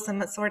feel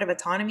some sort of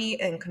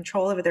autonomy and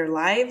control over their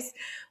lives,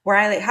 where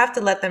I have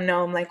to let them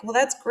know, I'm like, well,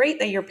 that's great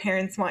that your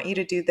parents want you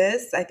to do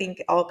this. I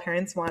think all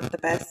parents want the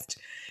best,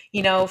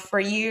 for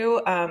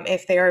you,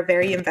 if they are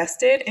very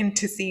invested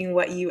into seeing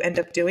what you end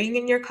up doing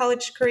in your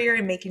college career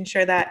and making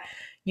sure that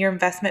your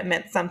investment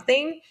meant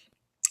something.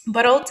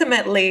 But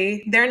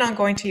ultimately, they're not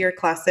going to your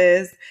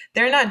classes.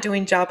 They're not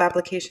doing job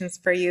applications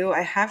for you.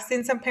 I have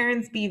seen some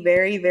parents be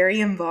very, very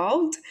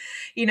involved,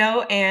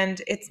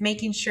 and it's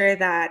making sure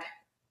that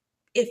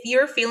if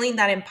you're feeling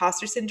that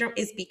imposter syndrome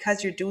is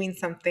because you're doing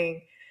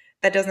something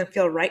that doesn't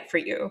feel right for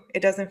you.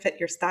 It doesn't fit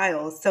your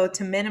style. So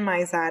to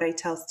minimize that, I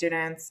tell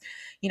students,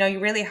 you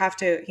really have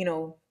to,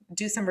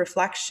 do some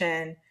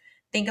reflection.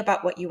 Think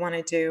about what you want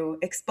to do,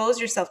 expose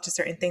yourself to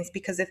certain things,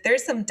 because if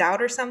there's some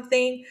doubt or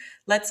something,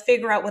 let's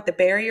figure out what the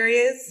barrier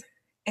is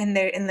and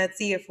let's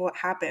see if what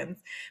happens.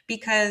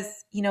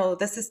 Because,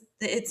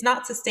 it's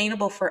not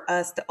sustainable for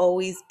us to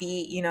always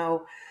be,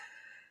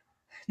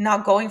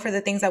 not going for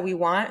the things that we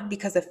want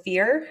because of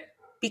fear.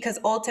 Because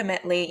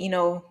ultimately,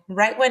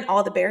 right when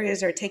all the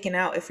barriers are taken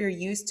out, if you're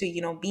used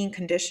to, being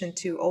conditioned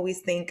to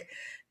always think,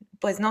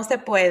 pues no se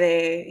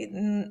puede,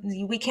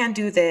 we can't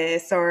do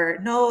this, or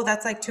no,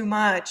 that's like too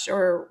much,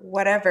 or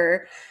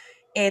whatever.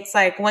 It's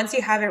like, once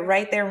you have it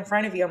right there in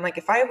front of you, I'm like,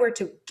 if I were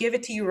to give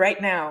it to you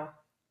right now,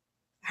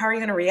 how are you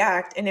going to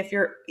react? And if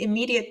your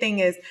immediate thing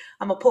is,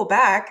 I'm gonna pull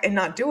back and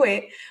not do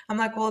it, I'm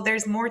like, well,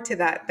 there's more to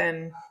that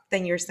than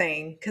you're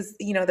saying. Because,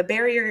 the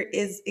barrier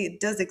it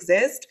does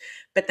exist,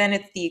 but then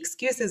it's the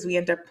excuses we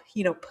end up,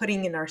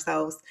 putting in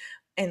ourselves.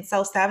 and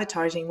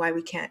self-sabotaging why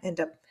we can't end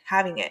up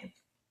having it.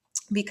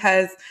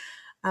 Because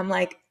I'm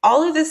like,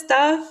 all of this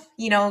stuff,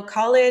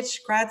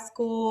 college, grad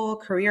school,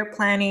 career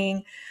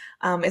planning,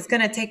 is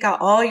going to take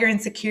out all your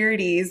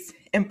insecurities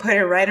and put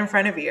it right in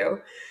front of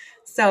you.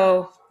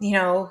 So,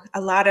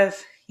 a lot of,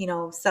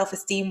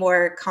 self-esteem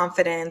work,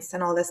 confidence,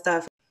 and all this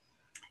stuff.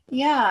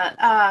 Yeah.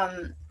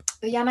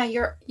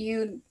 Yana,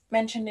 you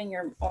mentioned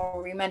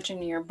we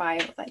mentioned in your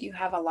bio that you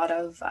have a lot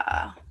of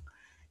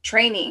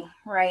training,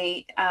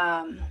 right?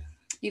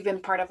 You've been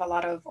part of a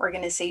lot of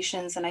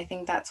organizations, and I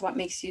think that's what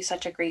makes you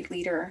such a great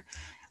leader.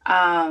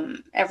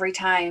 Every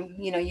time,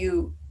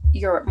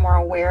 you're more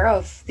aware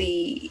of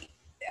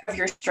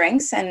your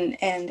strengths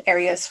and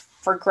areas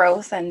for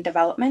growth and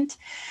development.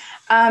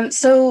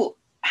 So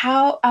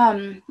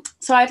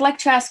I'd like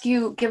to ask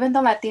you, given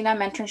the Latina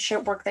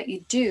mentorship work that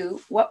you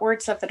do, what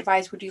words of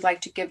advice would you like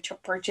to give to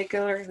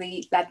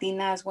particularly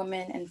Latinas,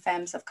 women, and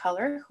femmes of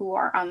color who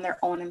are on their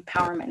own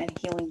empowerment and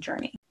healing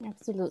journey?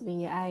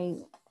 Absolutely.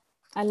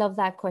 I love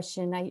that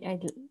question.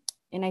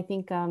 I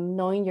think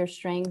knowing your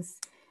strengths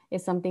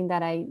is something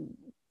that I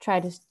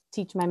try to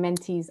teach my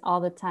mentees all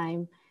the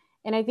time.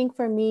 And I think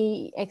for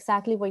me,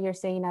 exactly what you're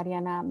saying,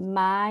 Ariana,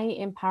 my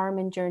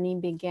empowerment journey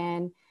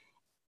began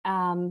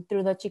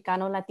through the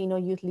Chicano Latino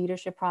Youth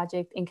Leadership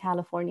Project in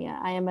California.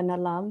 I am an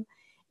alum.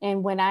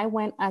 And when I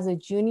went as a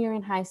junior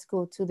in high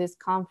school to this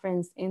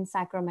conference in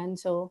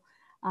Sacramento,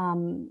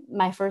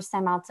 my first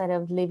time outside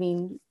of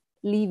leaving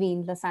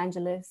Los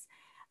Angeles,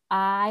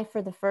 I,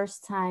 for the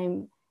first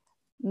time,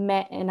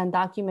 met an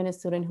undocumented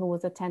student who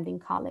was attending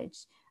college.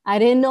 I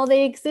didn't know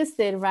they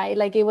existed, right?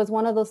 Like, it was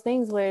one of those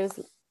things where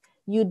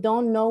you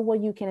don't know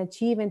what you can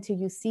achieve until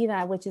you see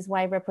that, which is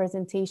why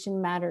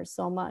representation matters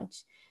so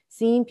much.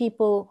 Seeing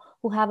people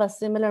who have a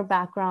similar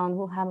background,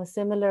 who have a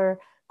similar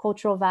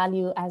cultural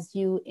value as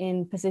you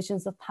in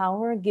positions of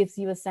power gives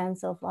you a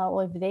sense of, oh,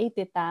 if they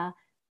did that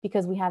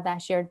because we have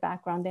that shared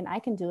background, then I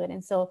can do it.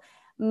 And so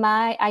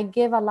I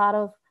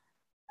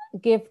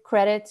give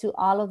credit to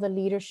all of the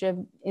leadership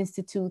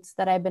institutes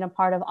that I've been a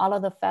part of, all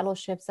of the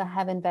fellowships that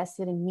have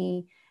invested in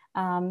me,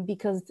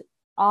 because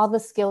all the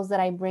skills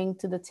that I bring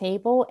to the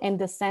table and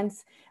the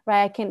sense,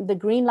 right, the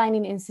Green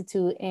Lining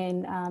Institute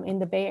in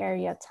the Bay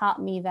Area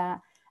taught me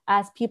that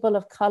as people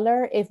of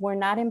color, if we're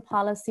not in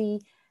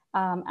policy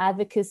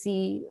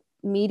advocacy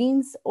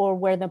meetings or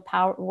where the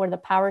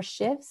power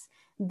shifts,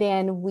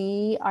 then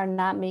we are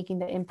not making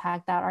the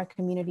impact that our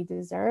community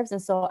deserves.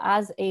 And so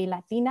as a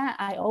Latina,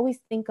 I always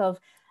think of,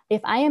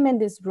 if I am in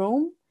this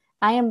room,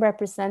 I am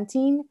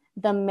representing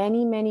the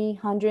many, many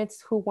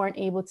hundreds who weren't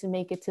able to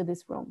make it to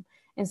this room.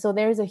 And so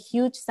there's a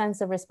huge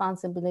sense of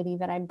responsibility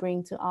that I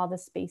bring to all the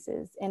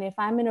spaces. And if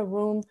I'm in a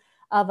room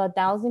of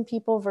 1,000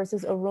 people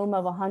versus a room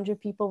of 100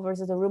 people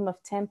versus a room of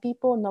 10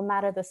 people, no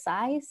matter the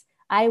size,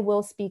 I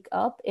will speak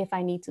up if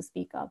I need to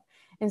speak up.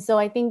 And so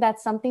I think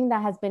that's something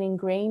that has been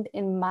ingrained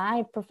in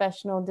my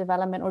professional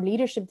development or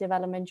leadership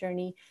development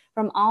journey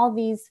from all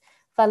these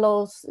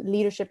fellows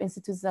leadership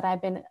institutes that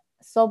I've been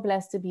so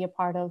blessed to be a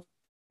part of.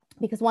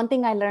 Because one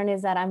thing I learned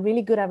is that I'm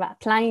really good at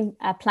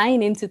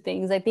applying into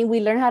things. I think we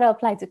learn how to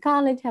apply to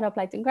college, how to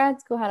apply to grad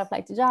school, how to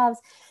apply to jobs.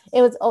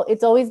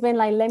 It's always been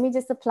like, let me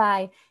just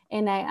apply.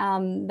 And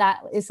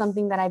that is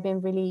something that I've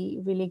been really,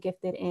 really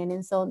gifted in.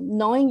 And so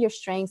knowing your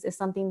strengths is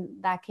something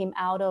that came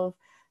out of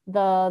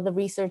the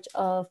research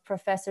of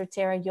Professor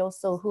Tara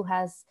Yoso, who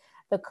has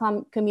the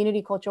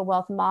community cultural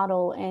wealth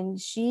model. And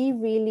she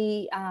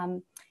really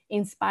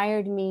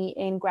inspired me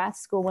in grad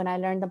school when I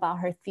learned about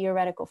her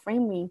theoretical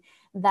framing,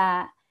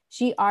 that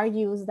she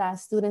argues that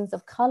students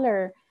of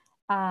color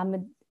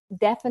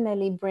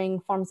definitely bring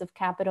forms of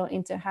capital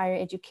into higher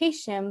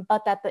education,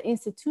 but that the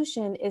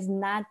institution is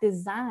not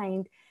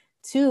designed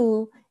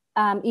to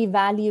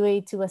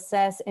evaluate, to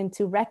assess, and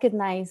to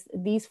recognize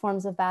these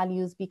forms of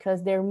values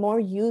because they're more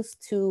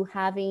used to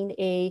having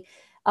a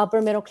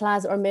upper middle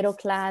class or middle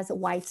class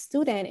white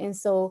student. And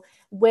so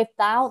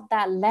without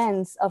that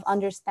lens of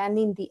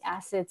understanding the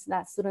assets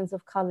that students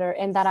of color,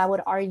 and that I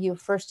would argue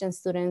first-gen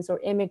students or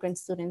immigrant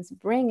students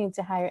bring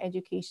into higher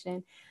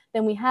education,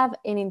 then we have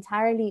an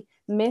entirely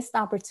missed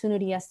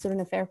opportunity as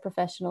student affairs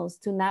professionals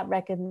to not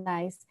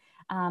recognize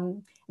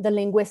the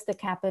linguistic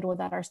capital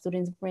that our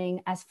students bring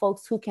as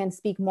folks who can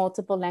speak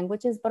multiple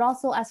languages, but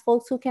also as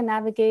folks who can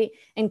navigate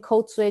and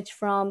code switch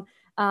from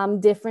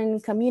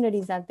different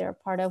communities that they're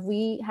part of.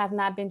 We have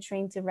not been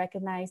trained to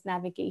recognize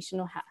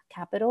navigational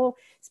capital,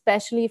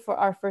 especially for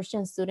our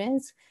first-gen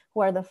students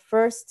who are the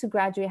first to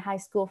graduate high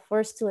school,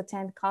 first to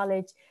attend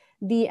college.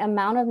 The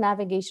amount of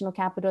navigational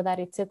capital that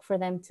it took for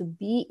them to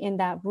be in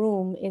that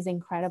room is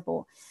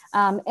incredible.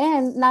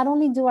 And not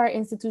only do our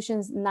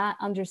institutions not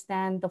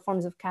understand the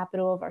forms of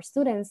capital of our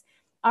students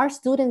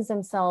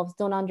themselves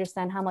don't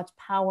understand how much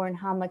power and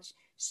how much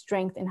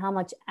strength and how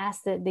much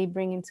asset they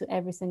bring into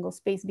every single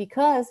space,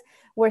 because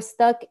we're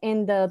stuck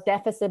in the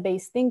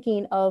deficit-based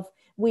thinking of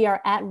we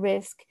are at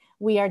risk,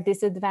 we are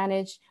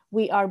disadvantaged,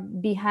 we are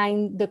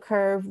behind the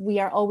curve, we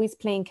are always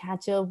playing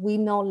catch up, we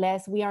know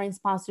less, we are in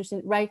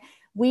sponsorship, right?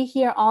 We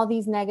hear all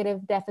these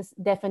negative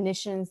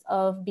definitions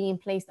of being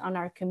placed on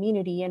our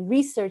community and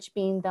research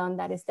being done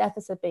that is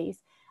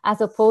deficit-based, as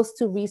opposed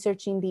to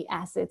researching the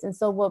assets. And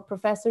so what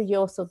Professor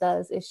Yoso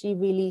does is she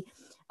really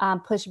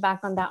push back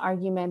on that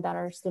argument that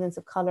our students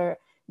of color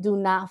do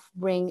not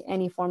bring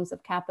any forms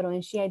of capital.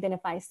 And she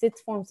identifies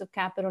 6 forms of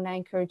capital. And I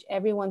encourage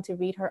everyone to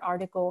read her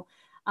article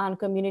on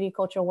community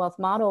cultural wealth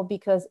model,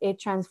 because it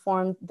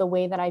transformed the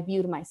way that I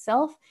viewed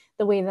myself,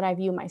 the way that I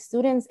view my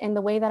students, and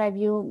the way that I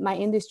view my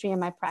industry and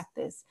my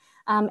practice.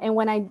 And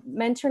when I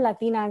mentor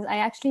Latinas, I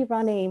actually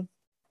run a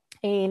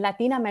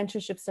Latina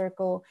mentorship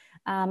circle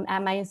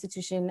at my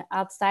institution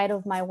outside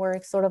of my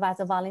work, sort of as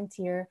a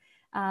volunteer.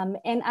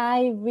 And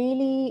I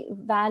really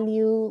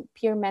value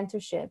peer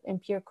mentorship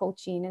and peer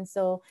coaching. And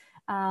so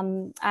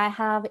I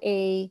have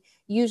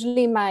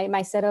usually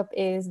my setup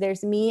is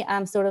there's me,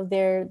 I'm sort of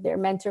their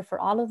mentor for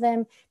all of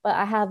them, but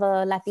I have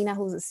a Latina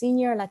who's a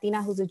senior, a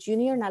Latina who's a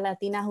junior, and a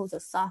Latina who's a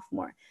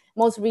sophomore.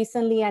 Most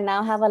recently, I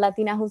now have a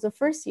Latina who's a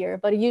first year,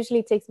 but it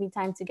usually takes me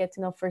time to get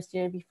to know first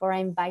year before I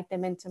invite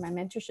them into my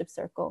mentorship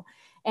circle.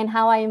 And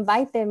how I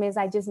invite them is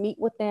I just meet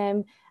with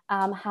them,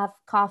 have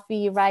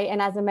coffee, right?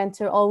 And as a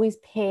mentor, always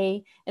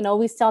pay and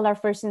always tell our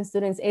first year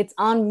students, it's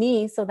on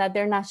me, so that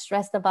they're not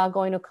stressed about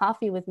going to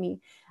coffee with me.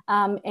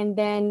 And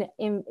then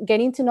in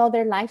getting to know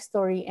their life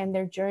story and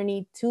their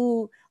journey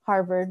to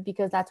Harvard,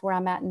 because that's where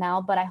I'm at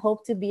now. But I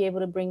hope to be able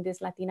to bring this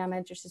Latina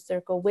mentorship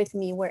circle with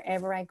me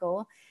wherever I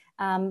go.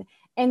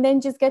 And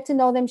then just get to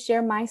know them,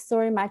 share my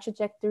story, my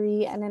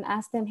trajectory, and then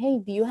ask them, hey,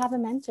 do you have a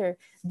mentor?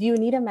 Do you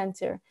need a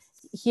mentor?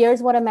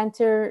 Here's what a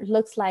mentor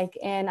looks like.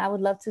 And I would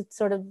love to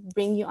sort of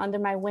bring you under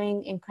my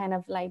wing and kind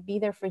of like be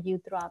there for you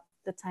throughout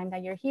the time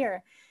that you're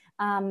here.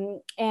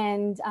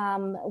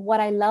 What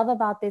I love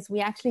about this,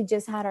 we actually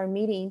just had our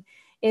meeting,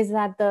 is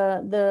that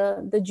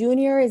the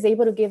junior is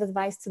able to give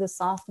advice to the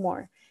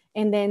sophomore.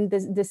 And then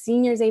the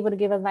senior is able to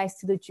give advice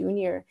to the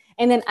junior.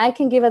 And then I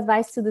can give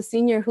advice to the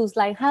senior who's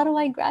like, how do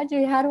I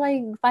graduate? How do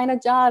I find a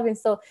job? And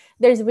so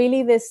there's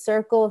really this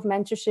circle of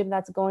mentorship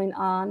that's going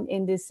on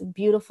in this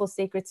beautiful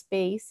sacred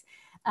space.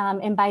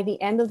 And by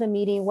the end of the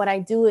meeting, what I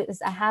do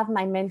is I have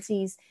my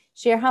mentees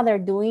share how they're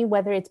doing,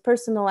 whether it's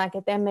personal,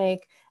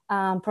 academic,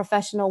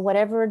 professional,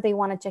 whatever they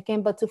want to check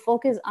in, but to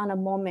focus on a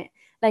moment,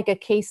 like a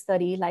case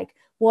study, like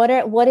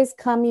what is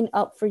coming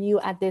up for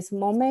you at this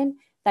moment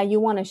that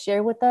you want to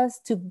share with us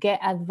to get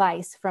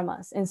advice from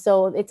us. And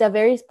so it's a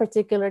very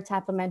particular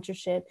type of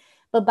mentorship.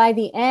 But by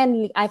the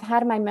end, I've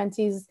had my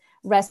mentees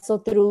wrestle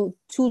through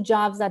 2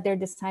 jobs that they're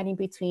deciding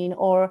between,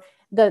 or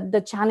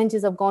the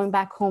challenges of going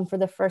back home for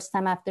the first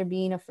time after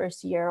being a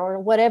first year, or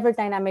whatever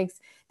dynamics,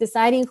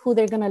 deciding who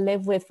they're going to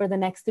live with for the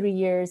next 3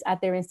 years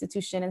at their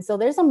institution. And so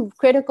there's some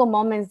critical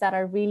moments that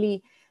are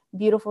really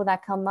beautiful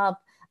that come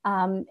up.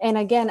 And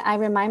again, I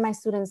remind my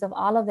students of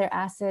all of their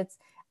assets.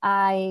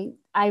 I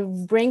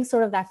bring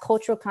sort of that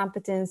cultural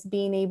competence,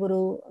 being able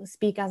to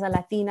speak as a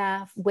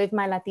Latina with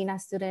my Latina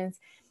students,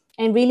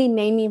 and really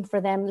naming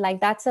for them,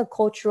 like that's a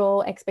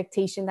cultural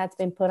expectation that's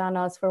been put on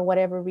us for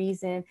whatever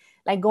reason,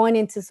 like going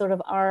into sort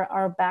of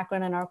our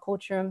background and our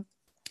culture.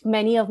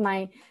 Many of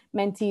my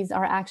mentees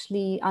are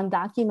actually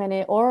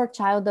undocumented or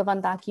child of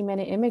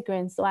undocumented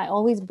immigrants. So I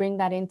always bring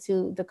that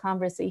into the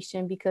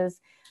conversation, because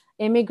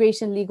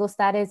immigration legal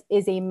status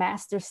is a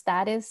master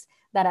status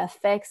that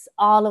affects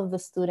all of the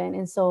student.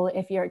 And so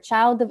if you're a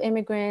child of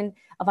immigrant,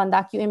 of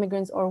undocumented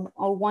immigrants,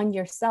 or one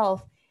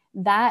yourself,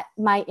 that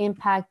might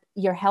impact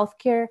your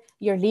healthcare,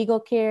 your legal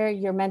care,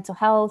 your mental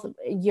health,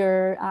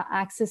 your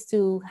access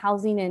to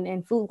housing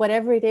and food,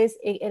 whatever it is,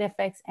 it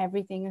affects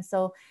everything. And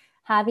so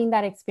having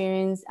that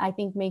experience, I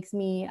think, makes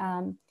me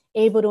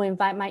able to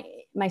invite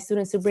my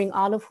students to bring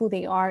all of who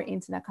they are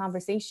into that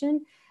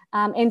conversation,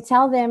 and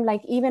tell them,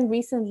 like, even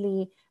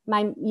recently,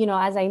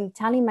 as I'm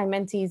telling my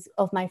mentees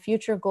of my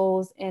future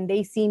goals, and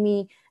they see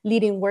me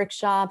leading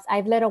workshops.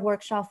 I've led a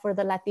workshop for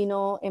the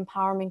Latino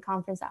Empowerment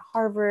Conference at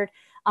Harvard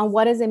on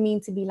what does it mean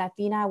to be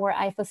Latina, where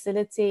I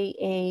facilitate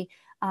a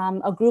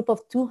group of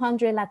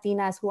 200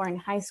 Latinas who are in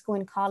high school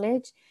and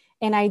college.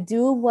 And I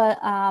do what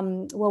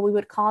we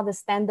would call the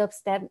stand-up,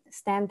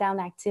 stand-down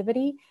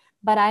activity,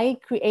 but I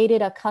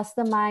created a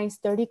customized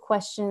 30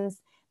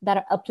 questions that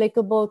are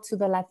applicable to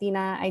the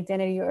Latina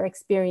identity or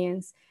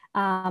experience.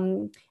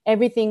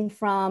 Everything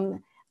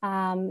from,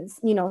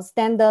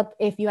 stand up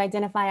if you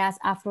identify as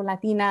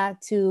Afro-Latina,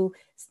 to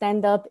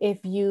stand up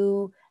if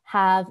you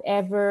have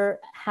ever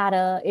had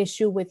an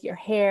issue with your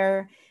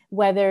hair,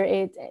 whether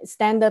it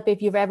stand up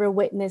if you've ever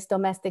witnessed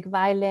domestic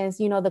violence.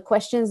 The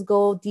questions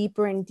go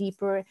deeper and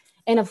deeper.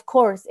 And of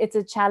course, it's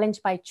a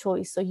challenge by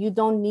choice. So you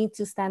don't need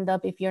to stand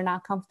up if you're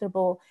not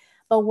comfortable.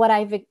 But what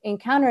I've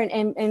encountered,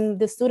 and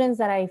the students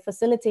that I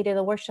facilitated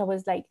the workshop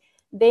was like,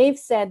 they've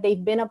said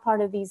they've been a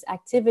part of these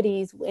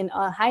activities in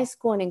high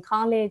school and in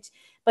college,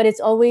 but it's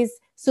always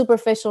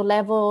superficial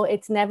level.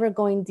 It's never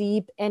going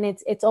deep. And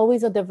it's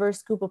always a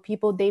diverse group of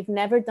people. They've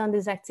never done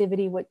this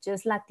activity with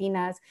just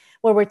Latinas,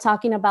 where we're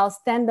talking about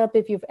stand up.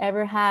 If you've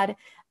ever had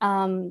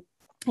an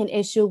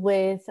issue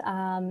with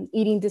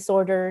eating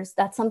disorders,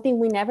 that's something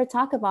we never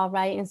talk about,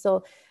 right? And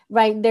so,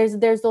 right,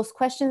 there's those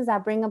questions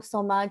that bring up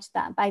so much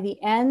that by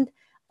the end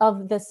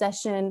of the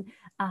session,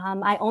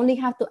 I only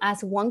have to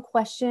ask one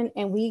question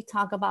and we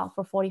talk about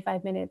for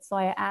 45 minutes. So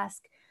I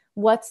ask,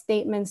 what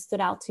statements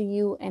stood out to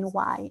you and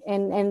why?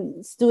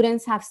 And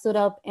students have stood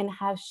up and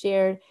have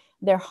shared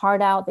their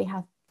heart out. They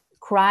have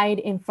cried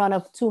in front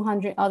of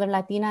 200 other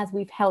Latinas.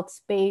 We've held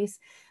space.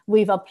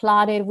 We've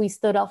applauded. We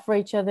stood up for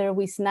each other.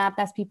 We snapped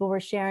as people were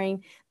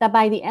sharing. That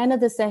by the end of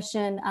the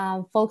session,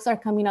 folks are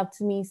coming up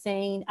to me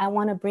saying, I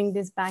want to bring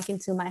this back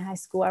into my high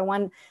school. I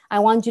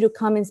want you to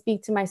come and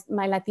speak to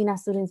my Latina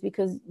students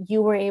because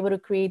you were able to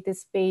create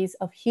this space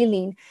of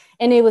healing.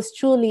 And it was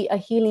truly a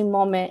healing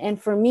moment.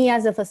 And for me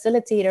as a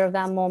facilitator of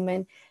that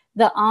moment,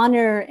 the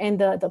honor and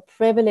the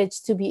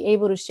privilege to be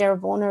able to share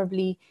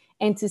vulnerably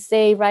and to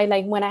say, right,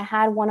 like when I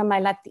had one of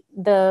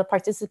the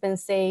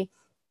participants say,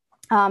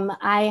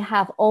 I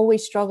have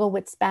always struggled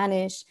with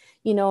Spanish,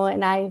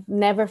 and I've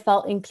never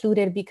felt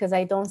included because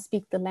I don't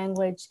speak the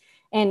language.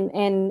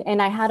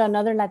 And I had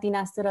another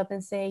Latina stood up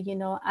and say,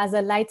 as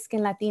a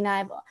light-skinned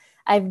Latina,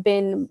 I've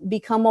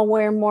become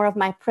aware more of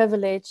my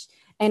privilege.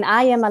 And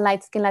I am a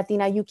light-skinned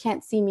Latina. You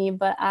can't see me,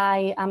 but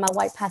I am a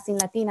white passing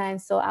Latina.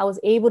 And so I was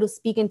able to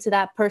speak into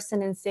that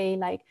person and say,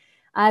 like,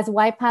 as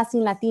white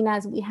passing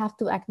Latinas, we have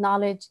to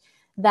acknowledge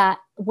that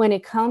when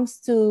it comes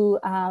to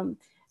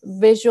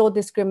visual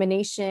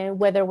discrimination,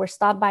 whether we're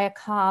stopped by a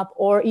cop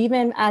or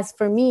even as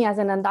for me as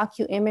an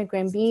undocumented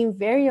immigrant, being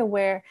very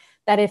aware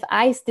that if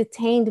ICE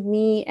detained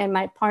me and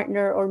my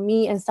partner or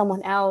me and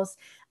someone else,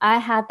 I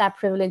had that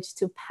privilege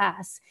to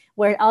pass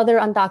where other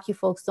undocumented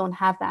folks don't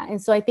have that.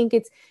 And so I think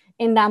it's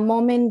in that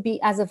moment,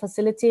 as a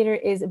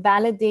facilitator is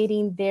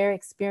validating their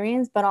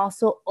experience, but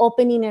also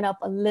opening it up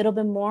a little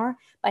bit more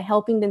by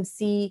helping them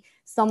see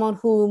someone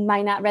who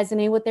might not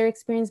resonate with their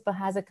experience, but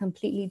has a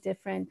completely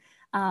different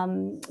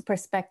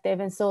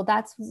perspective. And so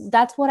that's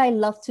what I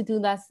love to do.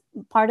 That's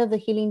part of the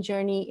healing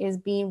journey, is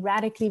being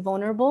radically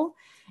vulnerable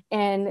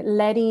and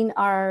letting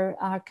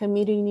our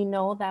community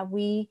know that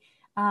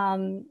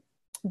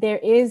there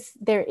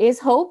is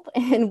hope,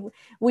 and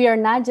we are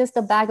not just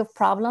a bag of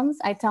problems.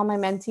 I tell my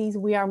mentees,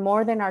 we are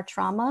more than our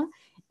trauma,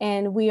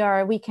 and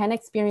we can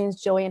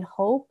experience joy and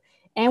hope,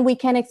 and we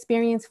can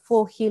experience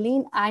full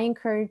healing. I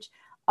encourage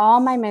all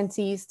my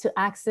mentees to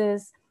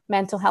access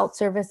mental health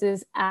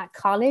services at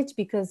college,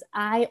 because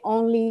I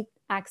only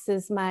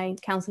access my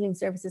counseling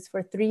services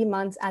for 3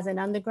 months as an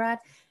undergrad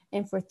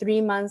and for 3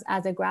 months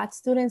as a grad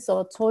student. So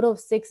a total of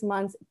 6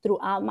 months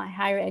throughout my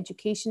higher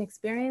education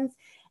experience.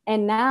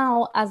 And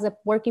now as a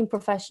working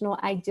professional,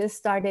 I just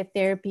started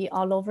therapy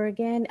all over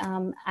again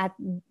at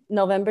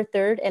November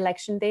 3rd,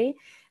 election day.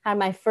 Had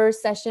my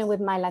first session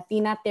with my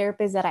Latina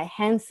therapist that I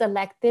hand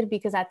selected,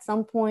 because at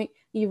some point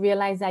you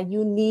realize that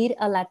you need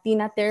a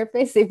Latina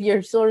therapist if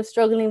you're sort of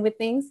struggling with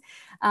things,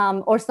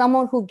 or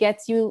someone who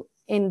gets you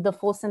in the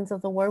full sense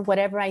of the word,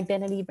 whatever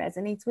identity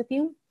resonates with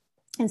you.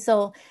 And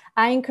so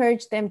I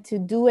encourage them to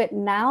do it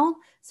now,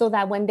 so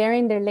that when they're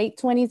in their late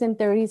 20s and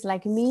 30s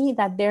like me,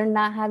 that they're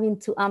not having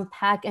to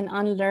unpack and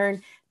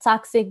unlearn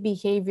toxic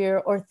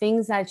behavior or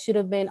things that should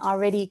have been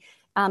already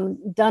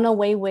done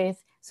away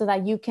with, so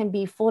that you can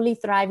be fully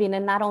thriving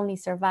and not only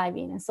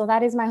surviving. And so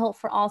that is my hope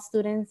for all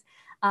students.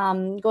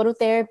 Go to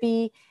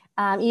therapy.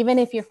 Even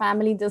if your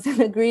family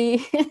doesn't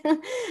agree.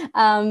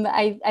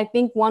 I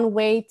think one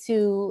way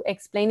to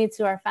explain it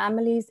to our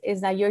families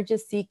is that you're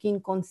just seeking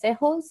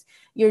consejos.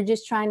 You're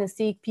just trying to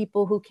seek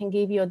people who can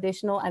give you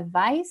additional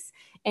advice.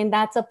 And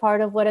that's a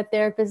part of what a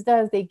therapist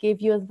does. They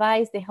give you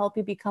advice. They help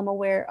you become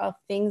aware of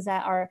things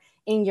that are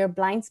in your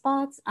blind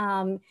spots.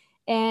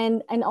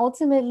 And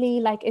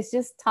ultimately, like, it's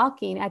just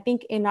talking. I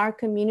think in our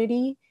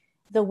community,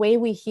 the way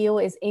we heal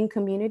is in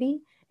community.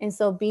 And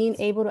so being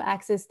able to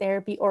access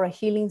therapy or a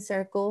healing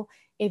circle,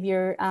 if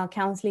your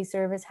counseling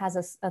service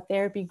has a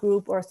therapy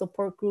group or a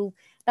support group,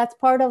 that's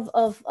part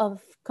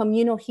of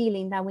communal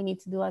healing that we need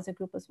to do as a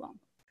group as well.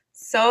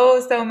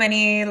 So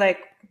many like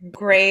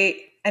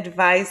great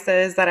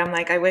advices that I'm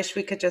like, I wish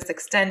we could just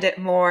extend it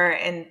more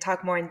and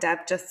talk more in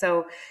depth, just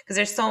so, because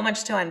there's so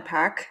much to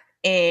unpack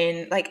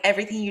in like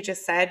everything you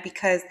just said,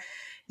 because,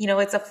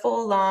 it's a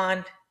full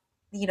on,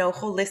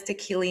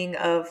 holistic healing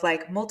of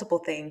like multiple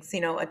things,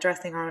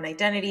 addressing our own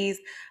identities,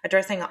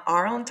 addressing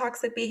our own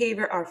toxic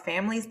behavior, our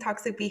family's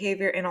toxic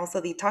behavior, and also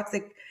the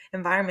toxic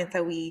environments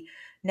that we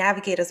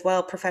navigate as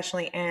well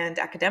professionally and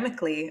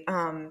academically.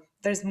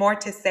 There's more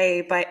to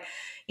say, but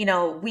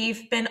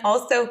we've been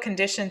also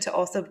conditioned to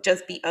also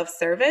just be of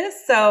service.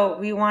 So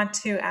we want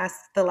to ask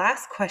the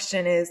last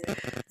question is,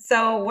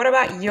 so what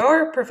about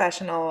your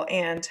professional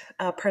and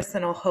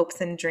personal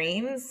hopes and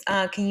dreams?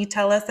 Can you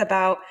tell us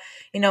about,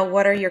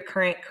 what are your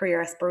current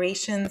career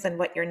aspirations and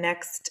what your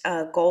next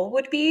goal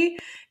would be?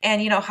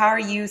 And, how are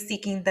you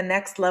seeking the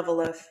next level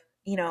of,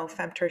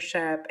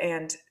 femtorship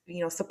and,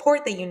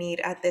 support that you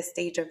need at this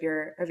stage of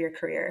your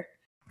career?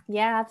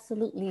 Yeah,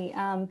 absolutely.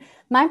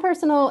 My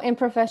personal and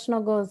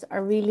professional goals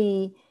are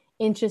really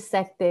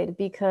intersected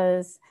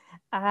because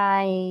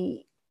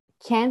I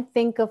can't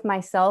think of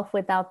myself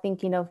without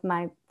thinking of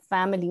my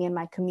family and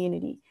my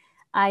community.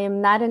 I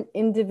am not an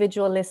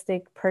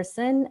individualistic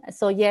person.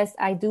 So yes,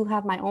 I do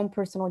have my own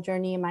personal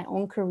journey and my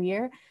own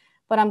career,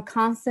 but I'm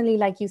constantly,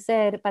 like you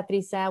said,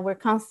 Patricia, we're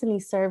constantly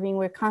serving,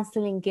 we're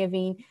constantly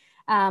giving.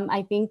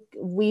 I think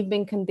we've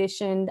been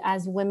conditioned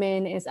as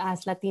women, as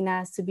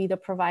Latinas, to be the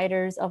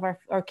providers of our,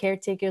 or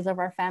caretakers of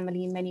our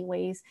family in many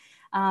ways.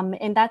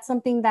 And that's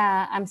something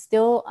that I'm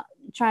still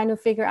trying to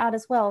figure out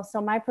as well.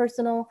 So my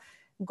personal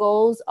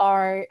goals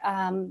are,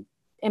 and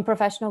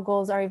professional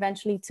goals are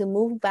eventually to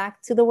move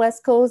back to the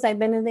West Coast. I've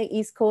been in the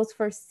East Coast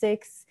for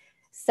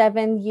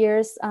 6-7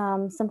 years,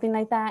 something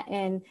like that.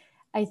 And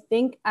I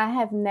think I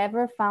have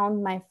never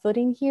found my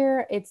footing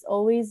here. It's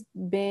always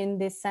been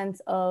this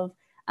sense of,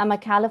 I'm a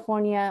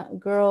California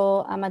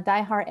girl. I'm a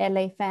diehard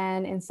LA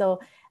fan. And so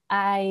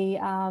I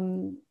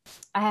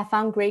have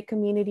found great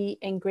community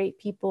and great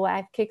people.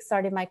 I've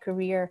kickstarted my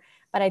career,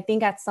 but I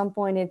think at some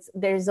point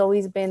there's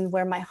always been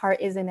where my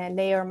heart is in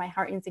LA or my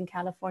heart is in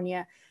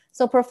California.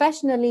 So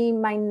professionally,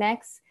 my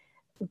next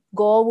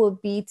goal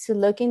would be to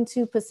look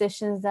into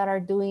positions that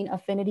are doing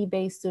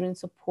affinity-based student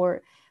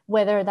support,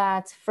 whether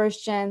that's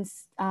first-gen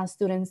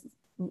students,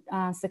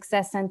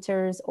 success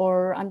centers,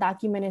 or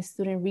undocumented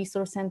student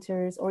resource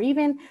centers, or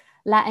even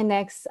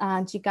Latinx,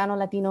 Chicano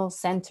Latino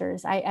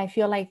centers. I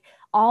feel like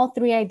all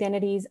three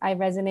identities I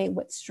resonate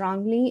with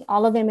strongly.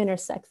 All of them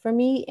intersect for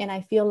me, and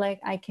I feel like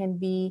I can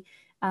be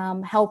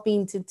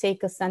helping to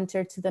take a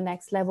center to the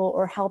next level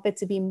or help it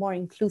to be more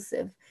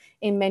inclusive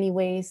in many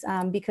ways,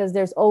 because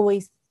there's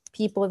always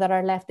people that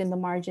are left in the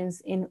margins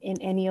in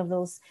any of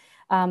those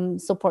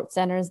support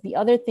centers. The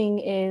other thing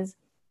is,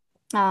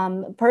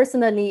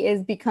 personally,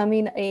 is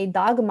becoming a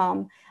dog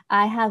mom.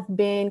 I have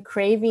been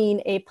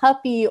craving a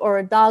puppy or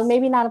a dog,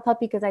 maybe not a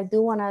puppy because I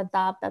do want to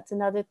adopt. That's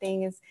another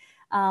thing, is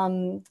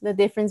the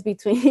difference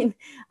between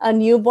a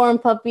newborn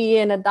puppy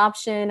and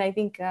adoption. I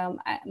think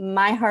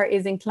my heart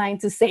is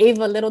inclined to save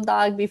a little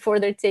dog before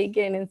they're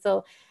taken. And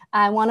so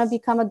I want to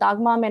become a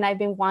dog mom, and I've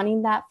been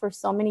wanting that for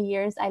so many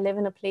years. I live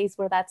in a place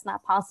where that's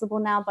not possible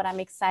now, but I'm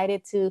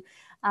excited to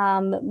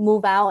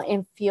move out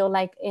and feel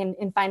like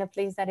and find a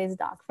place that is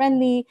dog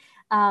friendly,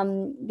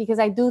 because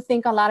I do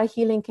think a lot of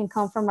healing can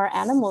come from our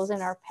animals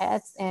and our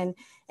pets, and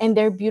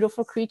they're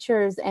beautiful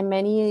creatures, and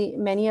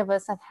many of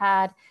us have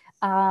had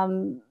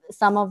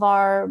some of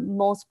our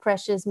most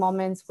precious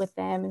moments with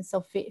them, and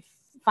so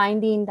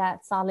finding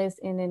that solace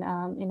in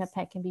a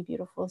pet can be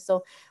beautiful.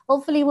 So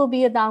hopefully we'll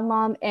be a dog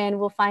mom and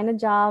we'll find a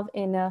job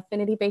in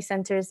affinity-based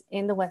centers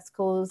in the West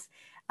Coast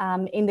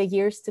in the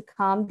years to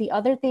come. The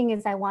other thing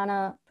is I want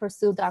to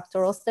pursue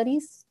doctoral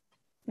studies.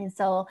 And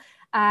so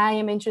I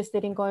am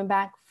interested in going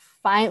back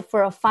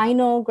for a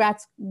final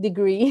grad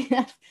degree.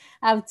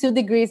 I have 2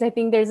 degrees. I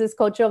think there's this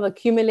culture of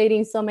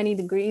accumulating so many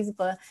degrees,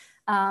 but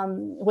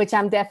which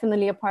I'm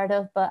definitely a part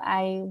of, but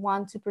I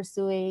want to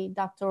pursue a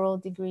doctoral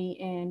degree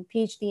in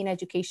PhD in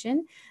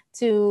education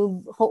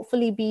to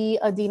hopefully be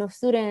a dean of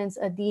students,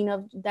 a dean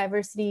of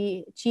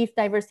diversity, chief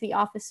diversity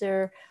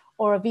officer,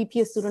 or a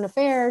VP of student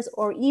affairs,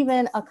 or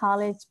even a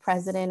college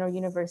president or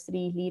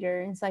university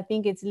leader. And so I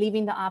think it's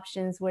leaving the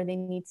options where they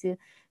need to,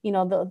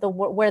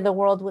 where the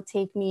world would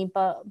take me,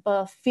 but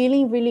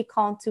feeling really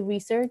called to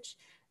research,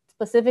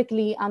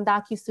 specifically on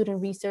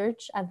docu-student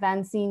research,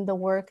 advancing the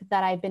work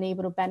that I've been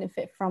able to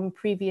benefit from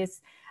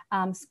previous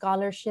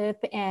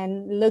scholarship,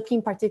 and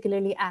looking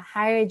particularly at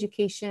higher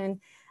education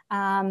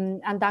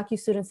and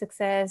docu-student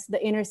success,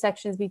 the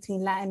intersections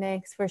between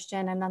Latinx,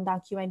 first-gen, and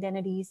non-docu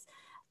identities,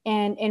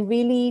 and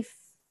really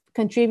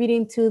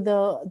contributing to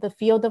the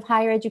field of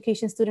higher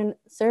education student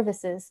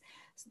services,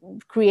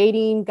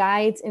 creating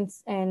guides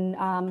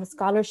and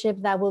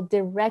scholarship that will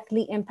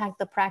directly impact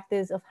the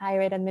practice of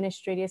higher ed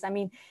administrators. I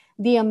mean,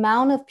 the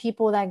amount of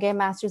people that get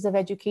masters of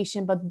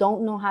education but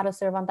don't know how to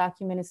serve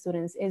undocumented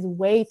students is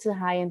way too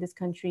high in this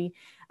country.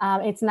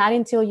 It's not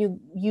until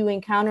you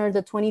encounter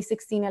the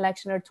 2016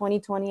 election or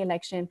 2020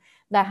 election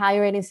that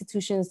higher ed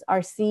institutions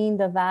are seeing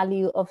the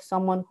value of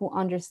someone who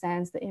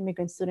understands the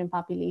immigrant student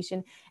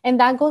population. And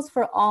that goes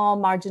for all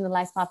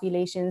marginalized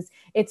populations.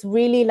 It's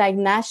really like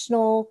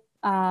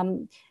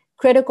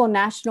critical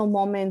national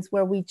moments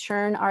where we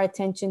turn our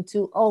attention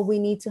to, we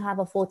need to have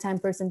a full-time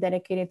person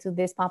dedicated to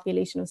this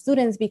population of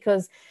students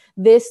because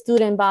this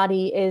student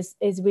body is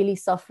really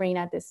suffering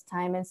at this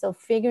time. And so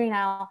figuring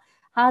out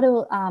how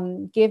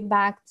to give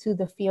back to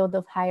the field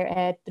of higher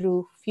ed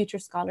through future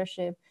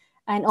scholarship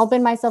and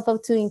open myself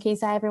up to in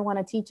case I ever want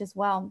to teach as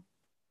well.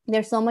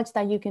 There's so much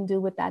that you can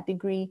do with that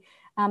degree.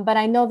 But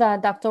I know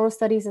that doctoral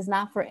studies is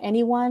not for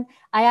anyone.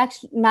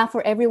 Not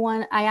for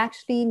everyone. I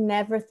actually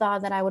never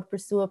thought that I would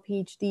pursue a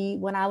PhD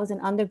when I was in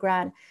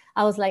undergrad.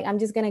 I was like, I'm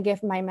just going to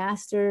get my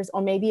master's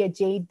or maybe a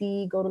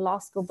JD, go to law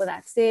school, but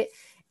that's it.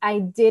 I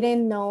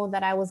didn't know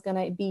that I was going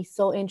to be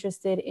so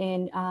interested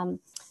in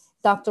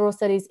doctoral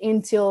studies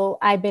until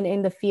I've been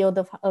in the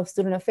field of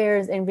student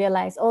affairs and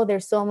realized, oh,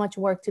 there's so much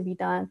work to be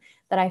done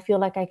that I feel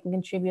like I can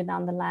contribute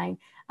down the line.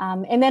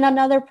 And then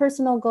another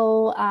personal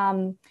goal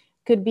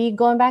could be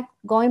going back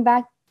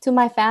to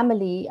my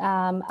family.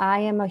 I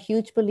am a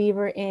huge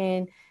believer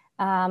in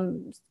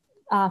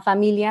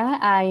familia.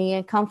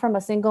 I come from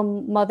a single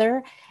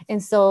mother.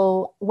 And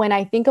so when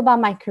I think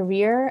about my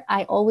career,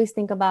 I always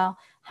think about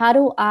how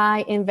do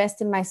I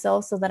invest in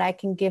myself so that I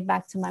can give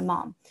back to my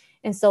mom?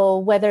 And so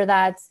whether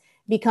that's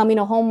becoming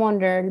a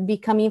homeowner,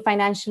 becoming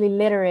financially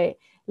literate,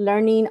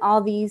 learning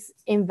all these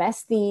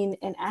investing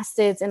and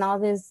assets and all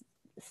these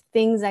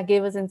things that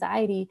give us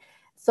anxiety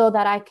so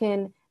that I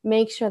can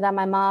make sure that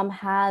my mom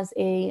has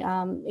a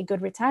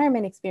good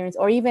retirement experience,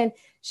 or even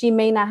she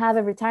may not have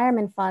a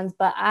retirement funds,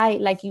 but I,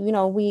 like,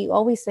 we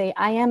always say,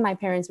 I am my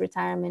parents'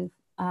 retirement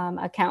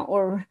account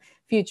or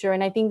future.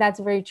 And I think that's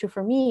very true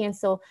for me. And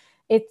so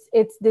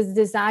it's this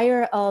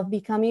desire of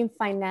becoming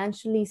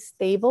financially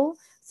stable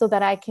so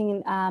that I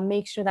can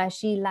make sure that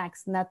she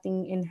lacks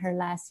nothing in her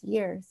last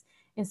years.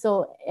 And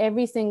so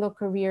every single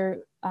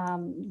career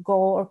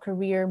goal or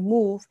career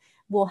move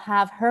will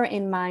have her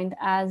in mind,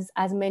 as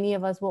many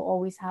of us will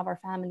always have our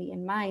family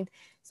in mind.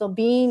 So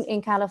being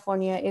in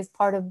California is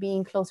part of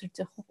being closer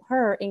to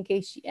her in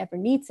case she ever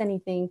needs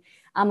anything.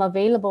 I'm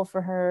available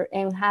for her.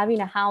 And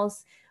having a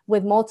house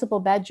with multiple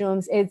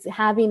bedrooms, it's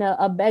having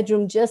a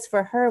bedroom just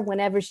for her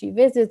whenever she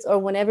visits or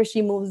whenever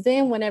she moves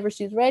in, whenever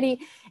she's ready.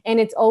 And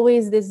it's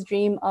always this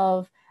dream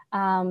of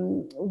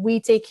we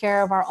take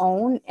care of our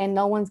own and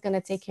no one's going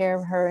to take care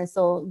of her. And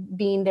so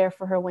being there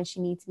for her when she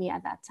needs me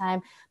at that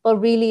time, but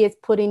really it's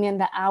putting in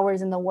the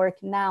hours and the work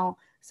now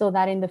so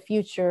that in the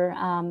future,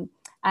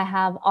 I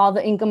have all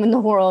the income in the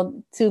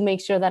world to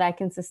make sure that I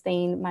can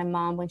sustain my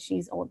mom when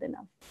she's old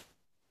enough.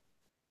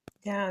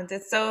 Yeah,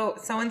 that's so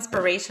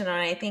inspirational.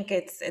 And I think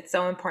it's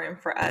so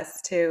important for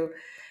us to,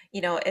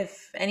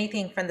 if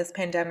anything from this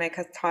pandemic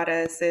has taught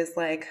us is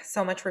like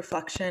so much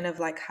reflection of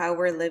like how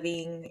we're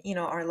living,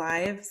 our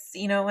lives,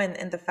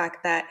 and the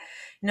fact that,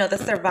 the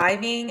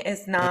surviving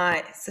is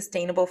not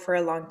sustainable for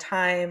a long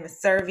time.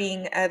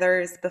 Serving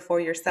others before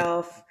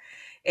yourself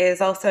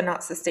is also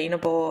not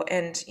sustainable.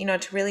 And,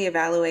 to really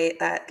evaluate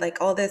that,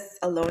 like all this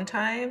alone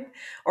time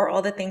or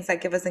all the things that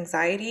give us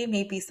anxiety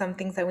may be some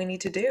things that we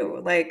need to do,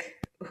 like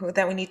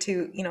that we need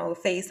to,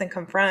 face and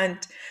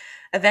confront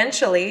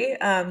eventually,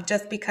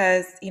 just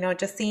because,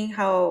 just seeing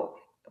how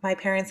my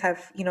parents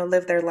have,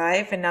 lived their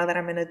life. And now that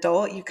I'm an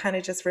adult, you kind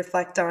of just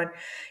reflect on,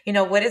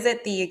 what is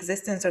it, the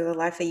existence or the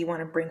life that you want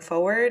to bring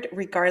forward,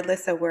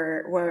 regardless of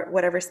where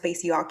whatever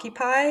space you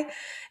occupy.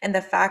 And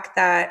the fact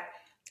that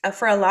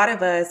for a lot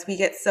of us, we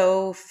get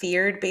so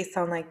feared based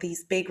on like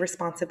these big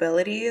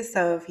responsibilities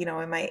of,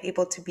 am I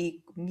able to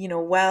be,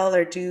 well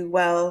or do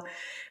well?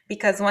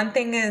 Because one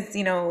thing is,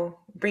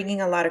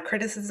 bringing a lot of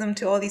criticism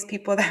to all these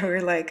people that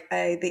were like,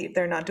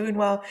 they're not doing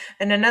well.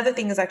 And another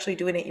thing is actually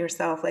doing it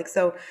yourself. Like,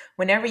 so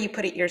whenever you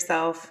put it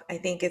yourself, I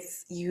think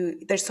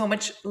there's so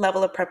much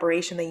level of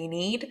preparation that you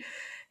need.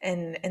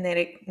 And that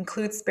it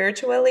includes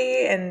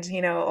spiritually and,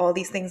 all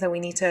these things that we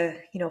need to,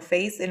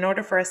 face in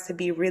order for us to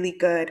be really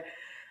good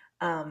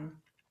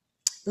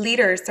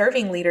leaders,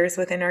 serving leaders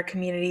within our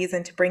communities,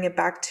 and to bring it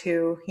back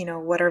to,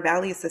 what our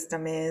value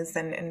system is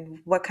and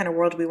what kind of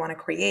world we want to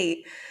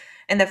create.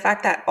 And the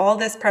fact that all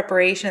this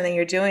preparation that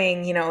you're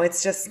doing,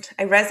 it's just,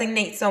 I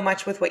resonate so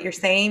much with what you're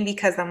saying,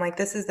 because I'm like,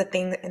 this is the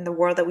thing in the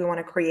world that we want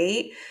to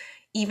create.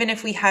 Even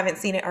if we haven't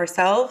seen it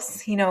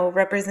ourselves,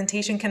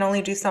 representation can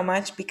only do so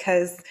much,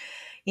 because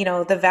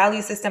the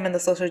value system and the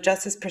social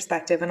justice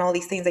perspective and all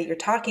these things that you're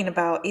talking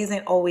about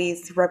isn't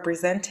always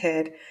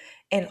represented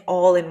in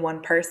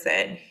one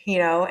person,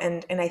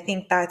 and I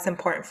think that's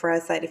important for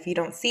us, that if you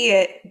don't see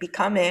it,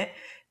 become it,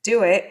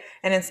 do it,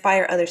 and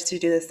inspire others to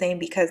do the same,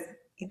 because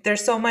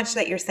there's so much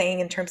that you're saying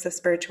in terms of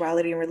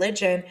spirituality and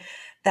religion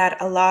that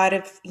a lot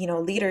of,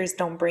 leaders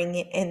don't bring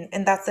it in.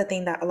 And that's the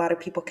thing that a lot of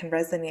people can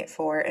resonate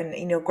for and,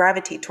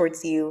 gravitate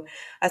towards you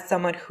as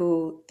someone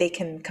who they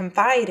can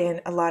confide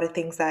in a lot of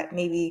things that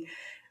maybe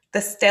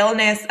the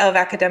staleness of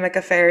academic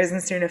affairs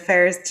and student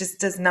affairs just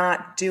does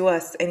not do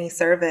us any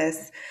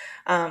service.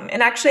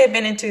 And actually, I've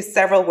been into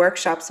several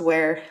workshops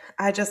where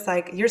I just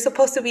like, you're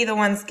supposed to be the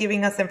ones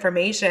giving us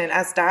information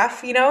as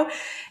staff,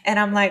 and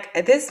I'm like,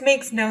 this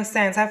makes no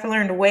sense. I've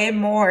learned way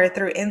more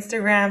through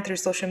Instagram, through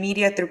social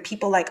media, through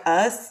people like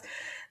us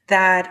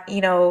that,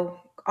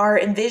 are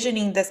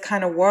envisioning this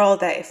kind of world,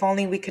 that if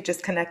only we could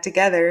just connect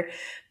together.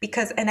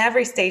 Because in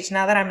every stage,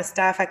 now that I'm a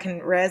staff, I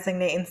can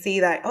resonate and see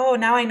that, oh,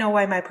 now I know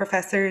why my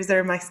professors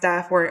or my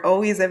staff were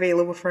always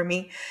available for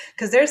me.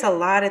 Because there's a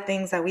lot of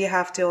things that we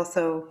have to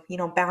also,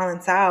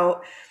 balance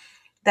out.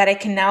 that it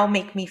can now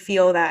make me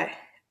feel that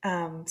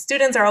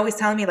students are always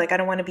telling me like, I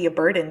don't want to be a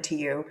burden to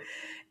you.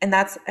 And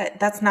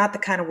that's not the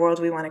kind of world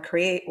we want to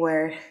create,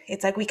 where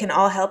it's like we can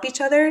all help each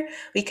other.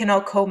 We can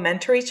all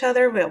co-mentor each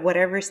other at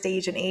whatever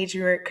stage and age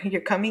you're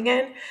coming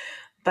in.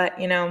 But,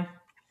 you know,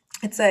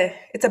 it's a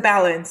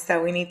balance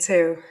that we need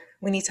to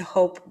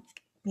hope,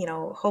 you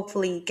know,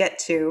 hopefully get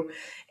to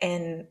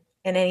in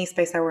any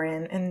space that we're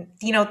in. And,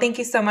 you know, thank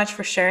you so much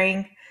for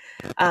sharing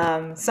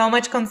so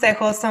much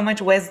consejo, so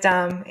much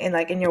wisdom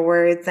in your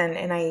words.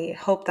 And I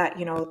hope that,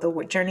 you know,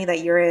 the journey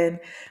that you're in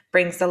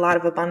brings a lot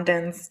of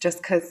abundance, just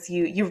because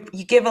you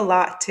give a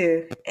lot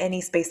to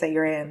any space that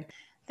you're in.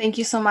 Thank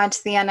you so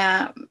much,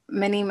 Diana.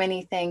 Many,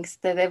 many thanks.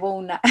 Te debo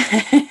una.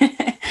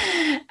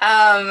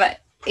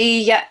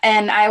 Yeah,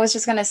 and I was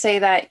just going to say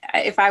that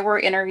if I were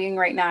interviewing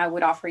right now, I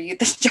would offer you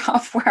this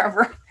job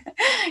wherever.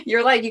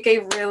 You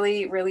gave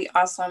really, really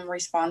awesome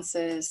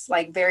responses,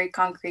 like very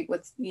concrete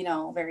with, you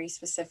know, very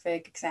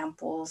specific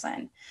examples.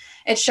 And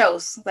it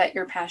shows that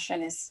your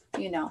passion is,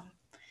 you know,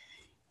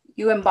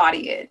 you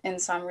embody it. And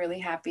so I'm really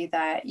happy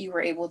that you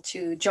were able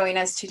to join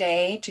us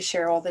today to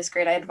share all this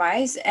great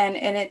advice. And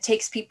it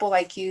takes people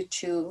like you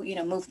to, you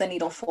know, move the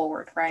needle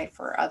forward, right,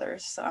 for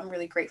others. So I'm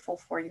really grateful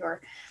for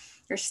your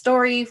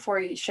story,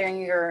 for sharing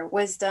your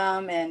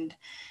wisdom. And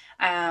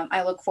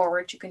I look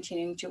forward to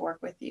continuing to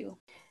work with you.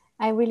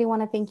 I really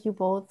want to thank you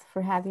both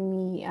for having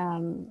me,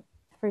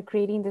 for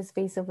creating this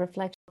space of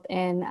reflection.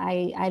 And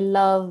I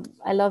love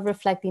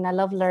reflecting. I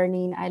love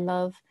learning. I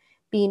love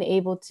being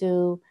able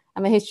to,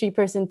 I'm a history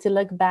person, to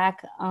look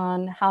back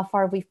on how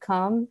far we've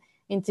come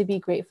and to be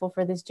grateful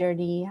for this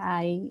journey.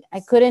 I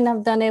couldn't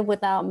have done it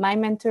without my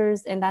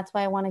mentors. And that's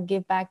why I want to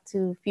give back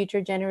to future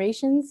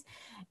generations.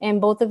 And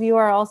both of you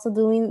are also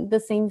doing the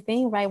same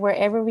thing, right?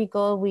 Wherever we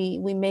go, we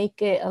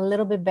make it a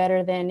little bit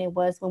better than it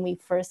was when we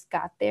first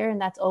got there.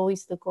 And that's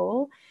always the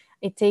goal.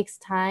 It takes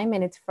time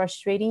and it's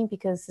frustrating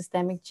because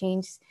systemic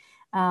change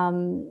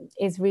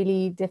is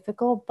really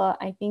difficult. But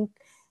I think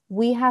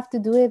we have to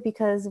do it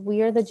because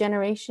we are the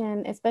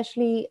generation,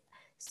 especially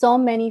so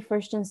many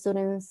first-gen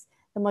students,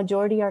 the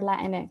majority are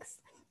Latinx.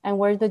 And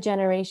we're the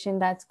generation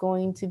that's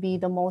going to be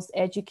the most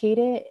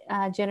educated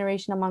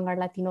generation among our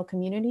Latino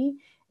community.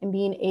 And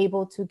being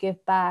able to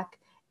give back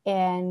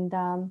and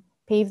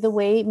pave the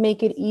way,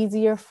 make it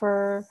easier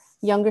for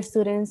younger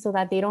students so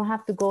that they don't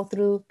have to go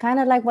through kind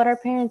of like what our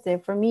parents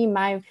did. For me,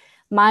 my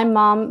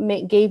mom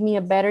gave me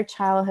a better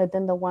childhood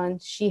than the one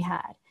she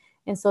had.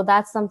 And so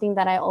that's something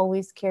that I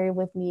always carry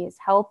with me, is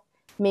help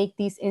make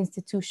these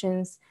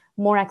institutions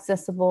more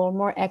accessible,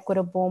 more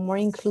equitable, more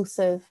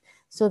inclusive,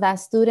 so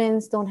that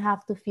students don't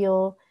have to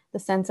feel the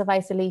sense of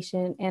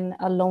isolation and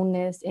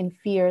aloneness and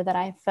fear that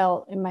I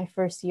felt in my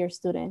first year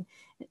student.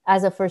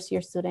 And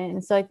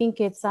so I think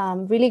it's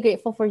really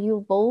grateful for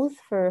you both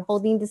for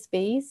holding the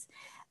space.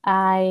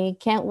 I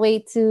can't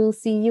wait to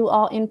see you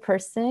all in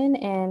person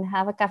and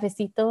have a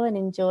cafecito and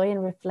enjoy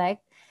and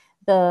reflect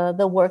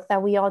the work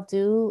that we all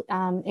do,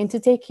 and to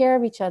take care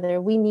of each other.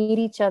 We need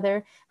each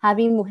other.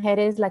 Having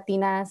mujeres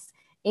Latinas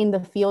in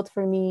the field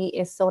for me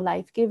is so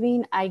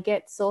life-giving. I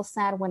get so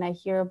sad when I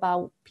hear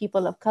about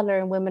people of color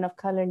and women of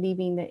color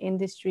leaving the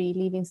industry,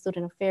 leaving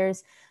student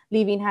affairs,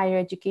 leaving higher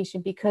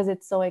education, because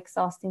it's so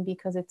exhausting,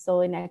 because it's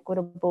so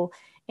inequitable.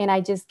 And I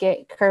just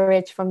get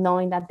courage from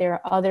knowing that there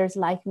are others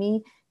like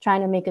me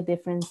trying to make a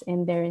difference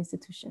in their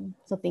institution.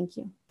 So thank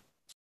you.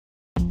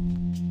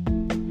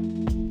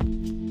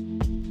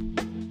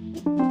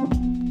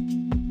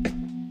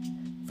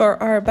 For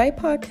our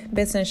BIPOC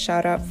business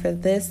shout out for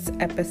this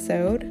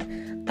episode,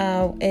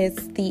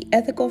 is the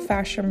ethical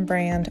fashion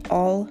brand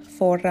All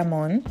for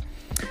Ramon.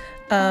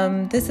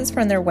 This is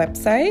from their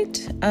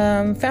website.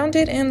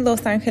 Founded in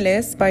Los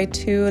Angeles by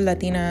two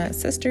Latina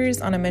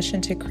sisters on a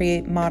mission to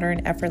create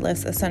modern,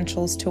 effortless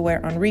essentials to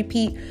wear on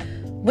repeat,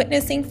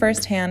 witnessing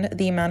firsthand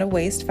the amount of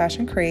waste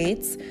fashion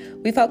creates,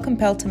 we felt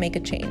compelled to make a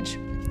change.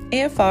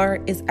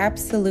 AFR is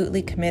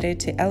absolutely committed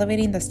to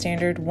elevating the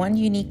standard one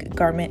unique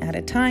garment at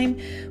a time.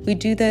 We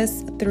do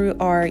this through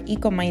our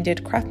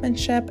eco-minded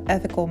craftsmanship,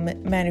 ethical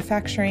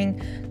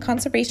manufacturing,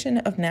 conservation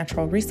of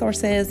natural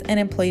resources, and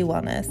employee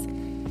wellness.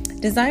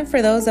 Designed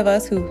for those of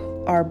us who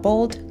are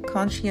bold,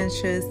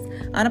 conscientious,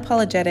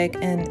 unapologetic,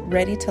 and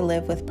ready to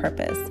live with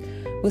purpose.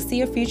 We'll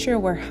see a future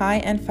where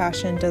high-end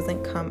fashion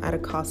doesn't come at a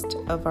cost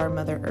of our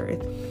Mother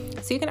Earth.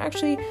 So you can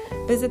actually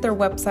visit their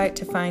website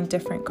to find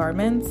different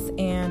garments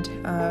and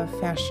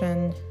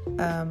fashion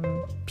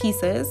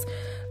pieces,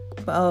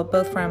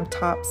 both from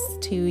tops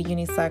to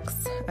unisex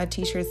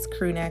t-shirts,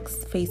 crew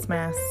necks, face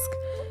masks,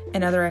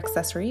 and other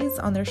accessories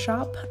on their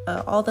shop.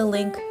 All the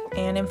link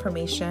and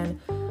information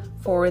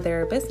for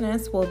their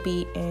business will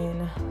be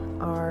in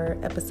our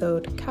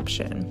episode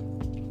caption.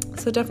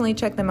 So definitely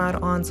check them out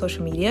on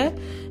social media,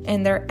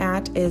 and their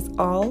 @ is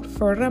All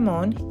for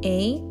Ramon,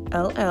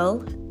 ALLFORRAMON.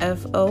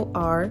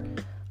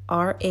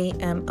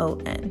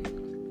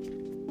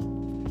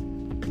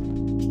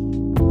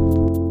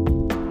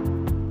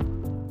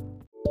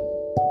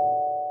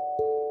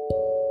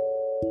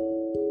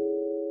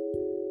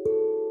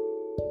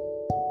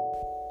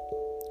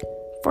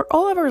 For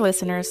all of our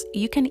listeners,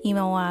 you can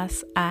email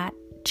us at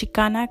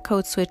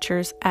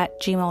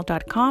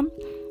chicanacodeswitchers@gmail.com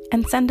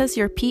and send us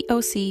your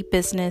POC,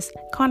 business,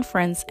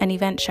 conference, and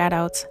event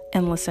shoutouts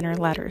and listener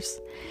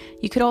letters.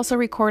 You could also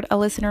record a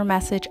listener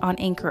message on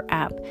Anchor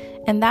app,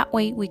 and that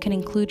way we can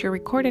include your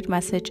recorded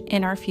message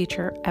in our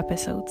future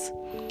episodes.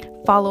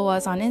 Follow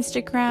us on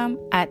Instagram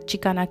at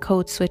Chicana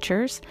Code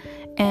Switchers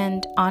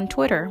and on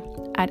Twitter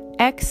at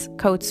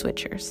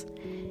xcodeswitchers.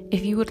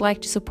 If you would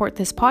like to support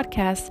this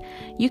podcast,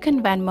 you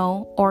can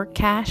Venmo or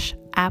Cash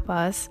App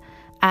us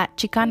at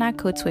Chicana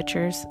Code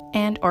Switchers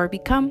and or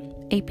become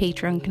a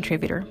Patreon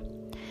contributor.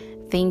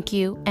 Thank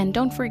you, and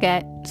don't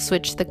forget,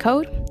 switch the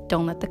code,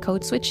 don't let the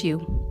code switch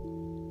you.